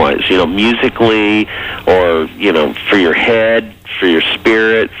information-wise, you know, musically or, you know, for your head, for your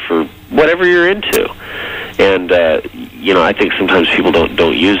spirit, for whatever you're into. And, you know, I think sometimes people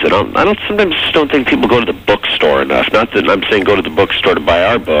don't use it. I sometimes just don't think people go to the bookstore enough. Not that I'm saying go to the bookstore to buy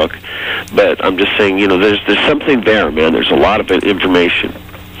our book, but I'm just saying, you know, there's something there, man. There's a lot of information.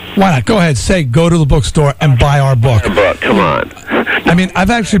 Why not? Go ahead. Say, go to the bookstore and buy our book. Our book, come on. I mean, I've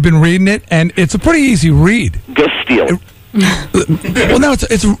actually been reading it, and it's a pretty easy read. Go steal it. Well, no,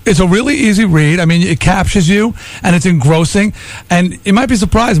 it's a really easy read. I mean, it captures you, and it's engrossing. And you might be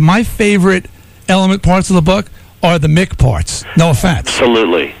surprised. My favorite parts of the book are the Mick parts. No offense.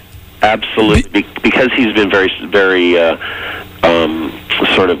 Absolutely. Because he's been very, very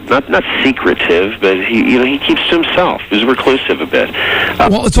sort of not secretive, but he keeps to himself. He's reclusive a bit.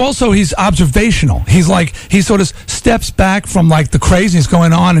 Well, it's also he's observational. He's like he sort of steps back from like the craziness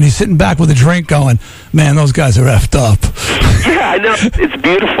going on, and he's sitting back with a drink, going, "Man, those guys are effed up." Yeah, I know. It's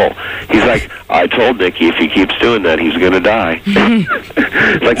beautiful. He's like, I told Nikki if he keeps doing that, he's going to die.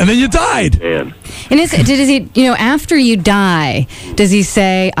 Like, and then you died. Man. And does he, you know, after you die, does he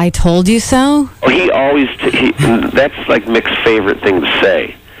say, "I told you so"? Oh, he always. That's like Mick's favorite thing to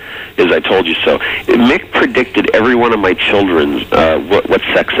say. Is "I told you so." Mick predicted every one of my children's what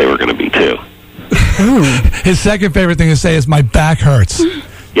sex they were going to be too. His second favorite thing to say is "my back hurts."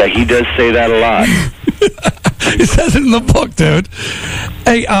 Yeah, he does say that a lot. He says it in the book, dude.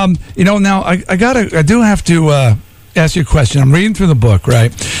 Hey, you know, now I do have to ask you a question. I'm reading through the book,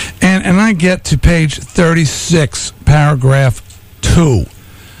 right? And I get to page 36, paragraph 2.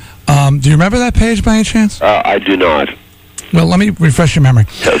 Do you remember that page by any chance? I do not. Well, let me refresh your memory.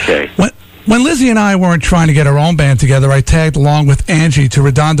 Okay. When Lizzie and I weren't trying to get our own band together, I tagged along with Angie to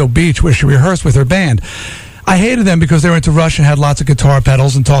Redondo Beach, where she rehearsed with her band. I hated them because they were into Rush and had lots of guitar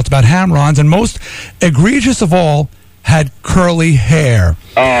pedals and talked about hammer-ons, and most egregious of all, had curly hair.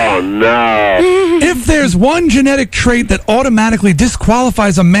 Oh, no. If there's one genetic trait that automatically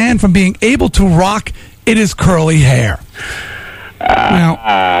disqualifies a man from being able to rock, it is curly hair. Now,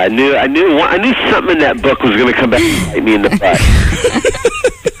 I knew something in that book was going to come back and bite me in the butt.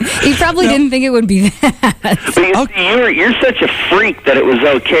 He probably didn't think it would be that. But you're such a freak that it was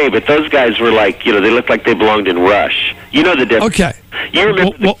okay, but those guys were like, you know, they looked like they belonged in Rush. You know the difference. Okay. You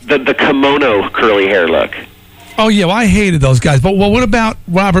remember the kimono curly hair look. Oh, yeah, well, I hated those guys. But what about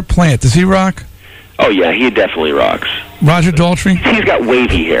Robert Plant? Does he rock? Oh, yeah, he definitely rocks. Roger Daltrey? He's got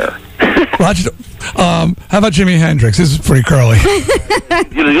wavy hair. How about Jimi Hendrix? This is pretty curly.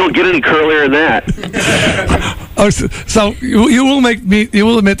 You don't get any curlier than that. Oh, so you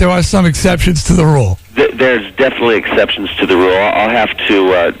will admit there are some exceptions to the rule. There's definitely exceptions to the rule. I'll have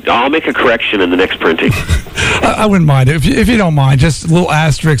to. I'll make a correction in the next printing. I wouldn't mind it if you don't mind. Just a little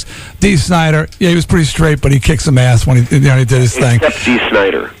asterisk. D. Snider, yeah, he was pretty straight, but he kicked some ass when he did his thing. Except D.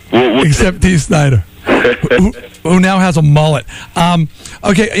 Snider. Except D. Snider, who now has a mullet.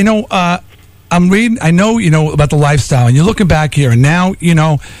 Okay, I'm reading. I know about the lifestyle, and you're looking back here, and now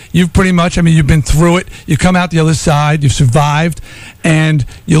you've pretty much. I mean, you've been through it. You come out the other side. You've survived, and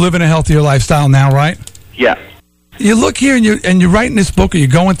you live in a healthier lifestyle now, right? Yeah. You look here, and you're writing this book, or you're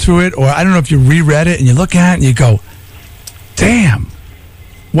going through it, or I don't know if you reread it, and you look at it, and you go, "Damn."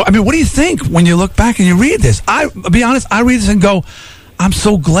 Well, I mean, what do you think when you look back and you read this? I'll be honest. I read this and go, "I'm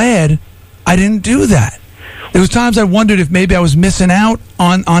so glad I didn't do that." There was times I wondered if maybe I was missing out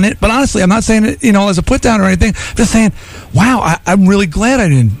on it. But honestly, I'm not saying it, as a put down or anything. I'm just saying, wow, I'm really glad I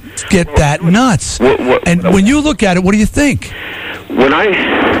didn't get that nuts. And when you look at it, what do you think? When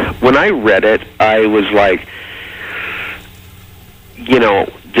I read it, I was like,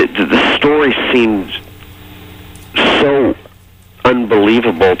 the story seemed so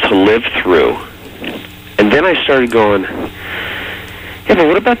unbelievable to live through. And then I started going, yeah, but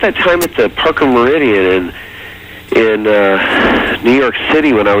what about that time at the Parker Meridian in New York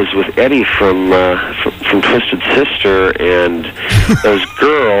City when I was with Eddie from Twisted Sister and those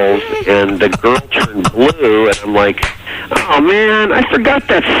girls, and the girl turned blue, and I'm like, oh man, I forgot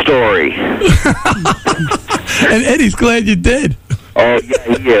that story. And Eddie's glad you did. Oh yeah,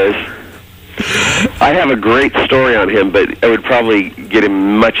 he is. I have a great story on him, but it would probably get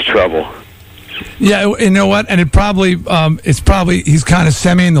him much trouble. Yeah, you know what? And it's probably he's kind of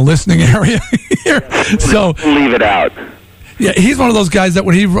semi in the listening area here, so leave it out. Yeah, he's one of those guys that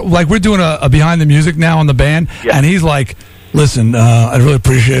when we're doing a behind the music now on the band, and he's like, "Listen, I'd really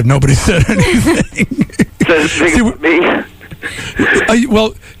appreciate if nobody said anything." See, me?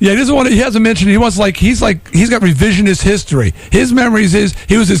 Well, yeah, he hasn't mentioned. He's got revisionist history. His memories is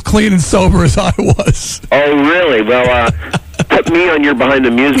he was as clean and sober as I was. Oh, really? Well, put me on your behind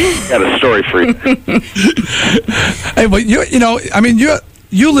the music. Got a story for you. Hey, but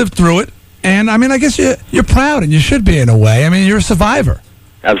you lived through it, and I mean, I guess you're proud, and you should be in a way. I mean, you're a survivor.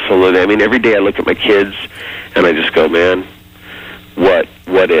 Absolutely. I mean, every day I look at my kids, and I just go, man, what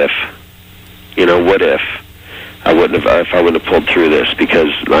if? What if I wouldn't have pulled through this? Because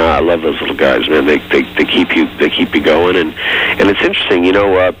I love those little guys, man. They keep you going, and it's interesting.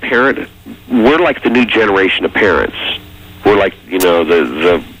 We're like the new generation of parents. We're like you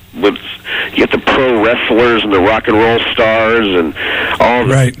get the pro wrestlers and the rock and roll stars and all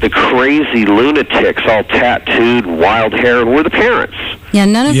the crazy lunatics, all tattooed, wild hair, and we're the parents. Yeah,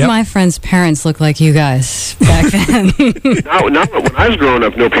 none of my friends' parents look like you guys back then. No, when I was growing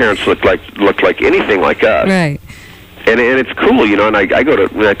up, no parents looked like anything like us. Right. And it's cool, and I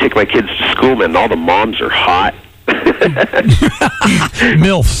when I take my kids to school, man, all the moms are hot.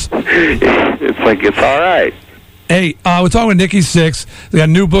 MILFs. It's like, it's all right. Hey, we're talking with Nikki Sixx. They got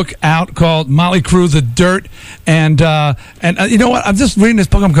a new book out called Motley Crue, The Dirt. And you know what? I'm just reading this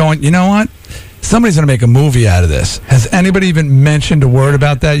book. I'm going, you know what? Somebody's going to make a movie out of this. Has anybody even mentioned a word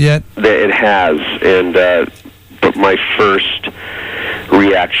about that yet? It has. And but my first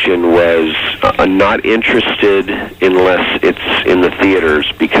reaction was not interested unless it's in the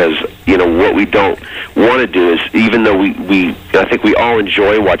theaters, because what we don't want to do is, even though I think we all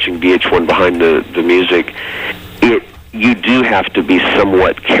enjoy watching VH1 behind the music, you do have to be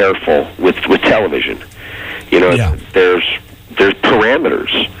somewhat careful with television. There's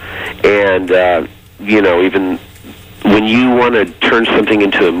parameters, and even when you want to turn something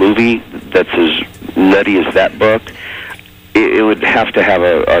into a movie that's as nutty as that book, it would have to have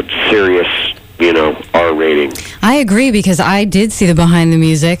a serious, R rating. I agree, because I did see the behind the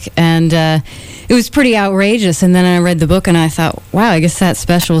music, and it was pretty outrageous. And then I read the book, and I thought, wow, I guess that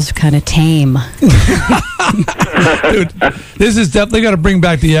special is kind of tame. Dude, this is definitely got to bring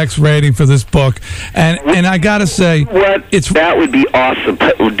back the X rating for this book. And I got to say, that would be awesome.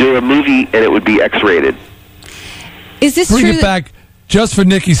 Do a movie, and it would be X rated. Is this bring true? It back. Just for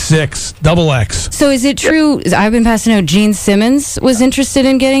Nikki Sixx, double X. So is it true? I've been passing out. Gene Simmons was interested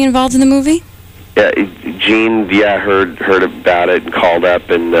in getting involved in the movie. Yeah, Gene. Yeah, heard about it and called up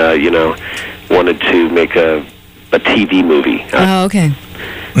and wanted to make a TV movie. Oh, okay.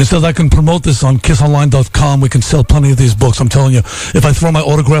 He said, I can promote this on kissonline.com. We can sell plenty of these books. I'm telling you, if I throw my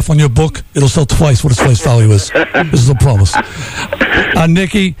autograph on your book, it'll sell twice what its face value is. This is a promise.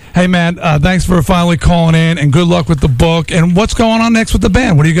 Nikki, hey, man, thanks for finally calling in, and good luck with the book. And what's going on next with the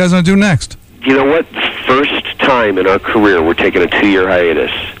band? What are you guys going to do next? you know what? First time in our career, we're taking a 2-year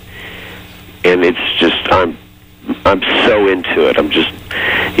hiatus, and it's just I'm so into it. I'm just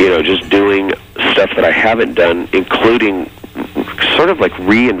just doing stuff that I haven't done, including sort of like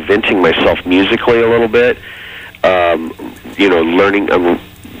reinventing myself musically a little bit. Learning. I'm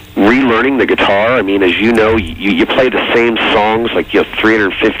relearning the guitar. I mean, as you know, you play the same songs like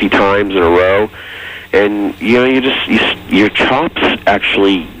 350 times in a row. And your chops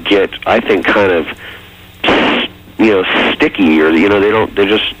actually get, I think, kind of sticky, or you're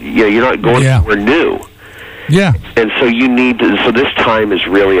not going somewhere new. Yeah. And so so this time is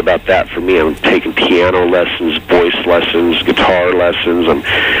really about that for me. I'm taking piano lessons, voice lessons, guitar lessons.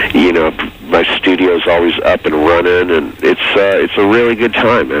 My studio's always up and running, and it's a really good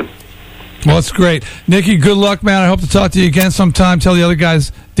time, man. Well, it's great. Nikki, good luck, man. I hope to talk to you again sometime. Tell the other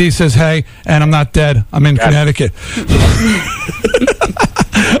guys D says hey, and I'm not dead. I'm in Connecticut.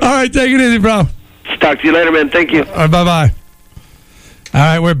 All right, take it easy, bro. Talk to you later, man. Thank you. All right, bye-bye. All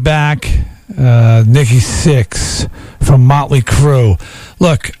right, we're back. Nikki Sixx from Motley Crue.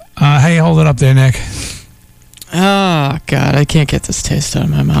 Look, how you holding up there, Nick? Oh, God, I can't get this taste out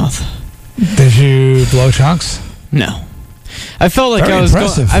of my mouth. Did you blow chunks? No. I felt like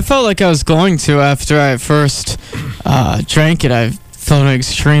I felt like I was going to after I first drank it. I felt an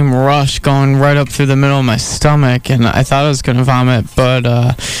extreme rush going right up through the middle of my stomach, and I thought I was going to vomit. But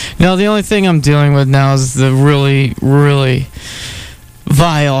no, the only thing I'm dealing with now is the really, really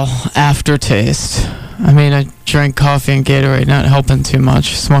vile aftertaste. I mean, I drank coffee and Gatorade, not helping too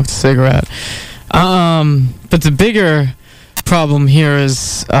much. Smoked a cigarette. But the bigger problem here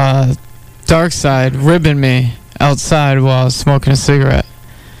is Darkside ribbing me outside while I was smoking a cigarette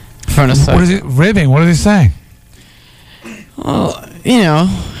in front of Cypher. What is it ribbing? What is he saying? Well,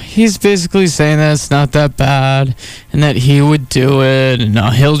 he's basically saying that it's not that bad and that he would do it, and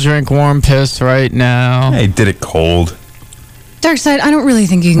he'll drink warm piss right now. Hey, did it cold. Darkside, I don't really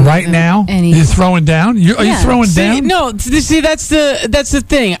think you can right now. You're throwing down. Are you throwing down? No, see, that's the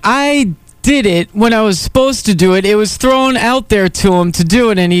thing. I did it when I was supposed to do it. It was thrown out there to him to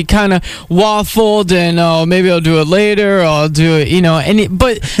do it, and he kind of waffled and maybe I'll do it later, or I'll do it,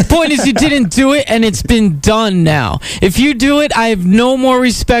 but point is, you didn't do it, and it's been done now. If you do it, I have no more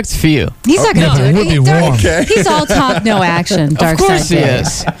respect for you. He's not going to do it. It would be warm. He's all talk, no action. Of course he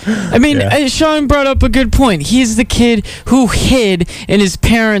is. I mean, Sean brought up a good point. He's the kid who hid in his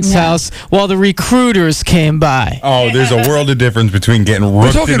parents' house while the recruiters came by. Oh, there's a world of difference between getting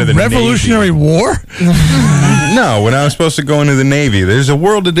rooked into the Revolutionary War? No, when I was supposed to go into the Navy, there's a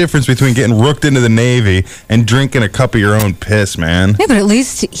world of difference between getting rooked into the Navy and drinking a cup of your own piss, man. Yeah, but at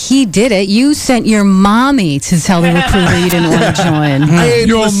least he did it. You sent your mommy to tell the recruiter you didn't want to join. Hey,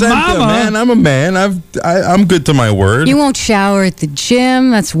 your mama, man. I'm a man. I'm good to my word. You won't shower at the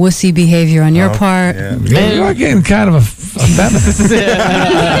gym. That's wussy behavior on your part. Yeah, you're getting kind of a feminist.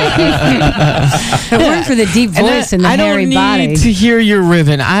 It weren't for the deep voice and the hairy body. I don't need to hear your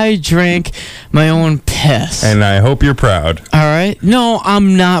ribbon. I drank my own piss. And I hope you're proud. All right? No,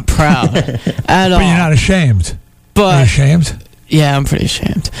 I'm not proud at all. But you're not ashamed. Are you ashamed? Yeah, I'm pretty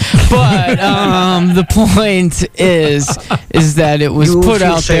ashamed. But the point is that it was put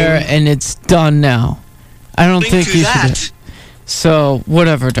out there and it's done now. I don't think you should. So,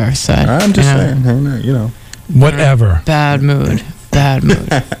 whatever, Darkside. I'm just saying. Whatever. Bad mood.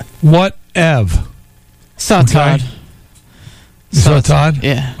 Whatever. Saw Todd. You saw Todd?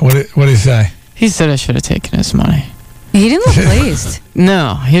 Yeah. What did he say? He said I should have taken his money. He didn't look pleased.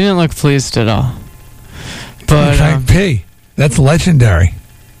 No, he didn't look pleased at all. But Frank P. That's legendary.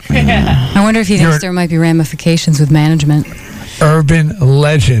 I wonder if he thinks there might be ramifications with management. Urban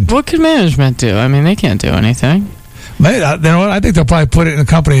legend. What could management do? I mean, they can't do anything. You know what? I think they'll probably put it in the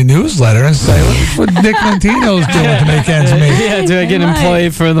company newsletter and say, look what Nick Lentino's doing to make ends meet. Yeah, do I get an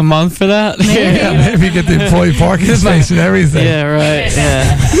employee for the month for that? Maybe you get the employee parking space and everything. Yeah, right.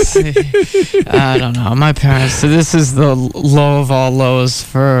 Yeah. I don't know. My parents, so this is the low of all lows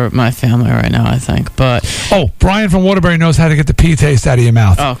for my family right now, I think. But Brian from Waterbury knows how to get the pee taste out of your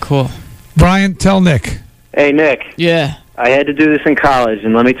mouth. Oh, cool. Brian, tell Nick. Hey, Nick. Yeah. I had to do this in college,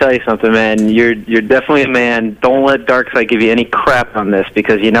 and let me tell you something, man. You're definitely a man. Don't let Darkside give you any crap on this,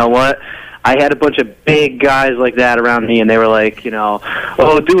 because you know what? I had a bunch of big guys like that around me, and they were like,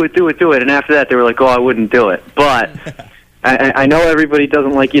 oh, do it. And after that, they were like, oh, I wouldn't do it. But I know everybody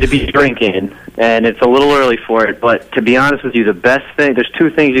doesn't like you to be drinking, and it's a little early for it. But to be honest with you, the best thing, there's two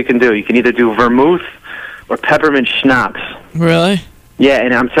things you can do. You can either do vermouth or peppermint schnapps. Really? Yeah,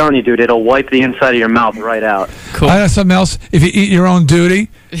 and I'm telling you, dude, it'll wipe the inside of your mouth right out. Cool. I have something else. If you eat your own duty,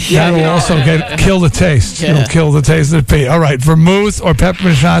 that'll also kill the taste. Yeah. It'll kill the taste of the pee. All right, vermouth or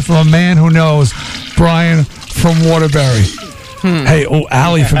peppermint shots from a man who knows, Brian from Waterbury. Hey,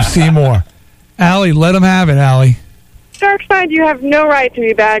 Allie from Seymour. Allie, let him have it, Allie. Dark side, you have no right to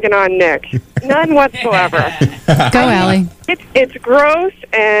be bagging on Nick. None whatsoever. Go, Allie. It's gross,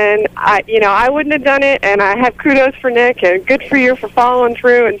 and I wouldn't have done it. And I have kudos for Nick, and good for you for following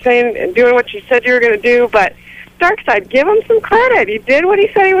through and saying and doing what you said you were going to do. But dark side, give him some credit. He did what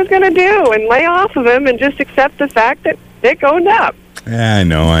he said he was going to do, and lay off of him, and just accept the fact that Nick owned up. Yeah, I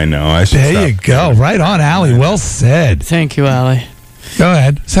know. There you go. Right on, Allie. Well said. Thank you, Allie. Go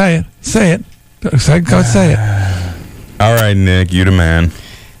ahead. Say it. Say it. Go ahead, say it. All right, Nick, you the man.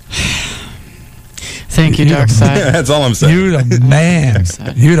 Thank you, Dark Side. That's all I'm saying. You the man.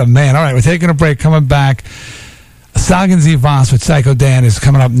 You the man. All right, we're taking a break. Coming back, Sagan Z Voss with Psycho Dan is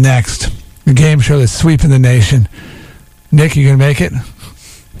coming up next. The game show that's sweeping the nation. Nick, you going to make it?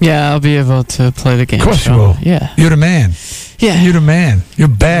 Yeah, I'll be able to play the game. Of course show. you will. Yeah. You're the man. Yeah. You're the man. You're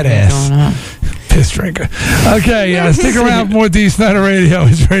badass. Piss drinker. Okay, stick around for more D. Snider Radio.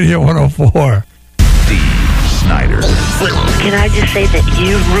 It's Radio 104. D. Snider. Can I just say that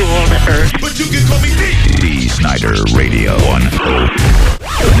you rule the earth? But you can call me D. D. Snider Radio 104.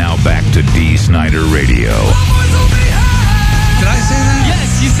 Now back to D. Snider Radio. Did I say that?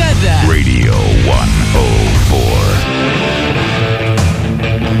 Yes, you said that. Radio 104.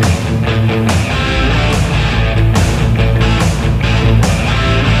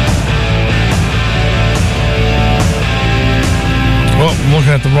 Well, I'm looking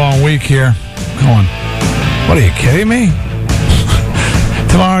at the wrong week here. Going, what are you kidding me?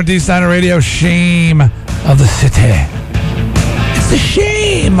 Tomorrow, D. Snider Radio, shame of the city. It's the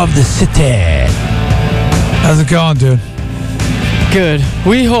shame of the city. How's it going, dude? Good.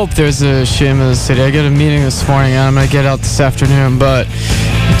 We hope there's a shame of the city. I got a meeting this morning, and I'm going to get out this afternoon, but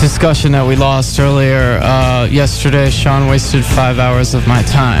discussion that we lost earlier yesterday, Sean wasted 5 hours of my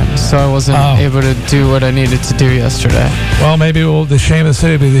time, so I wasn't able to do what I needed to do yesterday. Well, maybe the shame of the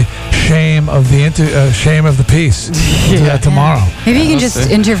city will be the shame of the shame of the piece. We'll do that tomorrow. Maybe you can just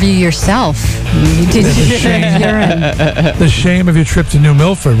interview yourself. You did the shame of your trip to New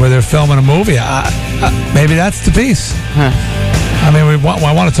Milford, where they're filming a movie. Maybe that's the piece. I mean, I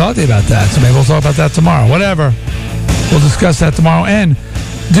want to talk to you about that, so maybe we'll talk about that tomorrow. Whatever. We'll discuss that tomorrow. And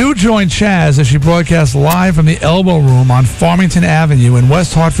do join Chaz as she broadcasts live from the Elbow Room on Farmington Avenue in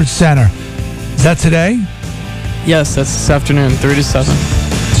West Hartford Center. Is that today? Yes, that's this afternoon, 3 to 7.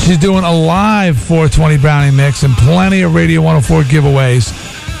 She's doing a live 420 Brownie mix and plenty of Radio 104 giveaways.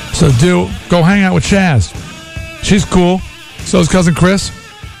 So go hang out with Chaz. She's cool. So is Cousin Chris.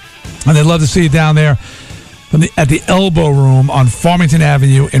 And they'd love to see you down there at the Elbow Room on Farmington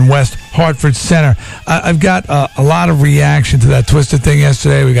Avenue in West Hartford Center. I've got a lot of reaction to that Twisted thing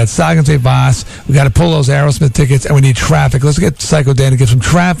yesterday. We got Sagan Z Voss. We got to pull those Aerosmith tickets, and we need traffic. Let's get Psycho Dan to get some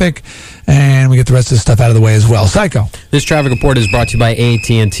traffic, and we get the rest of the stuff out of the way as well. Psycho. This traffic report is brought to you by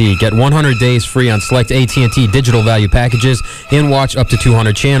AT&T. Get 100 days free on select AT&T digital value packages and watch up to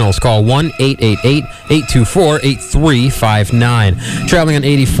 200 channels. Call 1-888-824-8359. Traveling on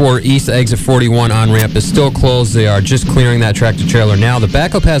 84 East, exit 41 on-ramp is still closed. They are just clearing that tractor-trailer now. The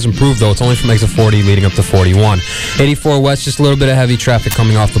backup has improved, though. It's only from exit 40 leading up to 41. 84 West, just a little bit of heavy traffic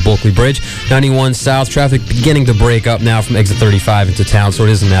coming off the Bulkley Bridge. 91 South, traffic beginning to break up now from exit 35 into town, so it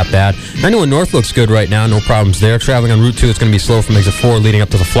isn't that bad. 91 North looks good right now. No problems there. Traveling on Route 2, it's going to be slow from exit 4 leading up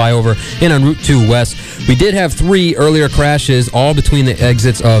to the flyover. And on Route 2 West, we did have 3 earlier crashes, all between the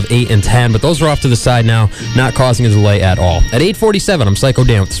exits of 8 and 10, but those are off to the side now, not causing a delay at all. At 8:47, I'm Psycho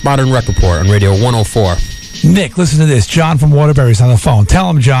Dan with the Spot and Wreck Report on Radio 104. Nick, listen to this. John from Waterbury's on the phone. Tell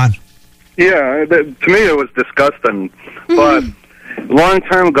him, John. Yeah, to me it was disgusting. But a long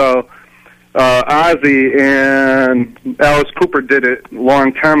time ago, Ozzy and Alice Cooper did it a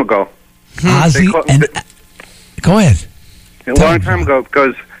long time ago. Ozzy and... Go ahead. A long time ago,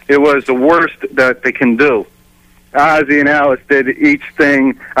 because it was the worst that they can do. Ozzy and Alice did each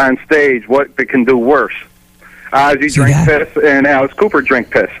thing on stage what they can do worse. Ozzy drank piss and Alice Cooper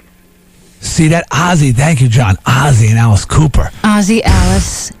drank piss. See that? Ozzy, thank you, John. Ozzy and Alice Cooper. Ozzy,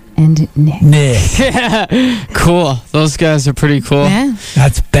 Alice, and Nick. Yeah, cool. Those guys are pretty cool. Yeah.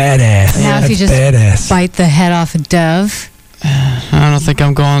 That's badass. Now That's if you just badass. bite the head off a dove. I don't think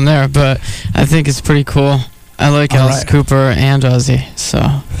I'm going there, but I think it's pretty cool. I like Alice Cooper and Ozzy,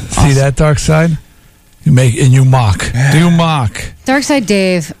 so. See that, Dark Side? You mock. Do you mock? Dark Side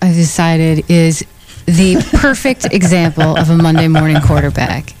Dave, I've decided, is the perfect example of a Monday morning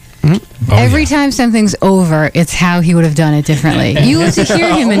quarterback. Every time something's over, it's how he would have done it differently. You get to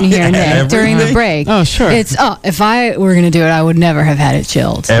hear him in here, Nick, during the break. Oh, sure. It's, if I were going to do it, I would never have had it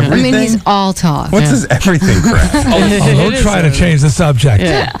chilled. Everything? I mean, he's all talk. What's this everything crap? Don't try to change the subject.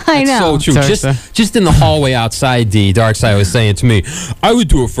 Yeah, I know. So true. Just in the hallway outside, the dark side was saying to me, "I would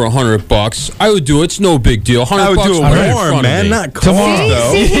do it for $100. I would do it. It's no big deal. $100 I would do it right in warm, front of man, me." not cold,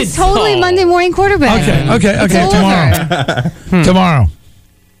 though. See, he's totally Monday morning quarterback. Okay. Tomorrow.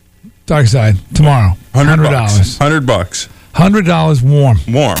 Dark side. Tomorrow. $100. $100. $100 warm.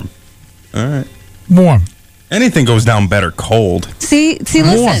 Warm. All right. Warm. Anything goes down better cold. See,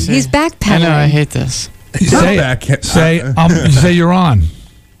 listen, he's backpedaling. I know, I hate this. You say you're on.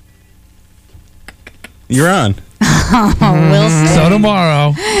 You're on. We'll see. So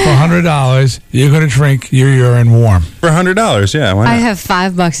tomorrow, for $100, you're going to drink your urine warm. For $100, yeah. Why not? I have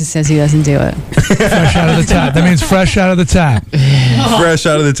 $5 that says he doesn't do it. Fresh out of the tap. That means fresh out of the tap. Fresh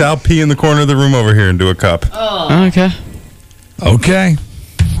out of the towel, pee in the corner of the room over here and do a cup. Okay.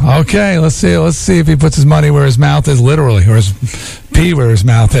 Okay, let's see if he puts his money where his mouth is, literally, or his pee where his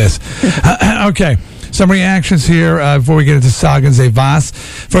mouth is. Okay, some reactions here before we get into Sagan Zavas.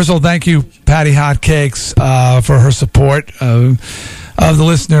 First of all, thank you, Patty Hotcakes, for her support of the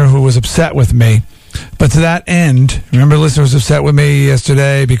listener who was upset with me. But to that end, remember the listener was upset with me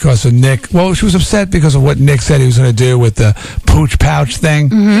yesterday because of Nick. Well, she was upset because of what Nick said he was going to do with the pooch pouch thing.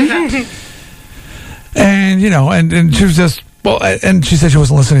 Mm-hmm. And, and she was just... Well, and she said she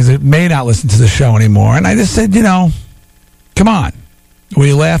wasn't listening. She may not listen to the show anymore. And I just said, come on. Were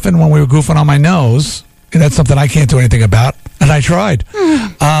you laughing when we were goofing on my nose? And that's something I can't do anything about. And I tried.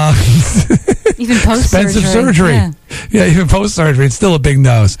 Even post-surgery. Expensive surgery. Yeah, even post-surgery. It's still a big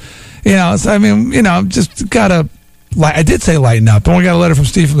nose. Just got to... I did say lighten up. And we got a letter from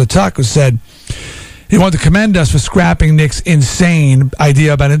Steve from the Tuck who said he wanted to commend us for scrapping Nick's insane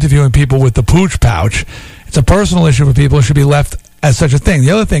idea about interviewing people with the pooch pouch. It's a personal issue for people who should be left as such a thing.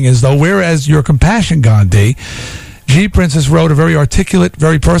 The other thing is, though, whereas your compassion, Gandhi, G. Princess wrote a very articulate,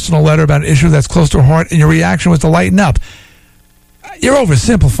 very personal letter about an issue that's close to her heart, and your reaction was to lighten up. You're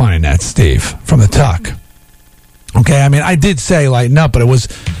oversimplifying that, Steve, from the Tuck. Okay, I mean, I did say lighten up, but it was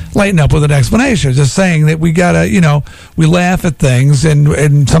lighten up with an explanation. Just saying that we got to, we laugh at things,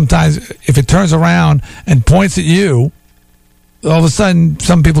 and sometimes if it turns around and points at you, all of a sudden,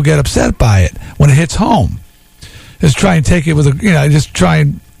 some people get upset by it when it hits home. Just try and take it with just try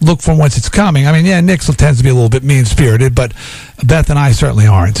and look from whence it's coming. I mean, yeah, Nick tends to be a little bit mean-spirited, but Beth and I certainly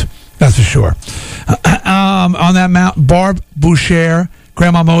aren't. That's for sure. On that mount, Barb Boucher,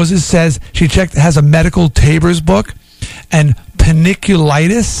 Grandma Moses, says she has a medical Taber's book, and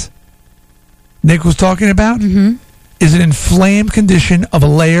paniculitis, Nick was talking about, is an inflamed condition of a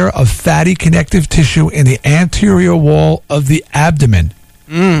layer of fatty connective tissue in the anterior wall of the abdomen.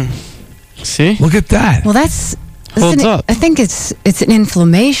 See? Look at that. Well, that's Holds up. I think it's an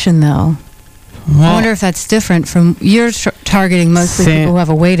inflammation, though. I wonder if that's different from you're targeting mostly people who have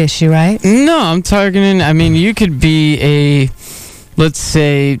a weight issue, right? No, I'm targeting. I mean, you could be a, let's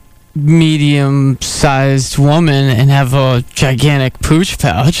say, medium-sized woman and have a gigantic pooch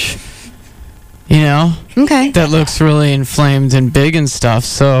pouch. Okay. That looks really inflamed and big and stuff.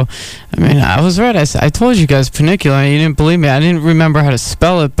 So, I mean, I was right. I told you guys panicula. You didn't believe me. I didn't remember how to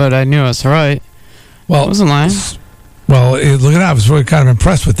spell it, but I knew I was right. Well, I wasn't lying. Well, look at that. I was really kind of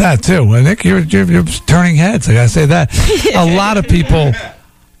impressed with that, too. Well, Nick, you're turning heads. I got to say that. A lot of people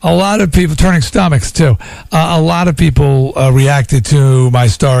turning stomachs, too. A lot of people reacted to my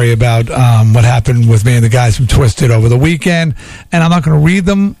story about what happened with me and the guys from Twisted over the weekend. And I'm not going to read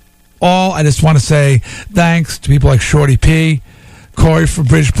them all. I just want to say thanks to people like Shorty P, Corey from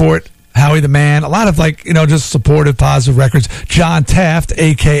Bridgeport, Howie the Man, a lot of just supportive, positive records. John Taft,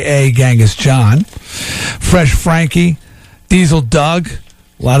 a.k.a. Genghis John, Fresh Frankie, Diesel Doug,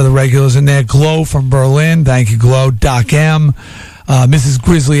 a lot of the regulars in there. Glow from Berlin, thank you, Glow. Doc M, Mrs.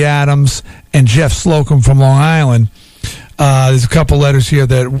 Grizzly Adams, and Jeff Slocum from Long Island. There's a couple letters here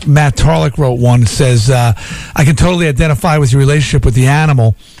that Matt Tarlick wrote one. It says, I can totally identify with your relationship with the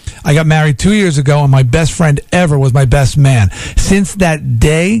animal. I got married 2 years ago, and my best friend ever was my best man. Since that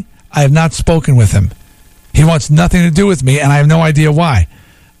day, I have not spoken with him. He wants nothing to do with me, and I have no idea why.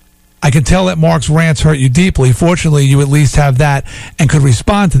 I can tell that Mark's rants hurt you deeply. Fortunately, you at least have that and could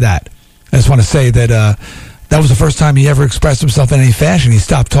respond to that. I just want to say that that was the first time he ever expressed himself in any fashion. He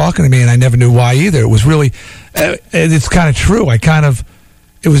stopped talking to me, and I never knew why either. It was really, it's kind of true.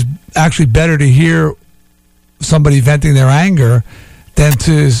 It was actually better to hear somebody venting their anger than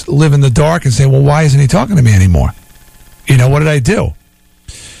to live in the dark and say, well, why isn't he talking to me anymore? What did I do?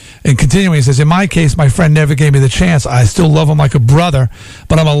 And continuing, he says, in my case, my friend never gave me the chance. I still love him like a brother,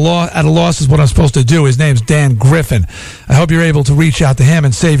 but I'm at a loss is what I'm supposed to do. His name's Dan Griffin. I hope you're able to reach out to him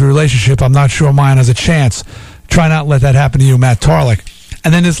and save your relationship. I'm not sure mine has a chance. Try not to let that happen to you, Matt Tarlick.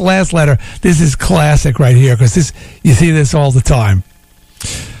 And then this last letter, this is classic right here, because you see this all the time.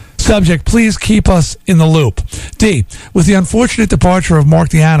 Subject, please keep us in the loop. D, with the unfortunate departure of Mark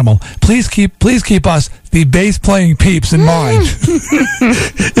the Animal, please keep us, the bass-playing peeps, in mind.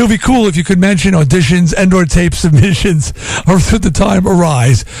 It would be cool if you could mention auditions and or tape submissions, or should the time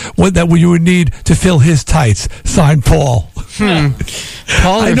arise, that you would need to fill his tights. Signed, Paul.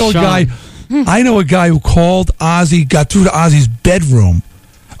 Paul I know a guy who called Ozzy, got through to Ozzy's bedroom,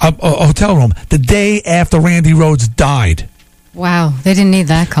 a hotel room, the day after Randy Rhoads died. Wow, they didn't need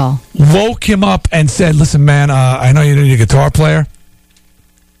that call. Woke him up and said, listen, man, I know you need a guitar player.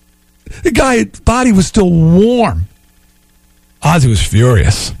 The guy's body was still warm. Ozzy was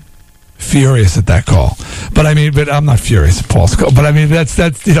furious at that call. But I'm not furious at Paul's call. But that's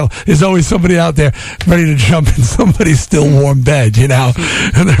there's always somebody out there ready to jump in somebody's still warm bed, and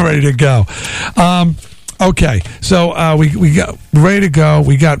they're ready to go. Okay, so we got ready to go.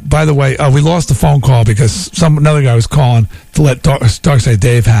 We got, by the way, we lost the phone call because another guy was calling to let Darkside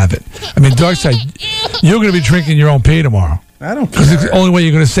Dave have it. Darkside, you're going to be drinking your own pee tomorrow. I don't care. Because it's the only way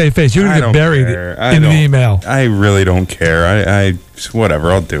you're going to save face. You're going to get buried in an email. I really don't care. I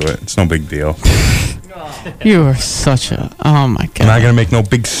whatever, I'll do it. It's no big deal. You are such a... Oh, my God. I'm not going to make no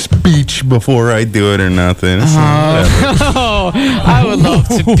big speech before I do it or nothing. I would love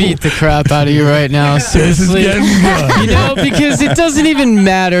to beat the crap out of you right now. Seriously. Because it doesn't even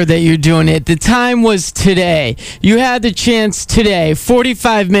matter that you're doing it. The time was today. You had the chance today,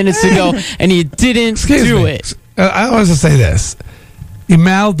 45 minutes ago, and you didn't do it. I always say this. He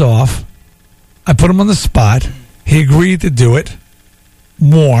mouthed off. I put him on the spot. He agreed to do it.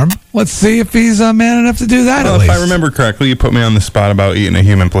 Warm. Let's see if he's man enough to do that. Well, if I remember correctly, you put me on the spot about eating a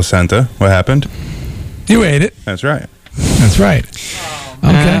human placenta. What happened? You ate it. That's right.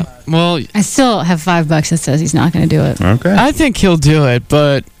 Okay. Well, I still have $5 that says he's not going to do it. Okay. I think he'll do it,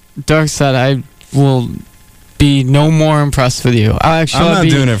 but Darkside, I will be no more impressed with you. I'm not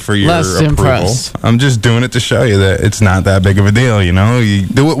doing it for your approval. Impressed. I'm just doing it to show you that it's not that big of a deal. You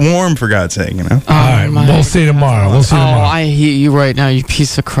do it warm, for God's sake. All right, we'll see tomorrow. I hate you right now, you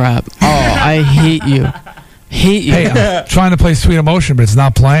piece of crap. Oh, I hate you. Hey, I'm trying to play Sweet Emotion, but it's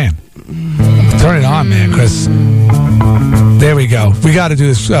not playing. Turn it on, man, Chris. There we go. We got to do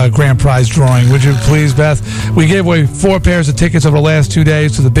this grand prize drawing. Would you please, Beth? We gave away 4 pairs of tickets over the last 2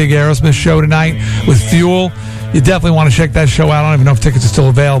 days to the big Aerosmith show tonight with Fuel. You definitely want to check that show out. I don't even know if tickets are still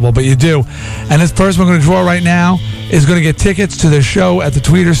available, but you do. And this person we're going to draw right now is going to get tickets to the show at the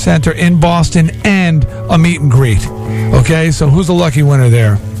Tweeter Center in Boston and a meet and greet. Okay, so who's the lucky winner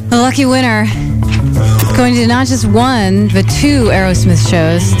there? The lucky winner, going to not just 1, but 2 Aerosmith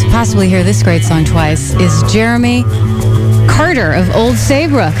shows to possibly hear this great song twice, is Jeremy Carter of Old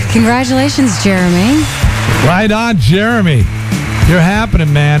Saybrook. Congratulations, Jeremy. Right on, Jeremy. You're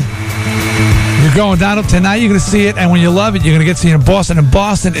happening, man. You're going down tonight. You're going to see it, and when you love it, you're going to get to see it in Boston. And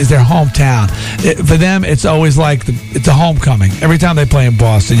Boston is their hometown. For them, it's always like it's a homecoming. Every time they play in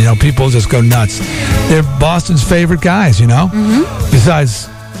Boston, people just go nuts. They're Boston's favorite guys, Besides,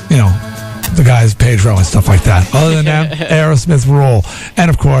 the guys Pedro and stuff like that. Other than them, Aerosmith rule, and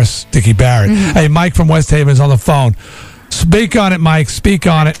of course Dickie Barrett. Hey, Mike from West Haven's on the phone. Speak on it, Mike. Speak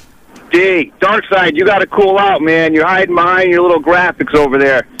on it. D, Darkside, you got to cool out, man. You're hiding behind your little graphics over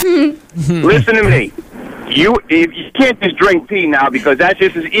there. Listen to me. You can't just drink pee now because that's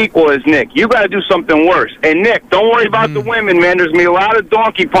just as equal as Nick. You got to do something worse. And Nick, don't worry about the women, man. There's gonna be a lot of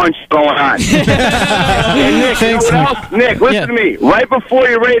donkey punch going on. And Nick, thanks, you know what else? Nick, listen to me. Right before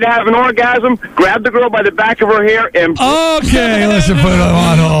you're ready to have an orgasm, grab the girl by the back of her hair and. Okay, listen, put it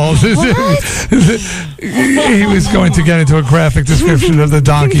on hold. He was going to get into a graphic description of the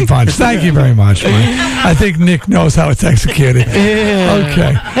donkey punch. Thank you very much, Mike. I think Nick knows how it's executed. Yeah.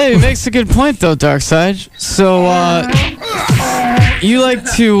 Okay. Hey, it makes a good point though, Darkside. So, you like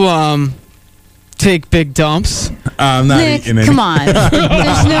to take big dumps? I'm not Nick, eating any. come on.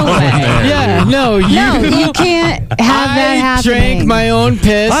 There's no way. Yeah, no, you can't have that happening. I drank my own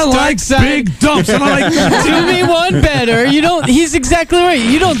piss. I like big dumps. And I like do me one better. He's exactly right.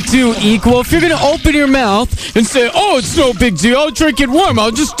 You don't do equal. If you're going to open your mouth and say, oh, it's no big deal, I'll drink it warm,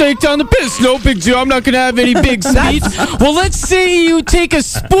 I'll just take down the piss, no big deal, I'm not going to have any big speech. Well, let's say you take a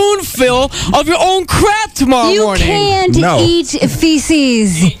spoonful of your own crap tomorrow morning. You can't eat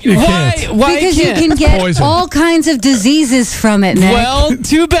feces. Why Because you can get Poison. all kinds of diseases from it, Nick. Well,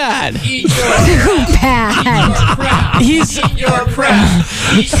 too bad. Too bad. He's your crap.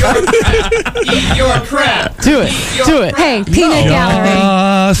 Eat your crap. Do it. Do it. Hey, peanut gallery.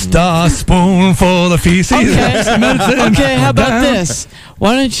 Just a spoonful of feces. Okay, how about this?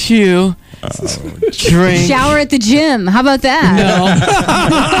 Why don't you drink? Shower at the gym. How about that? No.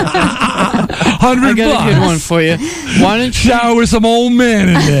 I got a good one for you. Why don't you shower some old man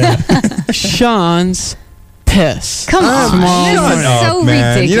in there? Sean's piss. Come on. This is so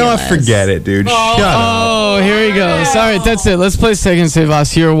ridiculous. You know what? Forget it, dude. Shut up. Oh, here he goes. All right, that's it. Let's play Second Save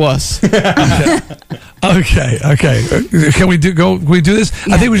Us. Here was. Okay. Can we do this?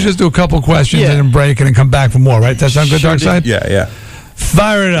 Yeah. I think we should just do a couple questions and then break and then come back for more, right? That sound good, Darkside? Yeah.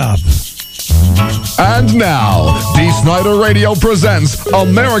 Fire it up. And now, D. Snider Radio presents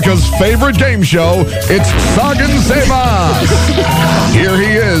America's favorite game show. It's Second Save Us. Here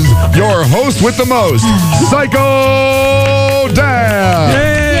he is, your host with the most, Psycho Dan.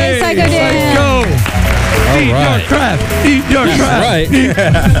 Yay, Psycho Dan. Eat your crap. Eat your crap. Right.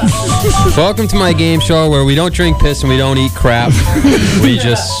 Welcome to my game show where we don't drink piss and we don't eat crap. We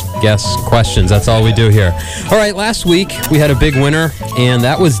just guess questions. That's all we do here. All right, last week we had a big winner, and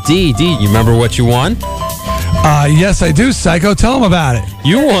that was D. D, you remember what you won? Yes, I do, Psycho. Tell them about it.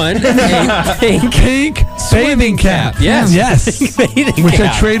 You won a pink bathing cap. Yes. Which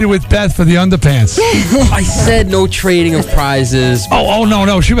I traded with Beth for the underpants. I said no trading of prizes. Oh no.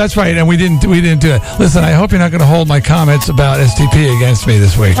 That's right, and we didn't do it. Listen, I hope you're not going to hold my comments about STP against me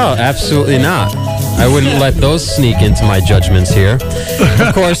this week. Oh, absolutely not. I wouldn't let those sneak into my judgments here.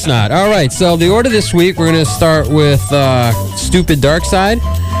 Of course not. All right, so the order this week, we're going to start with Stupid Darkside.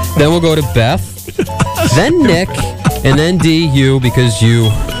 Then we'll go to Beth. Then Nick, and then D, you, because you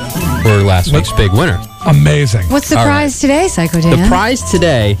were last week's big winner. Amazing. What's the prize today, Psycho Dan? The prize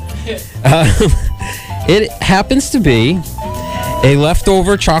today, it happens to be a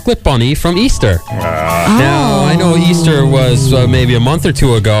leftover chocolate bunny from Easter. Now, I know Easter was maybe a month or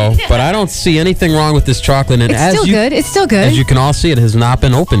two ago, but I don't see anything wrong with this chocolate. And It's still good. As you can all see, it has not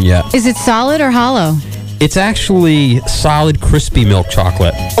been opened yet. Is it solid or hollow? It's actually solid, crispy milk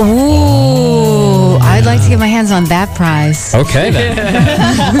chocolate. Ooh, I'd like to get my hands on that prize. Okay, then.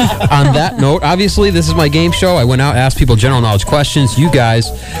 On that note, obviously, this is my game show. I went out, asked people general knowledge questions. You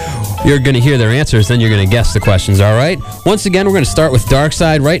guys, you're going to hear their answers, then you're going to guess the questions, all right? Once again, we're going to start with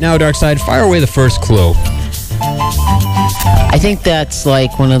Darkside. Right now, Darkside, fire away the first clue. I think that's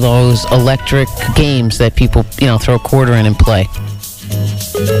like one of those electric games that people, throw a quarter in and play.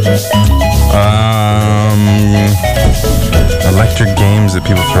 Electric games that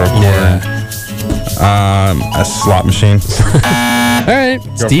people throw a quarter in. A slot machine. All right,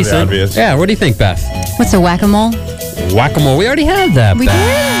 it's decent. Yeah, what do you think, Beth? What's a whack-a-mole? Whack-a-mole. We already had that, We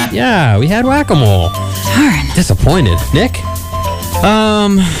Beth. did? Yeah, we had whack-a-mole. Darn. Disappointed. Nick?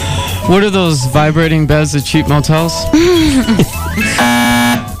 What are those vibrating beds at cheap motels?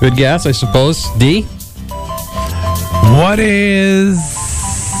 Good guess, I suppose. D? What is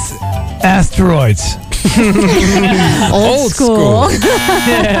asteroids? Old school.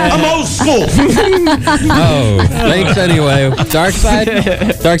 I'm old school. Oh, thanks anyway.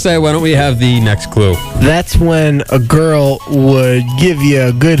 Darkside, why don't we have the next clue? That's when a girl would give you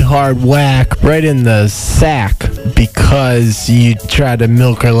a good hard whack right in the sack because you tried to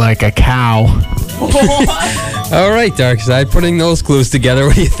milk her like a cow. All right, Darkside, putting those clues together,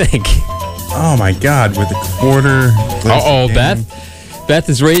 what do you think? Oh my God, with a quarter. Uh-oh, Beth Beth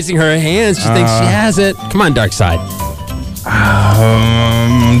is raising her hands. She thinks she has it. Come on, Darkside.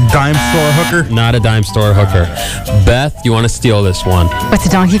 Dime store hooker? Not a dime store hooker. Beth, you want to steal this one? What's a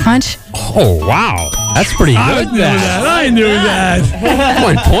donkey punch? Oh, wow. That's pretty good, Beth. I knew that.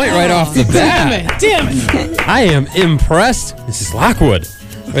 1 point right off the bat. Damn it. I am impressed. Mrs. Lockwood.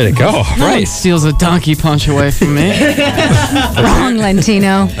 Way to go. No one Right. steals a donkey punch away from me. Wrong,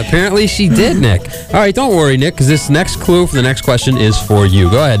 Lentino. Apparently she did, Nick. All right, don't worry, Nick, because this next clue for the next question is for you.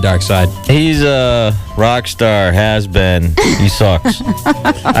 Go ahead, Darkside. He's a rock star, has been. He sucks.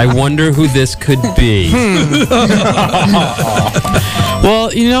 I wonder who this could be.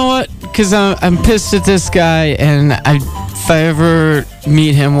 Well, you know what? Because I'm pissed at this guy, and if I ever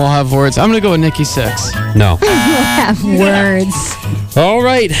meet him, we'll have words. I'm going to go with Nikki Sixx. No. We'll have words. All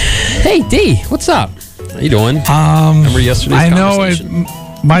right. Hey, D, what's up? How you doing? Remember yesterday's I know conversation?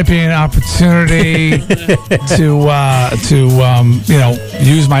 it might be an opportunity to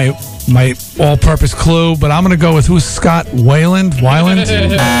use my my all-purpose clue, but I'm going to go with who's Scott Weiland?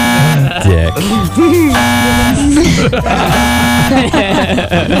 Dick.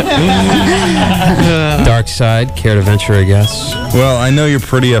 Dark side, care to venture a guess? Well, I know you're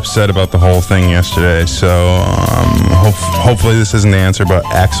pretty upset about the whole thing yesterday, so hopefully this isn't the answer, but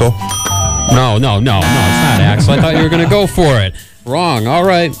Axel? No, it's not Axel. I thought you were going to go for it. Wrong. All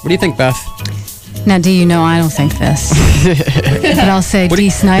right. What do you think, Beth? Now, do you know I don't think this? But I'll say D.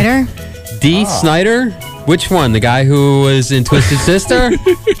 Snider. D. Snider? Which one? The guy who was in Twisted Sister?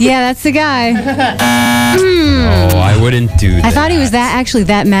 Yeah, that's the guy. Oh, I wouldn't do that. I thought he was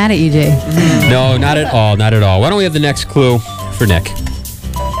that mad at you, D. No, not at all. Not at all. Why don't we have the next clue for Nick?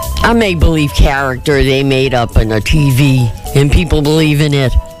 A make-believe character they made up on a TV, and people believe in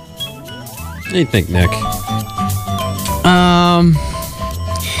it. What do you think, Nick? I'm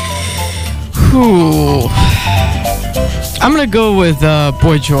going to go with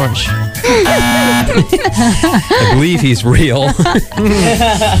Boy George. I believe he's real.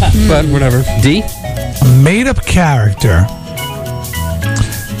 But whatever. D? A made-up character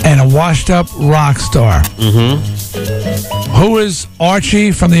and a washed-up rock star. Mm-hmm. Who is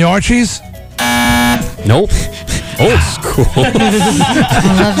Archie from the Archies? Nope. Old school. I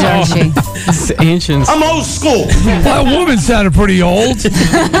loved Archie. It's ancient. I'm old school. That woman sounded pretty old.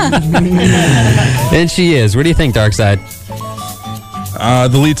 And she is. What do you think, Darkside?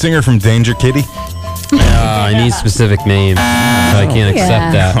 The lead singer from Danger Kitty. I need specific names. So I can't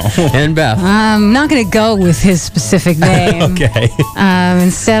accept that. And Beth? I'm not going to go with his specific name. Okay.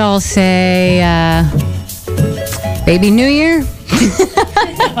 Instead, I'll say Baby New Year.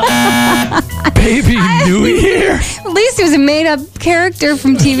 Baby New Year? At least it was a made-up character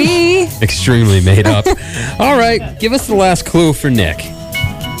from TV. Extremely made up. All right. Give us the last clue for Nick.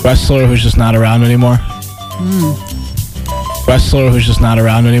 Wrestler who's just not around anymore. Wrestler who's just not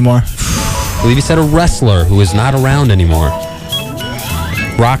around anymore. I believe you said a wrestler who is not around anymore.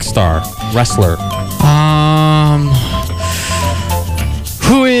 Rock star. Wrestler.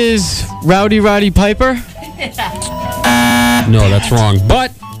 Who is Rowdy Piper? No, that's wrong.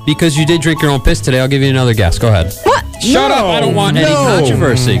 But because you did drink your own piss today, I'll give you another guess. Go ahead. What? Shut up. I don't want any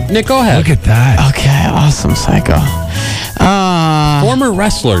controversy. Nick, go ahead. Look at that. Okay, awesome, Psycho. Former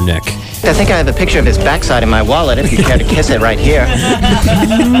wrestler, Nick. I think I have a picture of his backside in my wallet if you care to kiss it right here. I'm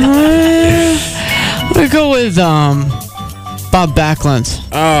going to go with Bob Backlund.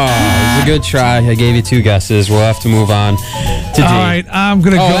 Oh, it was a good try. I gave you two guesses. We'll have to move on to D. All right, I'm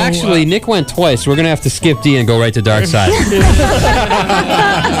going to go. Oh, actually, Nick went twice. We're going to have to skip D and go right to Dark Side.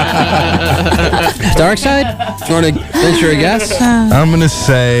 Dark Side? Do you want to venture a guess? I'm going to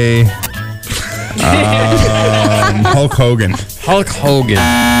say Hulk Hogan. Hulk Hogan.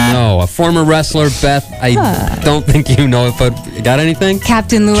 No, a former wrestler. Beth, I don't think you know it, but got anything?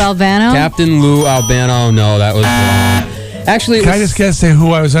 Captain Lou Albano? Captain Lou Albano. No, that was wrong. Actually, Can I just guess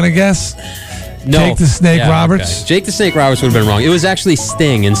who I was going to guess? No. Jake the Snake Roberts? Okay. Jake the Snake Roberts would have been wrong. It was actually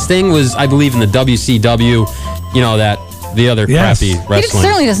Sting, and Sting was, I believe, in the WCW, the other crappy wrestling. He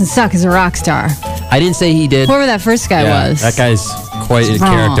certainly doesn't suck as a rock star. I didn't say he did. Whoever that first guy was. That guy's quite a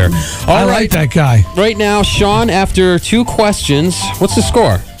wrong. character. I like that guy. Right now, Sean, after 2 questions, what's the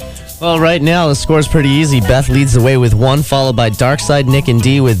score? Well, right now the score's pretty easy. Beth leads the way with 1, followed by Darkside, Nick, and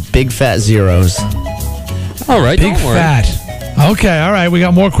D with big fat zeros. All right, Big don't worry. fat. Okay, all right. We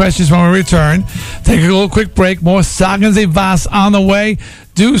got more questions when we return. Take a little quick break. More Sagen Sie Was on the way.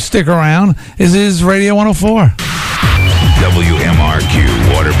 Do stick around. This is Radio 104.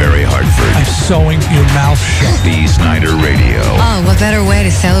 WMRQ, Waterbury, Hartford. I'm sewing your mouth shut. The Snider Radio. Oh, what better way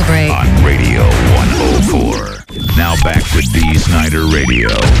to celebrate? On Radio 104. Now back to D. Snider Radio.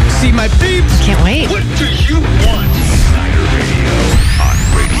 See my peeps? Can't wait. What do you want? Snider Radio on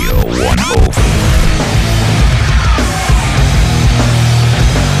Radio 104.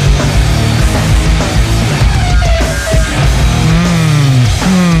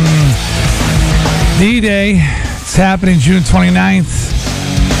 D-Day. It's happening June 29th.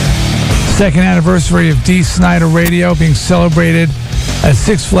 Second anniversary of D. Snider Radio being celebrated at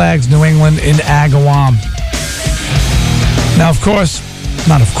Six Flags New England in Agawam. Now,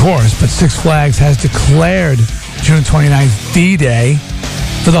 but Six Flags has declared June 29th D-Day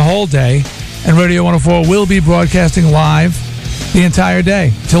for the whole day, and Radio 104 will be broadcasting live the entire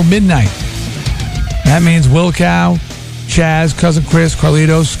day till midnight. That means Will Cow, Chaz, Cousin Chris,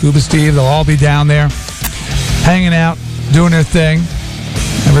 Carlitos, Scuba Steve, they'll all be down there hanging out, doing their thing.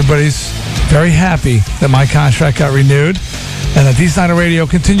 Everybody's very happy that my contract got renewed and that D-Snider Radio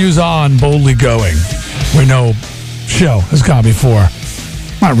continues on boldly going where no show has gone before.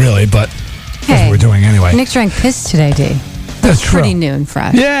 Not really, but that's what we're doing anyway. Nick drank piss today, D. That's true. Pretty new and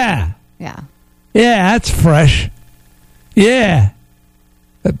fresh. Yeah. Yeah. Yeah, that's fresh. Yeah.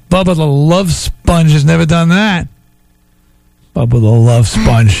 That Bubba the Love Sponge has never done that. Bubba the Love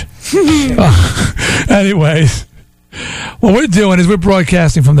Sponge. Anyways, what we're doing is we're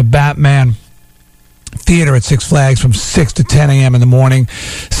broadcasting from the Batman Theater at Six Flags from 6 to 10 a.m. in the morning.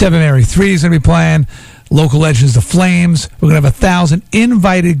 7 Mary 3 is going to be playing. Local legends, The Flames. We're going to have 1,000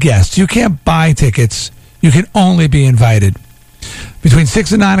 invited guests. You can't buy tickets. You can only be invited. Between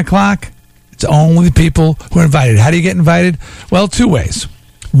 6 and 9 o'clock, it's only the people who are invited. How do you get invited? Well, 2 ways.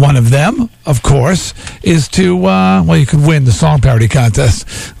 One of them, of course, is to, you could win the song parody contest.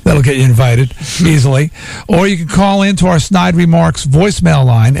 That'll get you invited easily. Or you can call in to our Snide Remarks voicemail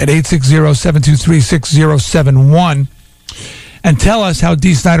line at 860-723-6071 and tell us how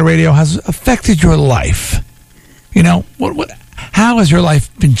D. Snider Radio has affected your life. You know, how has your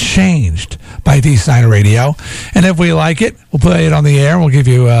life been changed by D. Snider Radio? And if we like it, we'll play it on the air. We'll give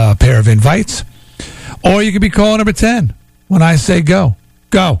you a pair of invites. Or you could be calling number 10 when I say go.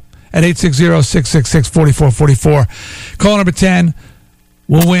 Go at 860-666-4444. Call number 10.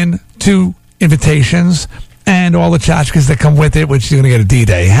 We'll win 2 invitations and all the tchotchkes that come with it, which you're going to get a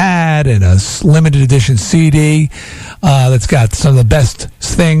D-Day hat and a limited edition CD that's got some of the best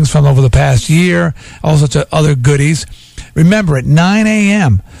things from over the past year, all sorts of other goodies. Remember, at 9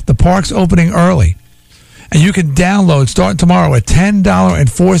 a.m., the park's opening early. And you can download, starting tomorrow, a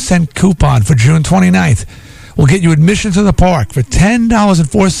 $10.04 coupon for June 29th. We'll get you admission to the park for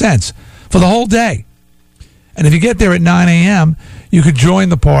 $10.04 for the whole day. And if you get there at 9 a.m., you could join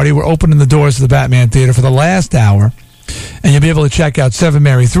the party. We're opening the doors to the Batman Theater for the last hour. And you'll be able to check out 7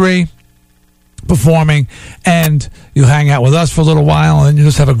 Mary 3 performing. And you'll hang out with us for a little while. And you'll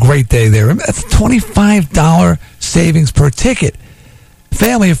just have a great day there. That's a $25 savings per ticket.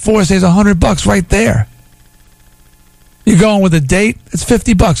 Family of 4 saves $100 right there. You're going with a date, it's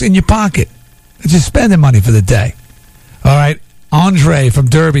 $50 in your pocket. It's just spending money for the day. All right. Andre from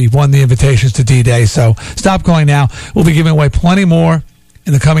Derby won the invitations to D-Day, so stop calling now. We'll be giving away plenty more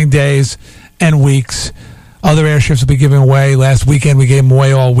in the coming days and weeks. Other airships will be giving away. Last weekend, we gave them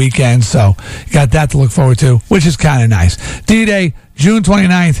away all weekend, so you got that to look forward to, which is kind of nice. D-Day, June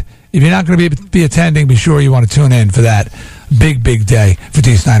 29th. If you're not going to be attending, be sure you want to tune in for that big, big day for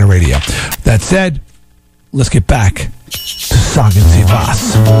D. Snider Radio. That said, let's get back to Sagen Sie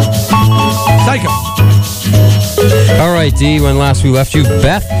Was. Psycho. All right, D, when last we left you,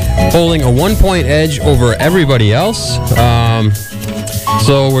 Beth holding a 1-point edge over everybody else.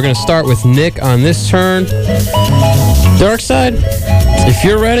 So we're going to start with Nick on this turn. Dark Side, if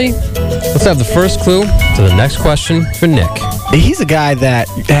you're ready, let's have the first clue to the next question for Nick. He's a guy that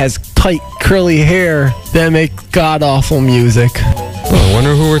has tight, curly hair that make god-awful music. Well, I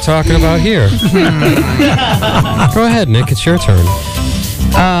wonder who we're talking about here. Go ahead, Nick. It's your turn.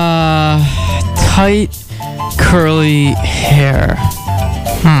 Tight, curly hair.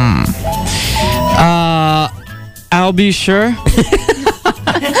 I'll be sure.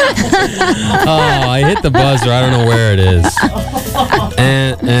 Oh, I hit the buzzer. I don't know where it is.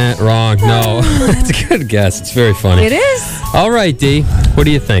 Wrong. No. It's a good guess. It's very funny. It is. All right, D. What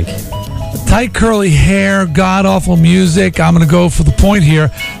do you think? Tight curly hair, god-awful music. I'm going to go for the point here.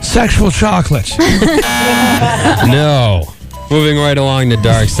 Sexual chocolate. No. Moving right along the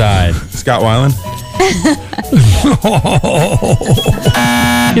Dark Side. Scott Weiland.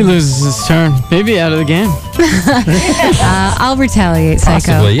 He loses his turn. Maybe out of the game. I'll retaliate,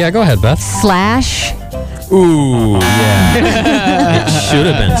 Psycho. Possibly. Yeah, go ahead, Beth. Slash. Ooh, yeah. It should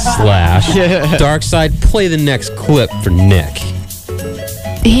have been Slash. Yeah. Dark Side, play the next clip for Nick.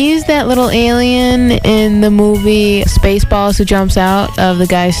 He's that little alien in the movie Spaceballs who jumps out of the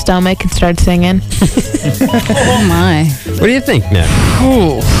guy's stomach and starts singing. Oh, my. What do you think, Nick?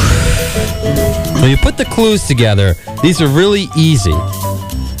 Ooh. When you put the clues together, these are really easy.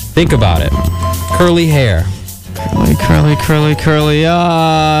 Think about it. Curly hair. Curly.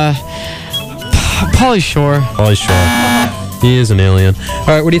 Pauly Shore. Pauly Shore. He is an alien. All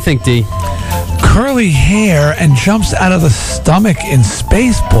right, what do you think, D? Curly hair and jumps out of the stomach in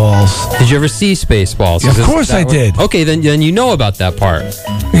Spaceballs. Did you ever see Spaceballs? Of course I did. Okay, then you know about that part.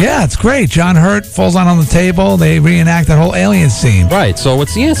 Yeah, it's great. John Hurt falls on the table. They reenact that whole alien scene. Right, so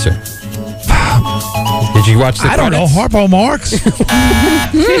what's the answer? Did you watch the I don't know. Harpo Marx?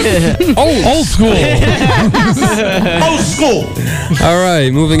 Old school. Old school. All right,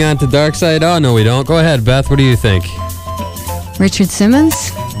 moving on to Dark Side. Oh, no, we don't. Go ahead, Beth. What do you think? Richard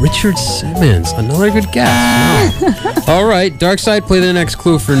Simmons? Richard Simmons. Another good guess. No. All right, Dark Side, play the next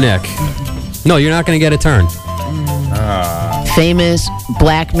clue for Nick. No, you're not going to get a turn. Famous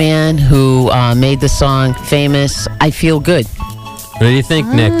black man who made the song famous, I Feel Good. What do you think,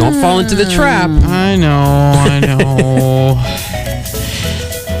 Nick? Don't fall into the trap. I know.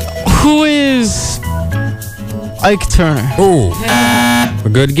 Who is Ike Turner? Ooh, a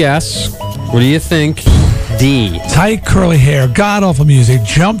good guess. What do you think, D? Tight curly hair, god awful music,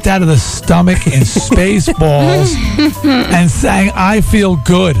 jumped out of the stomach in Spaceballs and sang "I Feel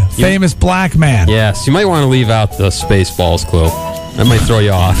Good." Famous black man. Yes, you might want to leave out the Spaceballs clue. That might throw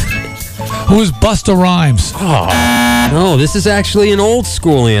you off. Who's Busta Rhymes? Oh, no, this is actually an old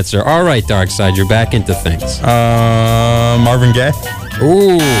school answer. All right, Darkside, you're back into things. Marvin Gaye.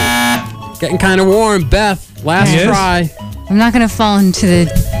 Ooh, getting kind of warm. Beth, last try. I'm not going to fall into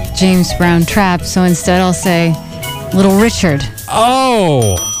the James Brown trap, so instead I'll say Little Richard.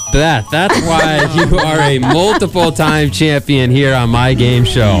 Oh, Beth, that's why you are a multiple-time champion here on my game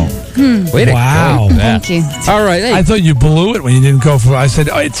show. Way to go, Beth. Thank you. All right. Hey. I thought you blew it when you didn't go for it. I said,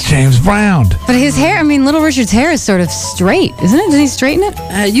 it's James Brown. But his hair, Little Richard's hair is sort of straight, isn't it? Did he straighten it?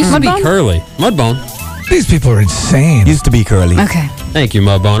 It used to be curly. Mudbone. These people are insane. Used to be curly. Okay. Thank you,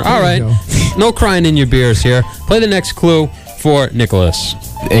 Mudbone. All right. No crying in your beers here. Play the next clue for Nicholas.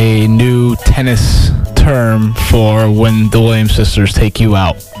 A new tennis term for when the Williams sisters take you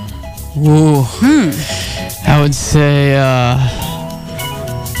out. Ooh. I would say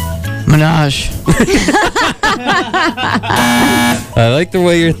menage. I like the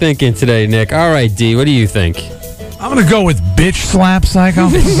way you're thinking today, Nick. All right, D, what do you think? I'm going to go with bitch slap, Psycho.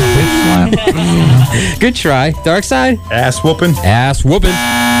 Bitch slap. Good try. Dark side? Ass whooping. Ass whooping.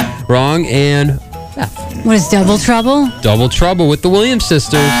 Wrong. And What is Double Trouble? Double Trouble with the Williams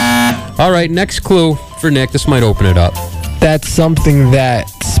sisters. All right, next clue for Nick. This might open it up. That's something that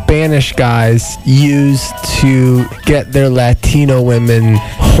Spanish guys use to get their Latino women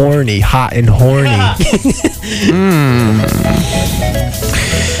horny, hot and horny.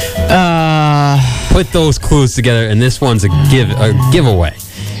 Put those clues together, and this one's a giveaway.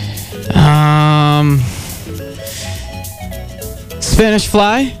 Spanish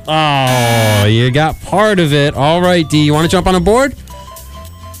Fly? Oh, you got part of it. All right, D, you want to jump on a board?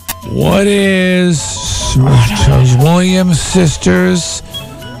 What is Williams sisters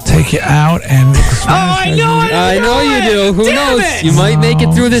take you out and... I know it! I know you do. Who knows? You might make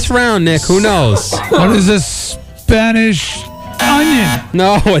it through this round, Nick. Who knows? What is a Spanish onion?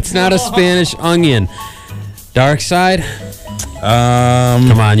 No, it's not a Spanish onion. Dark side?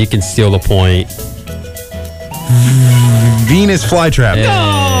 Come on, you can steal the point. Venus flytrap.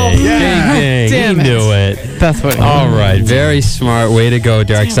 Hey, Damn he it. knew it. That's what. All right, very smart. Way to go,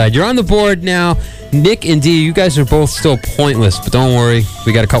 Dark Side. You're on the board now. Nick and D, you guys are both still pointless, but don't worry.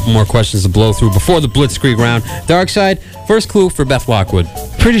 We got a couple more questions to blow through before the Blitzkrieg round. Dark Side, first clue for Beth Lockwood.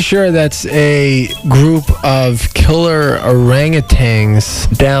 Pretty sure that's a group of killer orangutans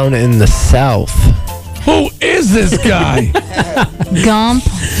down in the South. Who is this guy? Gump,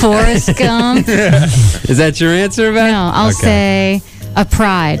 Forrest Gump. Is that your answer, Beth? No, I'll say a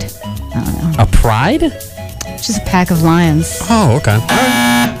pride. I don't know. A pride? Just a pack of lions. Oh, okay. All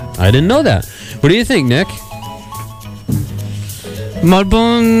right. I didn't know that. What do you think, Nick?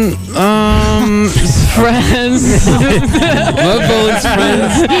 Mudbone, friends. Mudbone's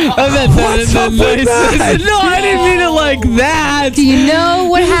friends. What's up with that? No, I didn't mean it like that. Do you know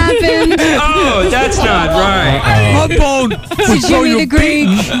what happened? Oh, that's not right. Mudbone would show Jimmy you the Greek.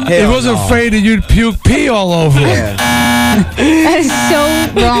 beaten. He wasn't afraid that you'd puke pee all over him. That is so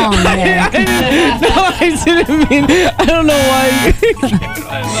wrong. Man. No, I didn't mean. I don't know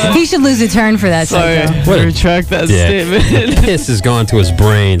why. He should lose a turn for that. Sorry, Psycho. I retract that statement. Piss is going to his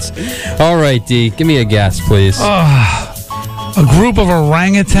brains. All right, D, give me a guess, please. A group of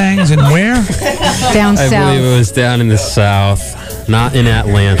orangutans and where? Down I south. believe it was down in the South, not in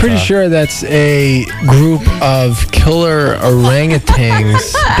Atlanta. Pretty sure that's a group of killer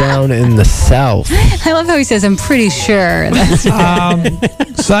orangutans down in the South. I love how he says, I'm pretty sure. That's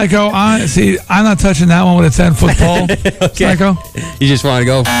Psycho, I'm not touching that one with a 10-foot pole. Okay. Psycho? You just want to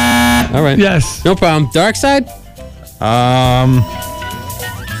go? All right. Yes. No problem. Dark Side?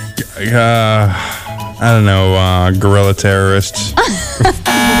 I don't know, guerrilla terrorists.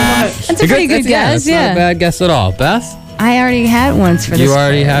 That's a pretty good guess, That's not a bad guess at all. Beth? I already had once for this. You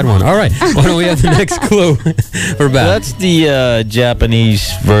already had one. All right. Why don't we have the next clue for Beth? That's the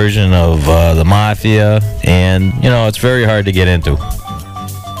Japanese version of the mafia, and it's very hard to get into.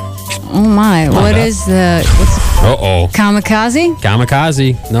 Oh my! What Beth. is the kamikaze?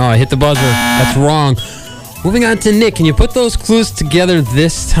 Kamikaze. No, I hit the buzzer. That's wrong. Moving on to Nick. Can you put those clues together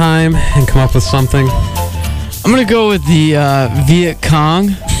this time and come up with something? I'm gonna go with the Viet Cong.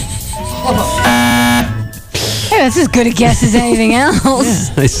 Hey, that's as good a guess as anything else.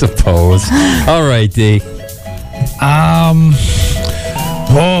 I suppose. All right, D.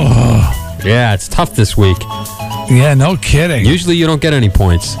 Oh. Yeah, it's tough this week. Yeah, no kidding. Usually you don't get any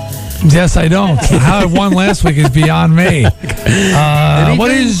points. Yes, I don't. How I won last week is beyond me.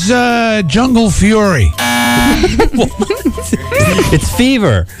 What is Jungle Fury? It's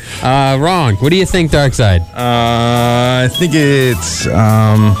fever. Wrong. What do you think, Darkside? I think it's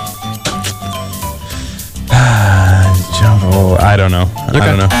jungle. I don't know. Okay. I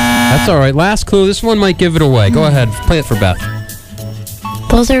don't know. That's all right. Last clue. This one might give it away. Go ahead. Play it for Beth.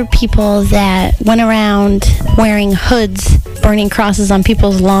 Those are people that went around wearing hoods, burning crosses on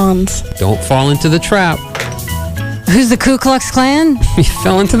people's lawns. Don't fall into the trap. Who's the Ku Klux Klan? You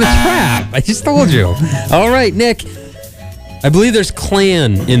fell into the trap. I just told you. All right, Nick. I believe there's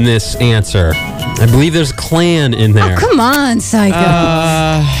Klan in this answer. I believe there's Klan in there. Oh, come on, Psycho.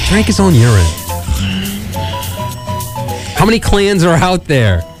 Drank his own urine. How many clans are out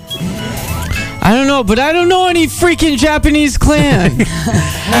there? I don't know, but I don't know any freaking Japanese clan.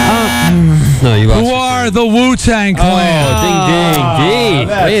 No, you lost. Who are the Wu-Tang Clan? Oh, ding, ding,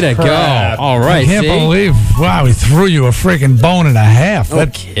 D. Way to go. All right, I can't believe, wow, we threw you a freaking bone and a half.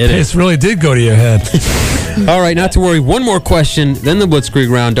 That piss really did go to your head. All right, not to worry. One more question, then the Blitzkrieg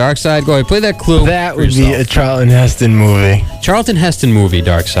round. Darkside, go ahead. Play that clue. That would be a Charlton Heston movie. Charlton Heston movie,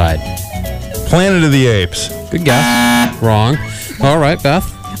 Darkside. Planet of the Apes. Good guess. Wrong. All right,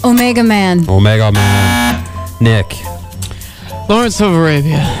 Beth. Omega Man. Omega Man. Nick. Lawrence of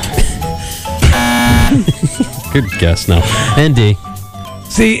Arabia. Good guess, no. And D.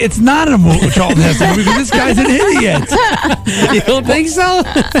 See, it's not a movie, Charlton Heston movie, because this guy's an idiot. You don't think so?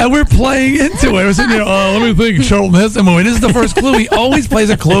 And we're playing into it. We're sitting here, let me think, Charlton Heston movie. This is the first clue. He always plays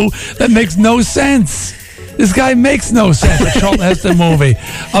a clue that makes no sense. This guy makes no sense. A Charlton Heston movie.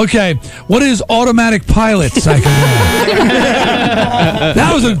 Okay, what is automatic pilot, Psycho?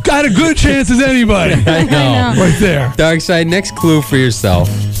 That was I had a good chance as anybody. I know. Right there. Darkside, next clue for yourself.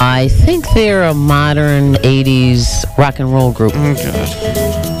 I think they're a modern 80s rock and roll group. Oh,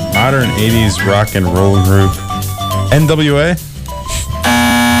 God. Modern 80s rock and roll group. NWA?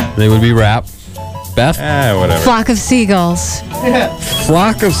 They would be rap. Beth? Whatever. Flock of Seagulls.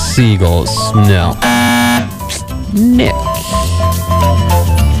 Flock of Seagulls. No. Nick.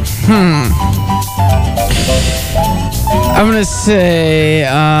 I'm going to say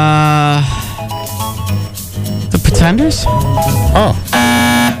The Pretenders? Oh.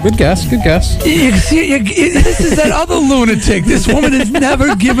 Good guess. Good guess. You see, this is that other lunatic. This woman has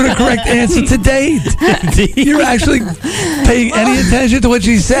never given a correct answer to date. You're actually paying any attention to what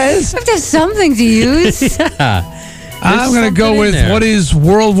she says? If there's something to use. Yeah. I'm going to go with, what is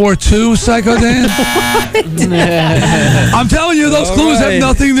World War II, Psycho Dan? I'm telling you, those clues have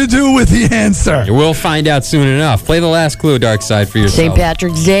nothing to do with the answer. We'll find out soon enough. Play the last clue, Darkside, for yourself. St.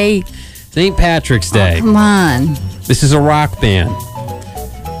 Patrick's Day. St. Patrick's Day. Come on. This is a rock band.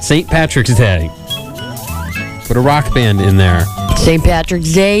 St. Patrick's Day. Put a rock band in there. St.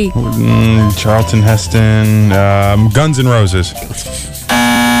 Patrick's Day. Charlton Heston. Guns N' Roses.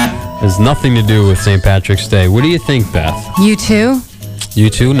 Has nothing to do with St. Patrick's Day. What do you think, Beth? You too?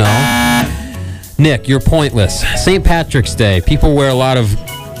 You too? No. Nick, you're pointless. St. Patrick's Day. People wear a lot of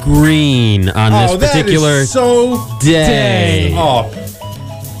green on this particular that is so day. Oh.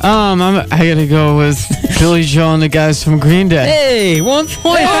 I gotta go with Billy Joel and the guys from Green Day. Hey, 1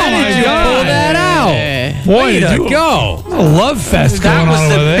 point. How did you pull that out? Boy, Way to go. A love fest going on over there.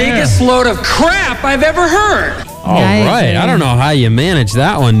 That was the biggest load of crap I've ever heard. All right. I don't know how you managed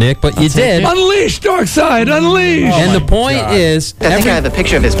that one, Nick, but you did. Unleash, Darkside, unleash. And the point is... I think I have a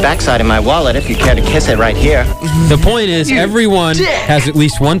picture of his backside in my wallet if you care to kiss it right here. The point is, everyone has at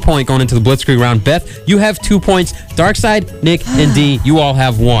least 1 point going into the Blitzkrieg round. Beth, you have 2 points. Darkside, Nick, and D, you all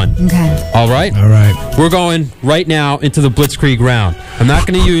have 1. Okay. All right? All right. We're going right now into the Blitzkrieg round. I'm not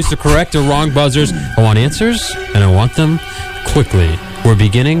going to use the correct or wrong buzzers. I want answers, and I want them quickly. We're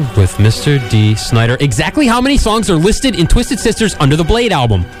beginning with Mr. D. Snider. Exactly how many songs are listed in Twisted Sisters Under the Blade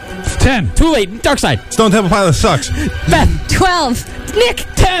album? 10. Too late. Darkside. Stone Temple Pilots sucks. Beth. 12. Nick.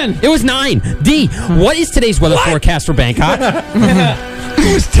 10. It was 9. D. What is today's weather forecast for Bangkok?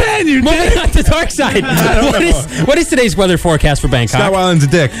 It was 10, you Moving did. on to Darkside. What is today's weather forecast for Bangkok? Scott Weiland's a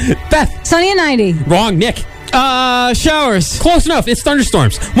dick. Beth. Sunny and 90. Wrong. Nick. Showers. Close enough. It's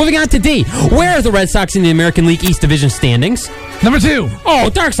thunderstorms. Moving on to D. Where are the Red Sox in the American League East Division standings? Number 2. Oh,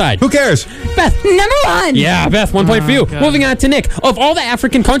 Darkside. Who cares? Beth. Number 1. Yeah, Beth, 1 point for you. God. Moving on to Nick. Of all the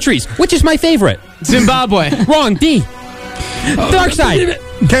African countries, which is my favorite? Zimbabwe. Wrong. D. Darkside.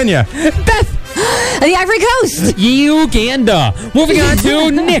 Kenya. Beth. The Ivory Coast. Uganda. Moving on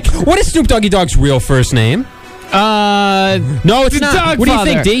to Nick. What is Snoop Doggy Dogg's real first name? No, No, it's not. What do you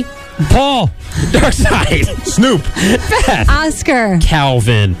think, D? Paul. Dark Side. Snoop. Beth. Oscar.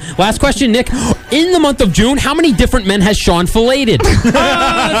 Calvin. Last question, Nick. In the month of June, how many different men has Sean filleted?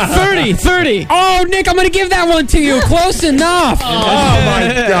 30. Oh, Nick, I'm going to give that one to you. Close enough. Oh,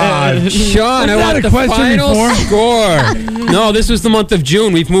 my God. Sean, I want the final score. No, this was the month of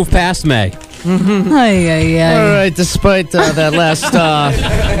June. We've moved past May. All right, despite that last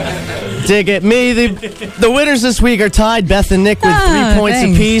dig at me, the winners this week are tied. Beth and Nick with 3 points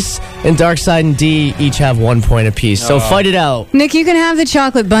apiece, and Darkside and D each have 1 point apiece. So fight it out. Nick, you can have the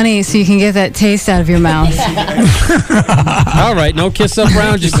chocolate bunny so you can get that taste out of your mouth. All right, no kiss up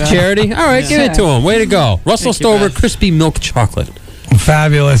round, just charity. All right, give it to him. Way to go. Russell Stover, crispy milk chocolate.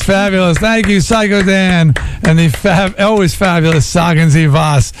 Fabulous. Thank you, Psycho Dan, and the always fabulous Sagan Z.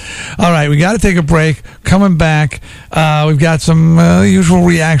 Voss. All right, we got to take a break. Coming back, we've got some usual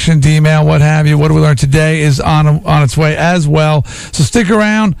reaction, D-mail, what have you. What do we learn today is on its way as well. So stick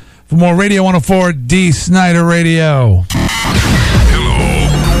around for more Radio 104 D. Snider Radio. Hello.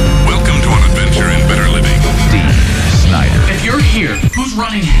 Welcome to an adventure in better living. D. Snider. If you're here, who's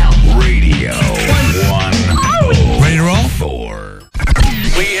running hell? Radio 104. Ready to roll?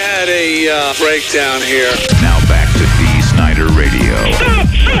 We had a breakdown here. Now back to D. Snider Radio. Stop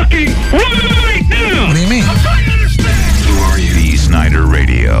sucking right now! What do you mean? I'm trying to understand. Who are you? D. Snider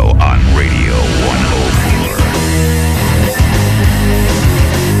Radio on Radio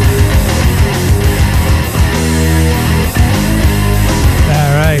 104.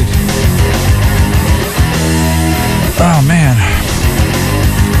 All right. Oh, man.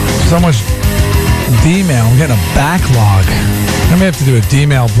 So much D-mail. I'm getting a backlog. I may have to do a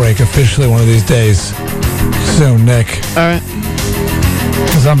D-mail break officially one of these days. Soon, Nick. All right.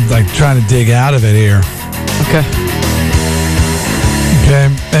 Because I'm like trying to dig out of it here. Okay. Okay,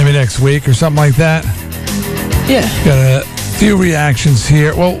 maybe next week or something like that. Yeah. Got a few reactions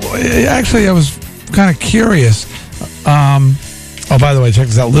here. Well, actually, I was kind of curious. Oh, by the way, check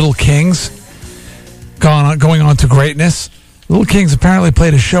this out. Little Kings going on to greatness. Little Kings apparently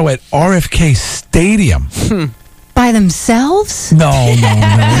played a show at RFK Stadium. By themselves? No.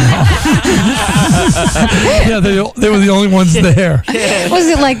 Yeah, they were the only ones there. Was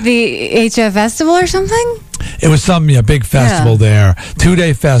it like the HF Festival or something? It was some big festival there,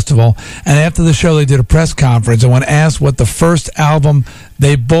 2-day festival. And after the show, they did a press conference. And when asked what the first album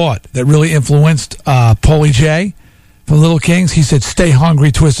they bought that really influenced Paulie J from Little Kings, he said, "Stay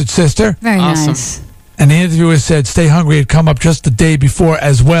Hungry, Twisted Sister." Very Awesome. nice. And the interviewer said, "Stay Hungry" had come up just the day before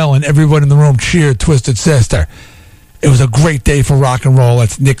as well, and everyone in the room cheered Twisted Sister. It was a great day for rock and roll.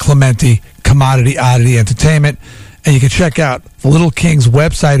 That's Nick Clementi, Commodity Oddity Entertainment. And you can check out the Little Kings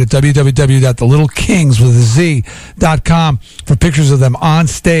website at www.thelittлекings.com for pictures of them on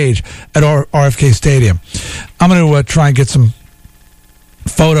stage at RFK Stadium. I'm going to try and get some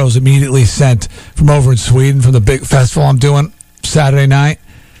photos immediately sent from over in Sweden from the big festival I'm doing Saturday night.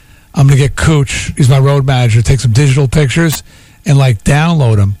 I'm going to get Cooch, he's my road manager, take some digital pictures and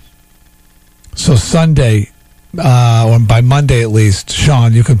download them. So Sunday, or by Monday at least,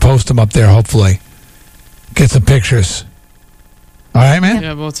 Sean, you can post them up there, hopefully. Get some pictures. All right, man?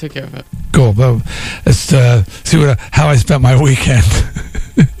 Yeah, we'll take care of it. Cool. Well, let's see how I spent my weekend.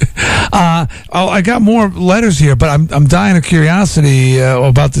 I got more letters here, but I'm dying of curiosity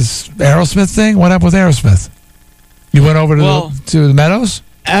about this Aerosmith thing. What happened with Aerosmith? You went over to the Meadows?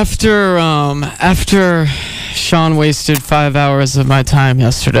 After Sean wasted 5 hours of my time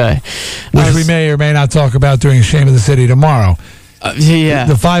yesterday, which we may or may not talk about during Shame of the City tomorrow. Yeah.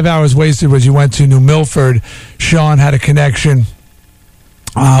 The 5 hours wasted was you went to New Milford. Sean had a connection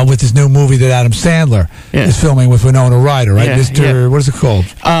with this new movie that Adam Sandler is filming with Winona Ryder, right? What is it called?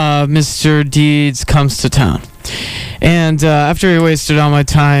 Mr. Deeds Comes to Town. And after he wasted all my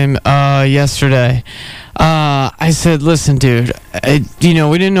time yesterday, I said, "Listen, dude, we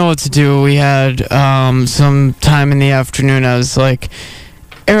didn't know what to do. We had some time in the afternoon. I was like,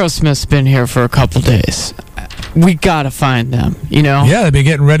 Aerosmith's been here for a couple days. We gotta find them, Yeah, they've been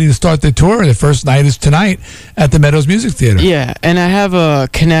getting ready to start their tour. The first night is tonight at the Meadows Music Theater. Yeah, and I have a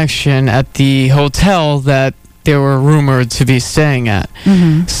connection at the hotel that they were rumored to be staying at.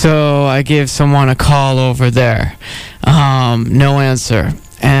 Mm-hmm. So I gave someone a call over there. No answer.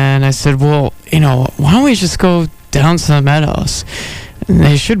 And I said, well, why don't we just go down to the Meadows? And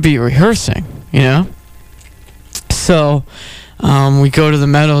they should be rehearsing, So we go to the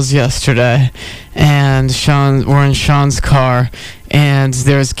Meadows yesterday, and we're in Sean's car, and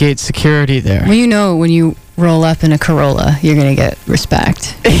there's gate security there. Well, when you roll up in a Corolla, you're going to get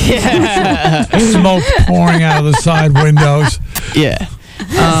respect. Yeah. Smoke pouring out of the side windows. Yeah.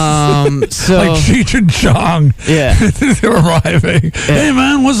 So like Cheech and Chong. Yeah. They're arriving. Hey,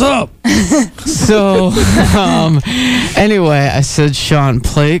 man, what's up? So, anyway, I said, Sean,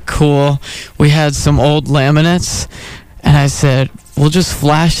 play it cool. We had some old laminates, and I said, we'll just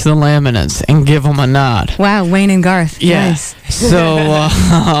flash the laminates and give them a nod. Wow, Wayne and Garth. Yeah. Nice. So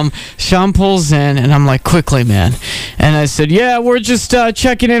Sean pulls in, and I'm like, quickly, man. And I said, yeah, we're just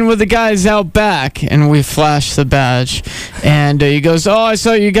checking in with the guys out back. And we flashed the badge. And he goes, oh, I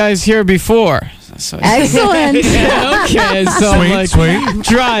saw you guys here before. So Excellent. Okay, so I'm like, sweet.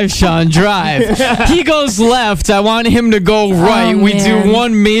 drive, Sean, drive. He goes left. I want him to go right. We do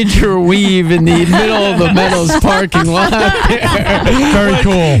one major weave in the middle of the Meadows parking lot. Very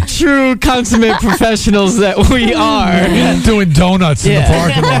cool. True consummate professionals that we are. Doing donuts in the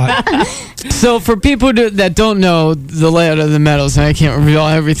parking lot. So for people that don't know the layout of the Meadows, and I can't reveal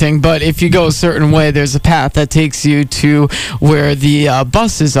everything, but if you go a certain way, there's a path that takes you to where the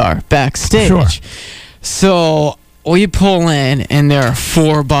buses are backstage. Sure. So we pull in, and there are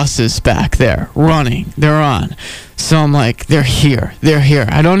 4 buses back there running. They're on. So I'm like, they're here. They're here.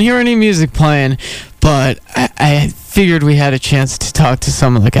 I don't hear any music playing, but I figured we had a chance to talk to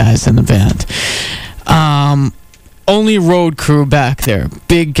some of the guys in the band. Only road crew back there.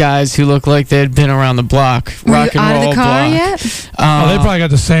 Big guys who look like they had been around the block. Rock and out roll of the car block. yet? They probably got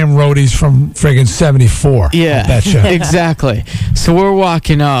the same roadies from friggin' 74. Yeah, I betcha. exactly. So we're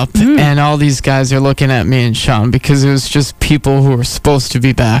walking up, and all these guys are looking at me and Sean because it was just people who were supposed to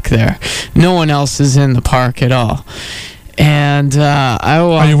be back there. No one else is in the park at all. And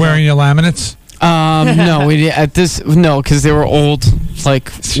Are you wearing your laminates? No, because they were old,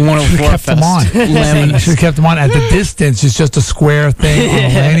 like 104 kept them on. You should have kept them on. At the distance, it's just a square thing on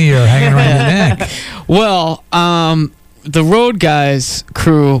a linear hanging around your neck. Well, the road guys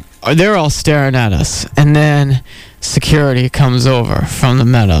crew, they're all staring at us, and then security comes over from the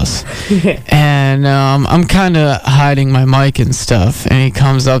Meadows, and I'm kind of hiding my mic and stuff, and he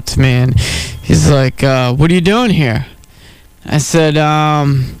comes up to me and he's like, "What are you doing here?" I said,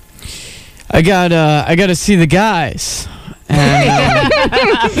 I gotta see the guys.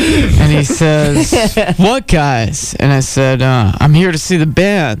 And he says, what guys? And I said, I'm here to see the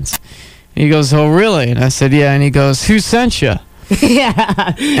band. And he goes, oh, really? And I said, yeah. And he goes, who sent you?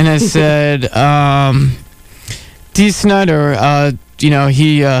 Yeah. And I said, D. Snider,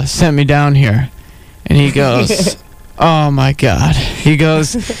 he sent me down here. And he goes, oh, my God. He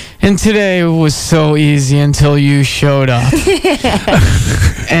goes, and today was so easy until you showed up.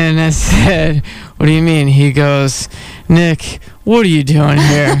 And I said, what do you mean? He goes, Nick, what are you doing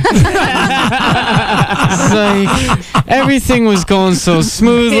here? It's like, everything was going so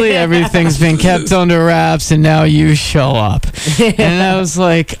smoothly. Everything's been kept under wraps, and now you show up. And I was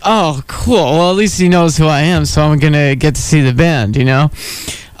like, oh, cool. Well, at least he knows who I am, so I'm going to get to see the band,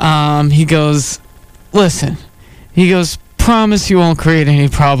 He goes, listen. He goes, promise you won't create any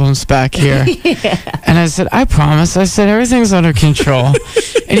problems back here. And I said, I promise. I said, everything's under control.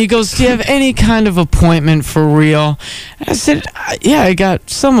 And he goes, do you have any kind of appointment for real? And I said, yeah, I got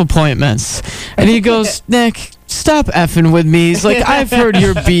some appointments. And he goes, Nick, stop effing with me. He's like, I've heard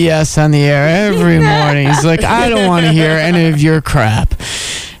your BS on the air every morning. He's like, I don't want to hear any of your crap.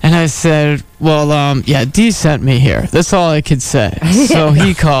 And I said, well, yeah, D sent me here. That's all I could say. So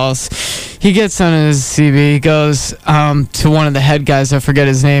he calls. He gets on his CB. He goes to one of the head guys. I forget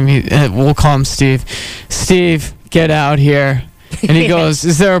his name. We'll call him Steve. Steve, get out here. And he goes,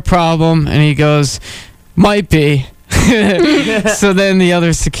 is there a problem? And he goes, might be. So then the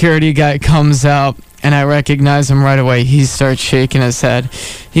other security guy comes out, and I recognize him right away. He starts shaking his head.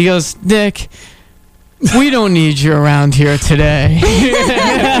 He goes, Nick, we don't need you around here today. And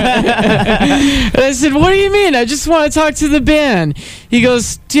I said, what do you mean? I just want to talk to the band. He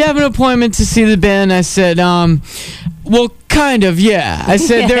goes, do you have an appointment to see the band? I said, well, kind of, yeah. I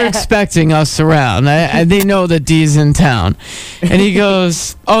said, they're expecting us around. They know that Dee's in town. And he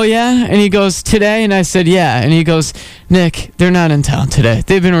goes, oh, yeah? And he goes, today? And I said, yeah. And he goes, Nick, they're not in town today.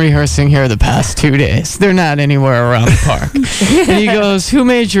 They've been rehearsing here the past 2 days. They're not anywhere around the park. And he goes, who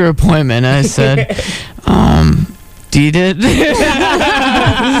made your appointment? And I said, Dee did.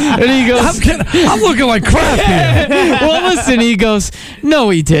 And he goes, I'm looking like crap here. Well, listen, he goes, no,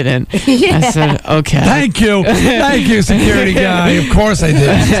 he didn't. I said, okay. Thank you, security guy. Of course I did.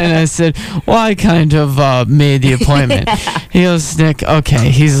 And I said, well, I kind of made the appointment. He goes, Nick, okay.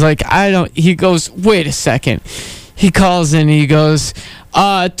 He's like, he goes, wait a second. he calls in and he goes,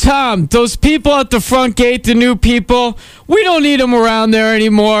 Tom, those people at the front gate, the new people, we don't need them around there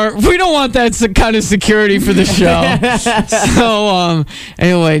anymore. We don't want that kind of security for the show. So,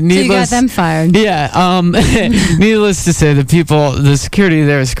 anyway, So you got them fired. Yeah, needless to say, the security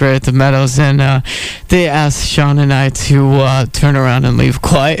there is great at the Meadows, and they asked Sean and I to turn around and leave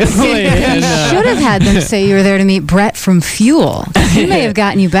quietly. You should have had them say you were there to meet Brett from Fuel. He may have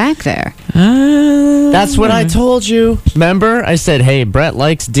gotten you back there. That's what I told you. Remember? I said, hey, Brett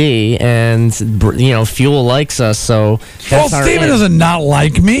likes D, and, Fuel likes us, so that's our Steven in. doesn't not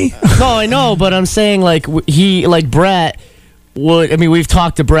like me. No, I know, but I'm saying, Brett would... I mean, we've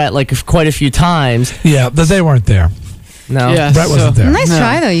talked to Brett, quite a few times. Yeah, but they weren't there. No. Yeah, Brett wasn't there. Nice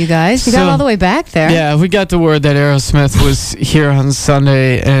try, though, you guys. You got all the way back there. Yeah, we got the word that Aerosmith was here on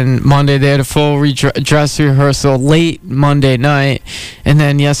Sunday, and Monday they had a full dress rehearsal late Monday night, and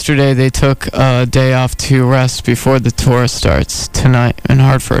then yesterday they took a day off to rest before the tour starts tonight in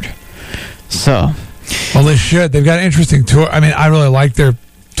Hartford. So, well, they should. They've got an interesting tour. I mean, I really like their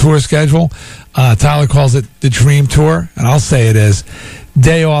tour schedule. Tyler calls it the Dream Tour, and I'll say it is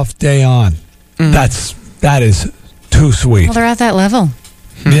day off, day on. That is too sweet. Well, they're at that level.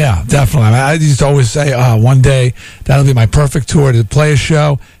 Yeah, definitely. I mean, I used to always say, one day that'll be my perfect tour to play a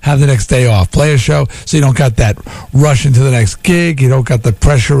show, have the next day off, play a show, so you don't got that rush into the next gig. You don't got the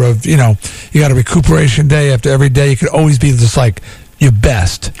pressure of, you got a recuperation day after every day. You could always be just like your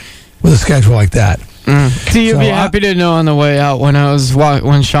best with a schedule like that. So you'd be happy to know on the way out when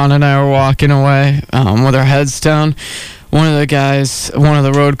Sean and I were walking away with our heads down, one of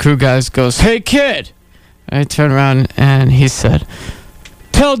the road crew guys goes, "Hey kid," I turned around and he said,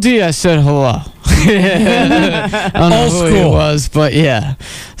 "Tell D I said hello." I don't know who he was, but yeah.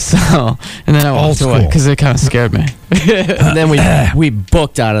 So, and then I walked away because it kind of scared me. And then we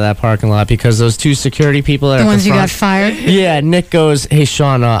booked out of that parking lot because those two security people that The are ones you got fired? Yeah, Nick goes, "Hey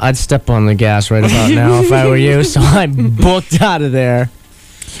Sean, I'd step on the gas right about now if I were you." So I booked out of there.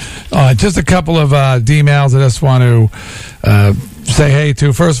 Just a couple of emails I just want to say hey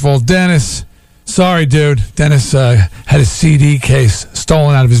to. First of all, Dennis. Sorry, dude. Dennis had his CD case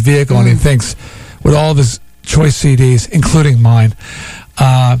stolen out of his vehicle, and he thinks, with all of his choice CDs, including mine,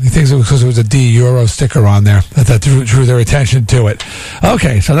 he thinks it was because there was a D Euro sticker on there that drew their attention to it.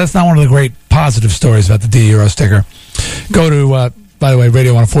 Okay, so that's not one of the great positive stories about the D Euro sticker. Go to, by the way,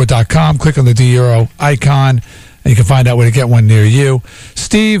 radio104.com, click on the D Euro icon, and you can find out where to get one near you.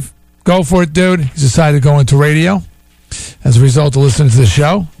 Steve, go for it, dude. He's decided to go into radio as a result of listening to the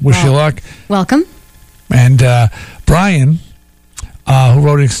show. Wish you luck. Welcome. And Brian, who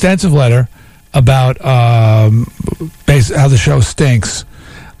wrote an extensive letter about how the show stinks,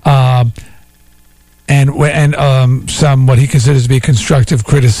 and some what he considers to be constructive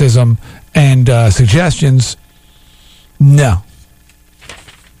criticism and suggestions. No,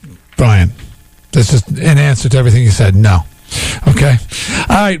 Brian, that's just an answer to everything you said. No. Okay.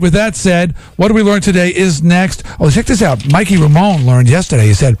 All right. With that said, what do we learn today is next. Oh, check this out. Mikey Ramone learned yesterday.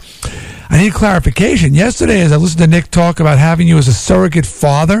 He said, I need clarification. Yesterday, as I listened to Nick talk about having you as a surrogate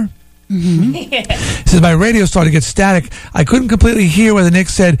father, he says, my radio started to get static. I couldn't completely hear whether Nick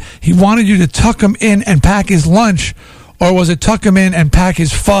said he wanted you to tuck him in and pack his lunch, or was it tuck him in and pack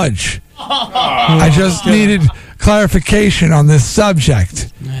his fudge? I just needed clarification on this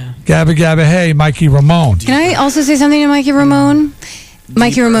subject. Gabba Gabba Hey, Mikey Ramone. Can I also say something to Mikey Ramone?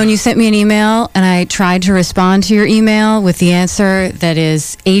 Mikey Ramone, you sent me an email, and I tried to respond to your email with the answer that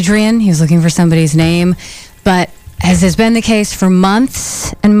is Adrian. He was looking for somebody's name. But as has been the case for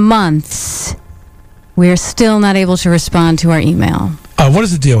months and months, we're still not able to respond to our email. What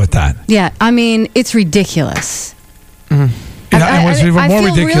is the deal with that? Yeah, I mean, it's ridiculous. And what's even more I feel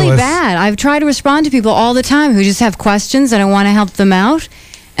ridiculous, really bad. I've tried to respond to people all the time who just have questions, and I want to help them out,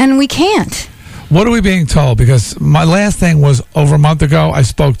 and we can't. What are we being told? Because my last thing was over a month ago, I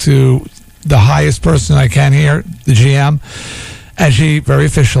spoke to the highest person I can here, the GM, and she very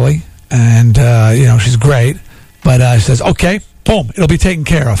officially, and she's great, but she says, okay, boom, it'll be taken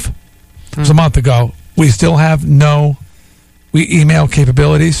care of. It was a month ago. We still have no email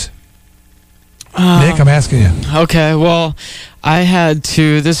capabilities. Nick, I'm asking you. Okay, well,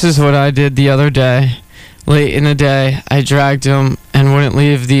 this is what I did the other day. Late in the day, I dragged him and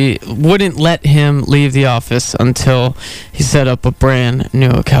wouldn't let him leave the office until he set up a brand new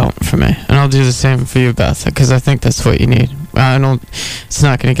account for me. And I'll do the same for you, Beth, because I think that's what you need. It's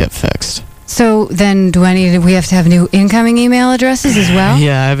not going to get fixed. So then we have to have new incoming email addresses as well?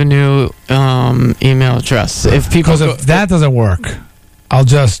 Yeah, I have a new email address. If that doesn't work, I'll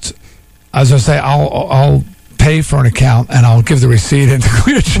pay for an account, and I'll give the receipt into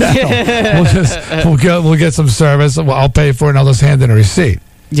Clear Channel. We'll get some service. I'll pay for it, and I'll just hand in a receipt.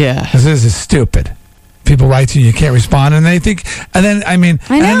 Yeah. Because this is stupid. People write to you can't respond, and they think, and then I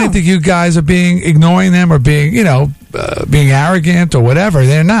think you guys are ignoring them or being arrogant or whatever.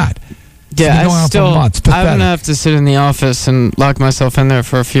 They're not. Yeah, I'm gonna have to sit in the office and lock myself in there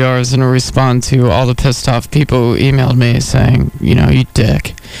for a few hours and respond to all the pissed off people who emailed me saying, you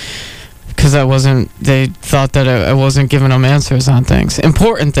dick. Because they thought that I wasn't giving them answers on things.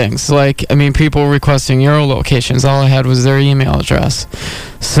 Important things, like, people requesting Euro locations. All I had was their email address.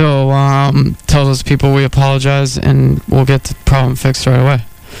 So tell those people we apologize, and we'll get the problem fixed right away.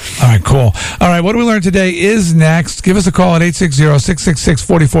 All right, cool. All right, what we learned today is next. Give us a call at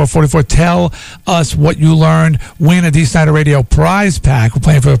 860-666-4444. Tell us what you learned. Win a D. Snider Radio prize pack. We're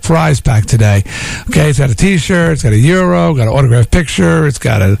playing for a prize pack today. Okay, it's got a T-shirt, it's got a Euro, got an autographed picture, it's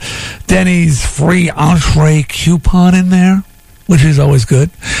got a Denny's free entree coupon in there, which is always good.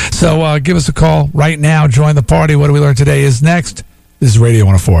 So give us a call right now. Join the party. What we learned today is next. This is Radio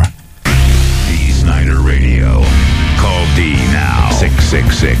 104. D. Snider Radio. Call D now.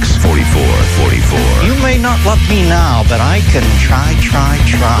 666-4444. You may not love me now, but I can try.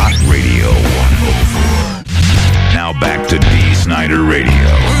 Radio 104. Now back to D. Snider Radio.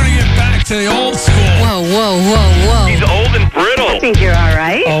 We're going to get back to the old school. Whoa. He's old and brittle. I think you're all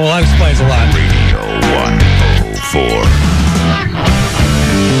right. Oh, well, that explains a lot. Radio 104.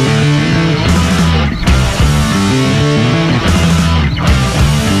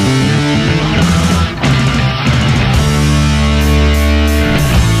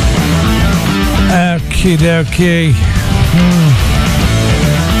 Okie dokie.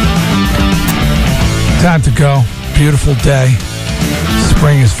 Time to go. Beautiful day.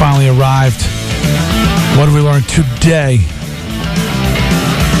 Spring has finally arrived. What did we learn today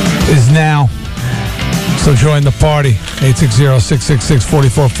is now. So join the party.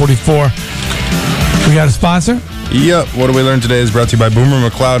 860-666-4444. We got a sponsor? Yep. What do we learn today is brought to you by Boomer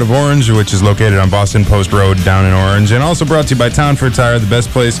McLeod of Orange, which is located on Boston Post Road down in Orange, and also brought to you by Town for Tire, the best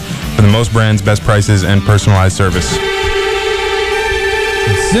place for the most brands, best prices, and personalized service.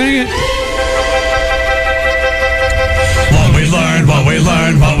 Sing it. What we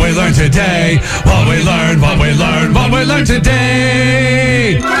learned today. What we learned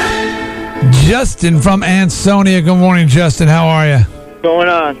today. Justin from Ansonia. Good morning, Justin. How are you? Going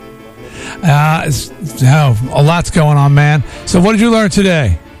on? A lot's going on, man. So what did you learn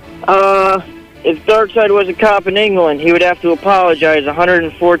today? If Darkseid was a cop in England, he would have to apologize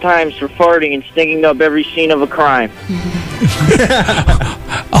 104 times for farting and stinking up every scene of a crime.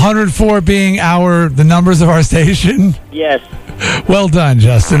 104 being the numbers of our station? Yes. Well done,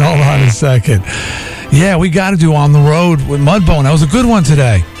 Justin. Hold on a second. Yeah, we got to do On the Road with Mudbone. That was a good one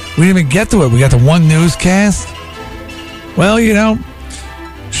today. We didn't even get to it. We got the one newscast. Well,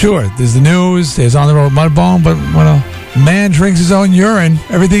 sure, there's the news, there's On the Road with Mudbone, but when a man drinks his own urine,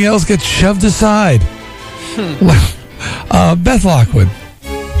 everything else gets shoved aside. Beth Lockwood.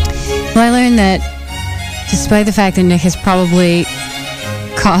 Well, I learned that despite the fact that Nick has probably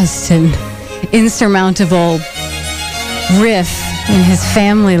caused an insurmountable rift in his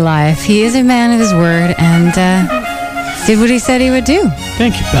family life, he is a man of his word and did what he said he would do.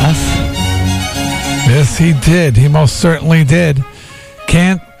 Thank you, Beth. Yes, he did. He most certainly did.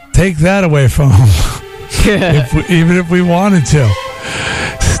 Can't take that away from him, even if we wanted to.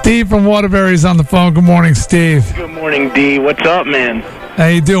 Steve from Waterbury's on the phone. Good morning, Steve. Good morning, D. What's up, man? How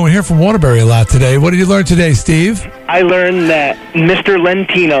you doing? We're here from Waterbury a lot today. What did you learn today, Steve? I learned that Mr.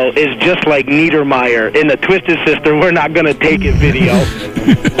 Lentino is just like Niedermeyer in the Twisted Sister, We're Not Gonna Take It video.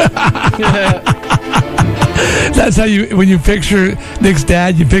 That's how when you picture Nick's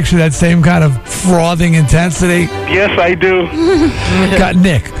dad, you picture that same kind of frothing intensity? Yes, I do. God,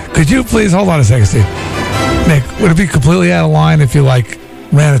 Nick, could you please, hold on a second, Steve. Nick, would it be completely out of line if you,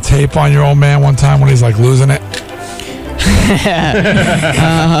 ran a tape on your old man one time when he's, losing it?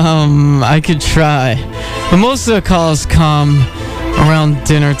 I could try. But most of the calls come around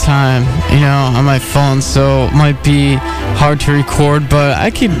dinner time, on my phone, so it might be hard to record, but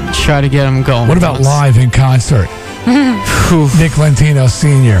I could try to get them going. What about live in concert? Nick Lentino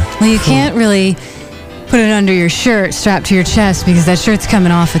Sr. Well, you can't really put it under your shirt, strapped to your chest, because that shirt's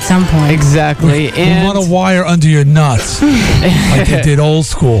coming off at some point. Exactly. You want a wire under your nuts, like they did old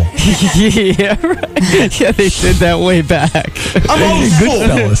school. Yeah, right. Yeah, they did that way back. I'm old school.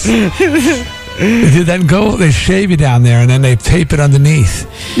 Goodfellas. They did that they shave you down there and then they tape it underneath.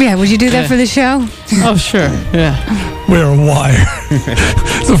 Yeah, would you do that for the show? Oh, sure. Yeah. Wear a wire.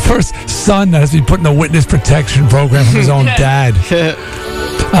 It's the first son that has to be put in a witness protection program from his own dad.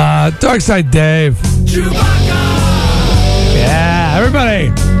 Darkside Dave. Yeah,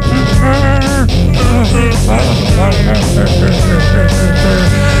 everybody.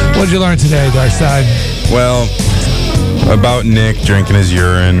 What'd you learn today, Darkside? Well, about Nick drinking his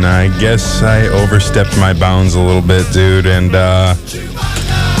urine, I guess I overstepped my bounds a little bit, dude, and I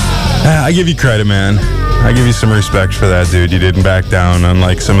give you credit, man. I give you some respect for that, dude. You didn't back down,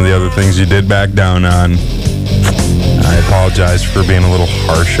 unlike some of the other things you did back down on. I apologize for being a little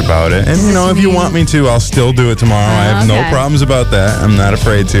harsh about it. And, you know, if you want me to, I'll still do it tomorrow. I have no problems about that. I'm not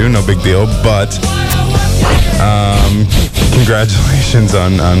afraid to. No big deal. But congratulations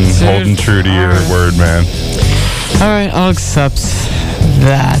on holding true to your word, man. All right, I'll accept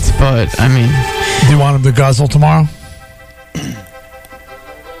that. But, I mean... Do you want him to guzzle tomorrow?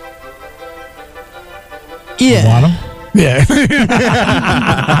 Yeah. You want him? Yeah.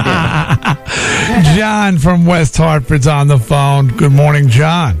 John from West Hartford's on the phone. Good morning,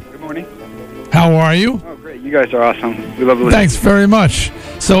 John. Good morning. How are you? Oh, great. You guys are awesome. We love listening. Thanks very much.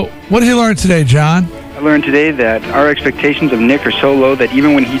 So, what did you learn today, John? I learned today that our expectations of Nick are so low that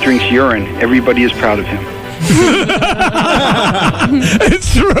even when he drinks urine, everybody is proud of him.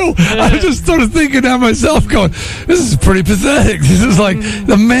 It's true. I just started thinking that myself, going, this is pretty pathetic. This is like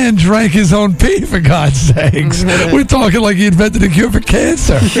the man drank his own pee, for God's sakes. We're talking like he invented a cure for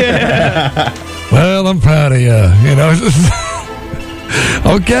cancer. Yeah. Well, I'm proud of you. You know,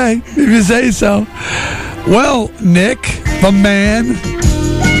 okay, if you say so. Well, Nick, the man.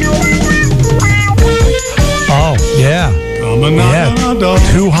 Oh, yeah. Yeah,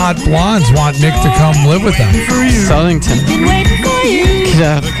 two hot blondes want Nick to come live with them. Southington could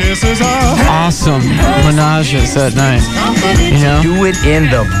have awesome menages at night. You know? Do it in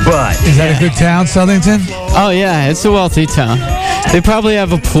the butt. Is that a good town, Southington? Oh, yeah, it's a wealthy town. They probably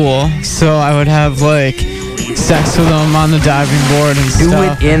have a pool, so I would have, like, sex with them on the diving board and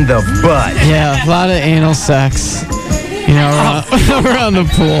stuff. Do it in the butt. Yeah, a lot of anal sex. You know, around the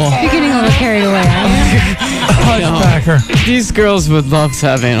pool. You're getting a little carried away, aren't you? These girls would love to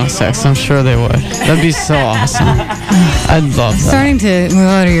have anal sex. I'm sure they would. That'd be so awesome. I'd love that. Starting to move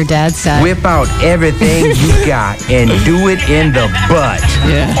out of your dad's side. Whip out everything you got and do it in the butt.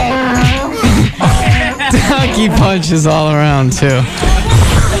 Yeah. Donkey punches all around, too.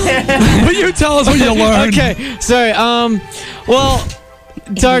 Will you tell us what you learned? Okay, sorry. Well,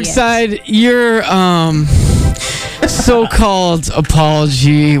 Darkside, your so-called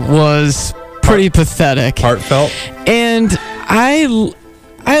apology was pretty pathetic. Heartfelt. And I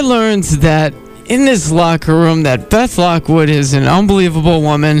learned that in this locker room that Beth Lockwood is an unbelievable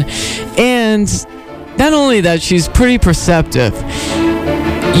woman, and not only that, she's pretty perceptive.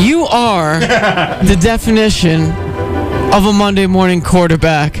 You are the definition of a Monday morning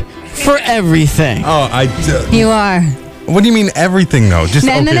quarterback for everything. Oh, You are. What do you mean everything, though? Just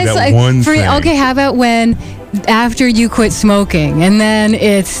And then it's like, one thing. okay, how about when after you quit smoking, and then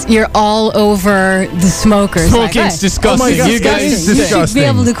you're all over the smokers. Smoking's disgusting. Oh my God, you guys you should be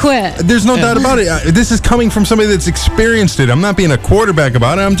able to quit. There's no doubt about it. This is coming from somebody that's experienced it. I'm not being a quarterback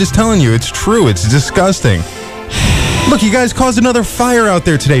about it. I'm just telling you, it's true. It's disgusting. Look, you guys caused another fire out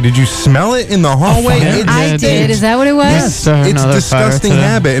there today. Did you smell it in the hallway? I did. Is that what it was? Yes, it's a disgusting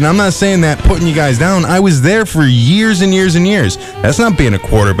habit. And I'm not saying that putting you guys down. I was there for years and years and years. That's not being a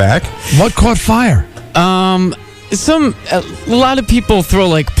quarterback. What caught fire? A lot of people throw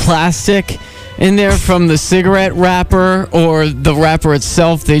like plastic in there from the cigarette wrapper or the wrapper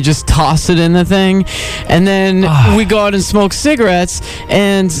itself. They just toss it in the thing, and then we go out and smoke cigarettes,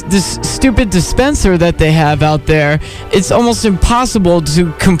 and this stupid dispenser that they have out there, it's almost impossible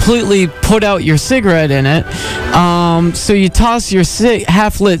to completely put out your cigarette in it. So you toss your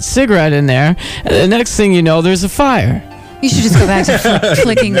half-lit cigarette in there, and the next thing you know, there's a fire. You should just go back to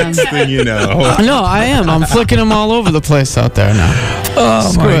flicking them. Next thing you know. No, I am. I'm flicking them all over the place out there now. Oh,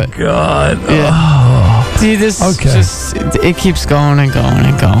 Screw my it. God. Yeah. Oh. See, this just, it keeps going and going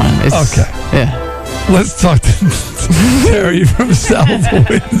and going. It's, Okay. Yeah. Let's talk to Terry from South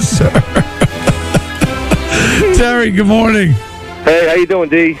Windsor. Terry, good morning. Hey, how you doing,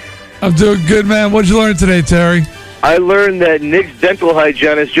 D? I'm doing good, man. What'd you learn today, Terry? I learned that Nick's dental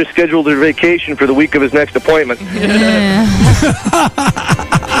hygienist just scheduled a vacation for the week of his next appointment.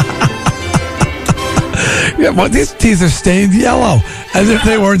 Yeah, well, these teeth are stained yellow, as if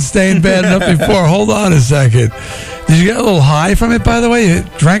they weren't stained bad enough before. Hold on a second. Did you get a little high from it, by the way? You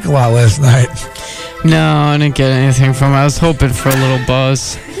drank a lot last night. No, I didn't get anything from it. I was hoping for a little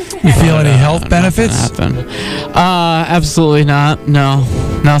buzz. You feel any health benefits? Absolutely not. No,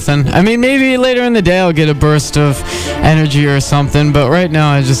 nothing. I mean, maybe later in the day I'll get a burst of energy or something, but right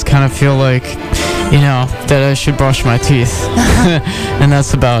now I just kind of feel like, that I should brush my teeth. And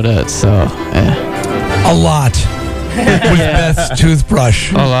that's about it, so, yeah. A lot. With Beth's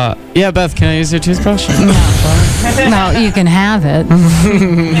toothbrush. A lot. Yeah, Beth, can I use your toothbrush? No, you can have it.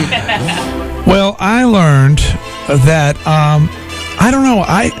 Well, I learned that I don't know.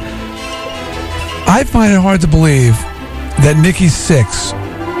 I find it hard to believe that Nikki Sixx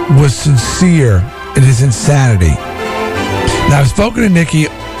was sincere in his insanity. Now, I've spoken to Nikki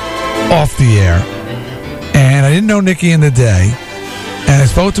off the air, and I didn't know Nikki in the day, and I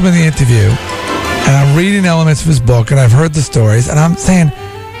spoke to him in the interview, and I'm reading elements of his book, and I've heard the stories, and I'm saying,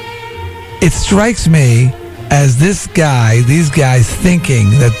 it strikes me as these guys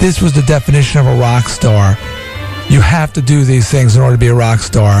thinking that this was the definition of a rock star. You have to do these things in order to be a rock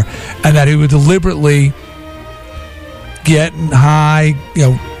star, and that he would deliberately getting high,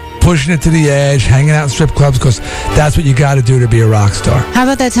 pushing it to the edge, hanging out in strip clubs, because that's what you got to do to be a rock star. How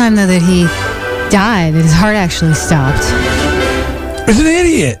about that time, though, that he died, that his heart actually stopped? He's an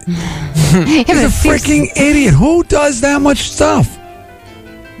idiot. He's a freaking idiot. Who does that much stuff?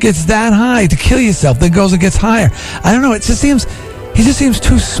 Gets that high to kill yourself, then goes and gets higher. I don't know. He just seems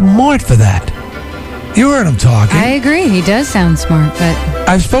too smart for that. You heard him talking. I agree. He does sound smart, but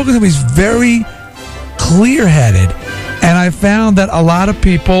I've spoken to him. He's very clear-headed, and I found that a lot of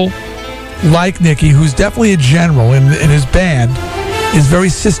people like Nikki, who's definitely a general in his band, is very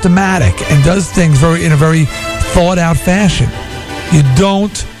systematic and does things in a very thought-out fashion. You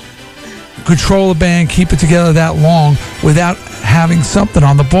don't control a band, keep it together that long without having something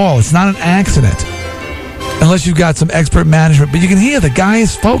on the ball. It's not an accident unless you've got some expert management. But you can hear the guy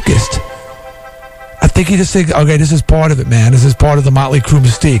is focused. I think he just thinks, okay, this is part of it, man. This is part of the Motley Crue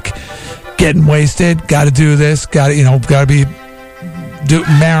mystique. Getting wasted, got to do this, got to be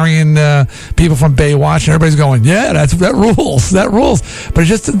marrying people from Baywatch, and everybody's going, yeah, that rules. But it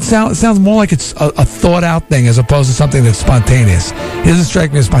just doesn't sound. It sounds more like it's a thought out thing as opposed to something that's spontaneous. It doesn't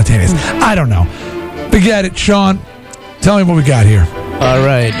strike me as spontaneous. I don't know. Forget it, Sean. Tell me what we got here. All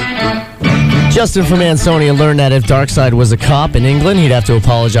right. Justin from Ansonia learned that if Darkseid was a cop in England, he'd have to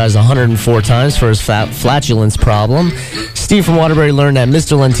apologize 104 times for his flatulence problem. Steve from Waterbury learned that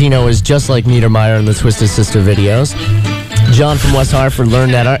Mr. Lentino is just like Niedermeyer in the Twisted Sister videos. John from West Hartford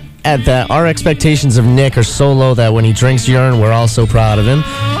learned that our expectations of Nick are so low that when he drinks urine, we're all so proud of him.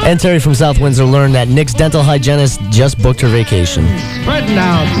 And Terry from South Windsor learned that Nick's dental hygienist just booked her vacation. Spreading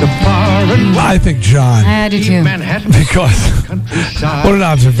out the far and I think John. I do too. Because what an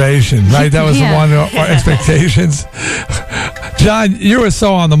observation, right? That was the one of our expectations. John, you were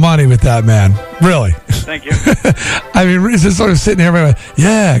so on the money with that, man. Really. Thank you. I mean, just sort of sitting here, going,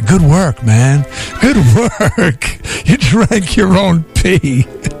 yeah, good work, man. Good work. You drank your own pee.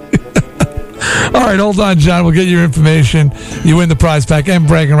 All right, hold on, John. We'll get your information. You win the prize pack and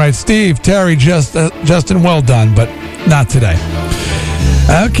bragging rights. Steve, Terry, Justin, well done, but not today.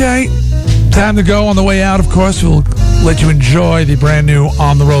 Okay, time to go. On the way out, of course, we'll let you enjoy the brand new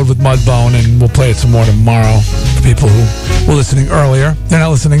On the Road with Mudbone, and we'll play it some more tomorrow for people who were listening earlier. They're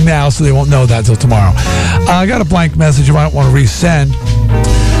not listening now, so they won't know that until tomorrow. I got a blank message you might want to resend,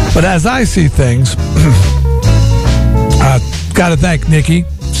 but as I see things, got to thank Nikki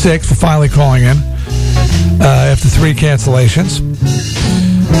Sixx for finally calling in after 3 cancellations.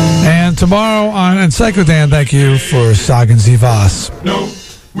 And tomorrow on Psycho Dan, thank you for Sagen Sie Was.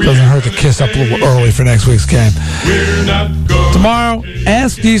 Doesn't hurt to kiss up a little early for next week's game. Tomorrow,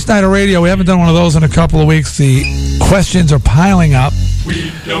 Ask D. Snider Radio. We haven't done one of those in a couple of weeks. The questions are piling up.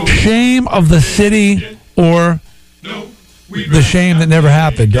 Shame of the city or the shame that never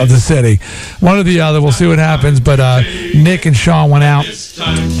happened of the city. One or the other. We'll see what happens. But Nick and Sean went out,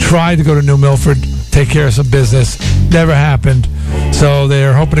 tried to go to New Milford, take care of some business. Never happened. So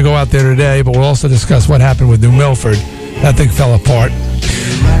they're hoping to go out there today, but we'll also discuss what happened with New Milford. That thing fell apart.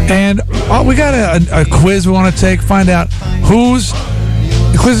 And we got a quiz we want to take. Find out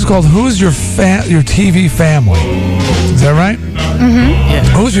the quiz is called Who's Your TV Family? Is that right? Mm-hmm. Yeah.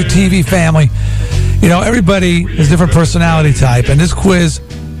 Who's your TV family? You know, everybody has different personality type, and this quiz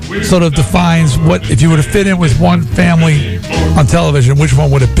sort of defines what, if you were to fit in with one family on television, which one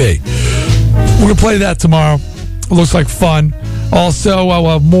would it be? We're going to play that tomorrow. It looks like fun. Also, we'll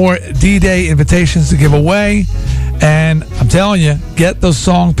have more D-Day invitations to give away. And I'm telling you, get those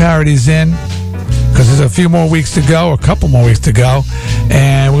song parodies in, because there's a few more weeks to go, a couple more weeks to go.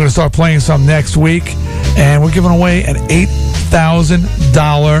 And we're going to start playing some next week. And we're giving away an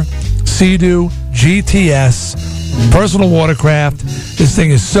 $8,000 Sea-Doo GTS personal watercraft. This thing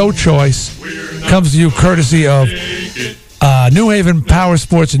is so choice. Comes to you courtesy of New Haven Power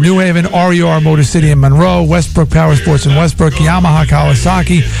Sports in New Haven, RER Motor City in Monroe, Westbrook Power Sports in Westbrook, Yamaha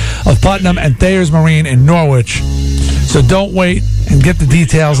Kawasaki of Putnam, and Thayer's Marine in Norwich. So don't wait and get the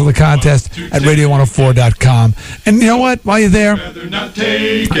details of the contest at radio104.com. And you know what? While you're there,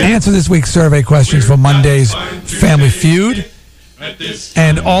 answer this week's survey questions for Monday's Family Feud.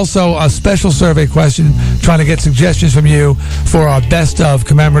 And also a special survey question trying to get suggestions from you for our best of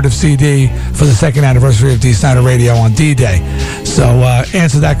commemorative CD for the 2nd anniversary of D. Snider Radio on D-Day. So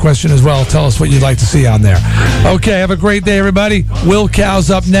answer that question as well. Tell us what you'd like to see on there. Okay, have a great day, everybody. Will Cow's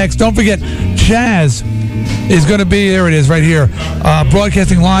up next. Don't forget, Chaz is going to be, there it is right here,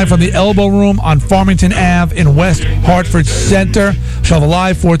 broadcasting live from the Elbow Room on Farmington Ave in West Hartford Center. She'll have a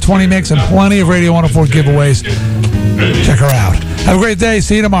live 420 mix and plenty of Radio 104 giveaways. Check her out. Have a great day.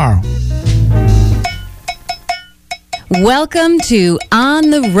 See you tomorrow. Welcome to On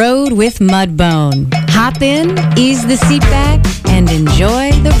the Road with Mudbone. Hop in, ease the seat back, and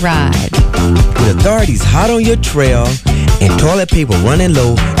enjoy the ride. With authorities hot on your trail and toilet paper running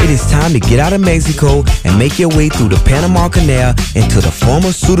low, it is time to get out of Mexico and make your way through the Panama Canal into the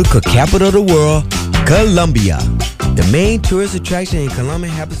pharmaceutical capital of the world, Colombia. The main tourist attraction in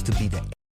Colombia happens to be the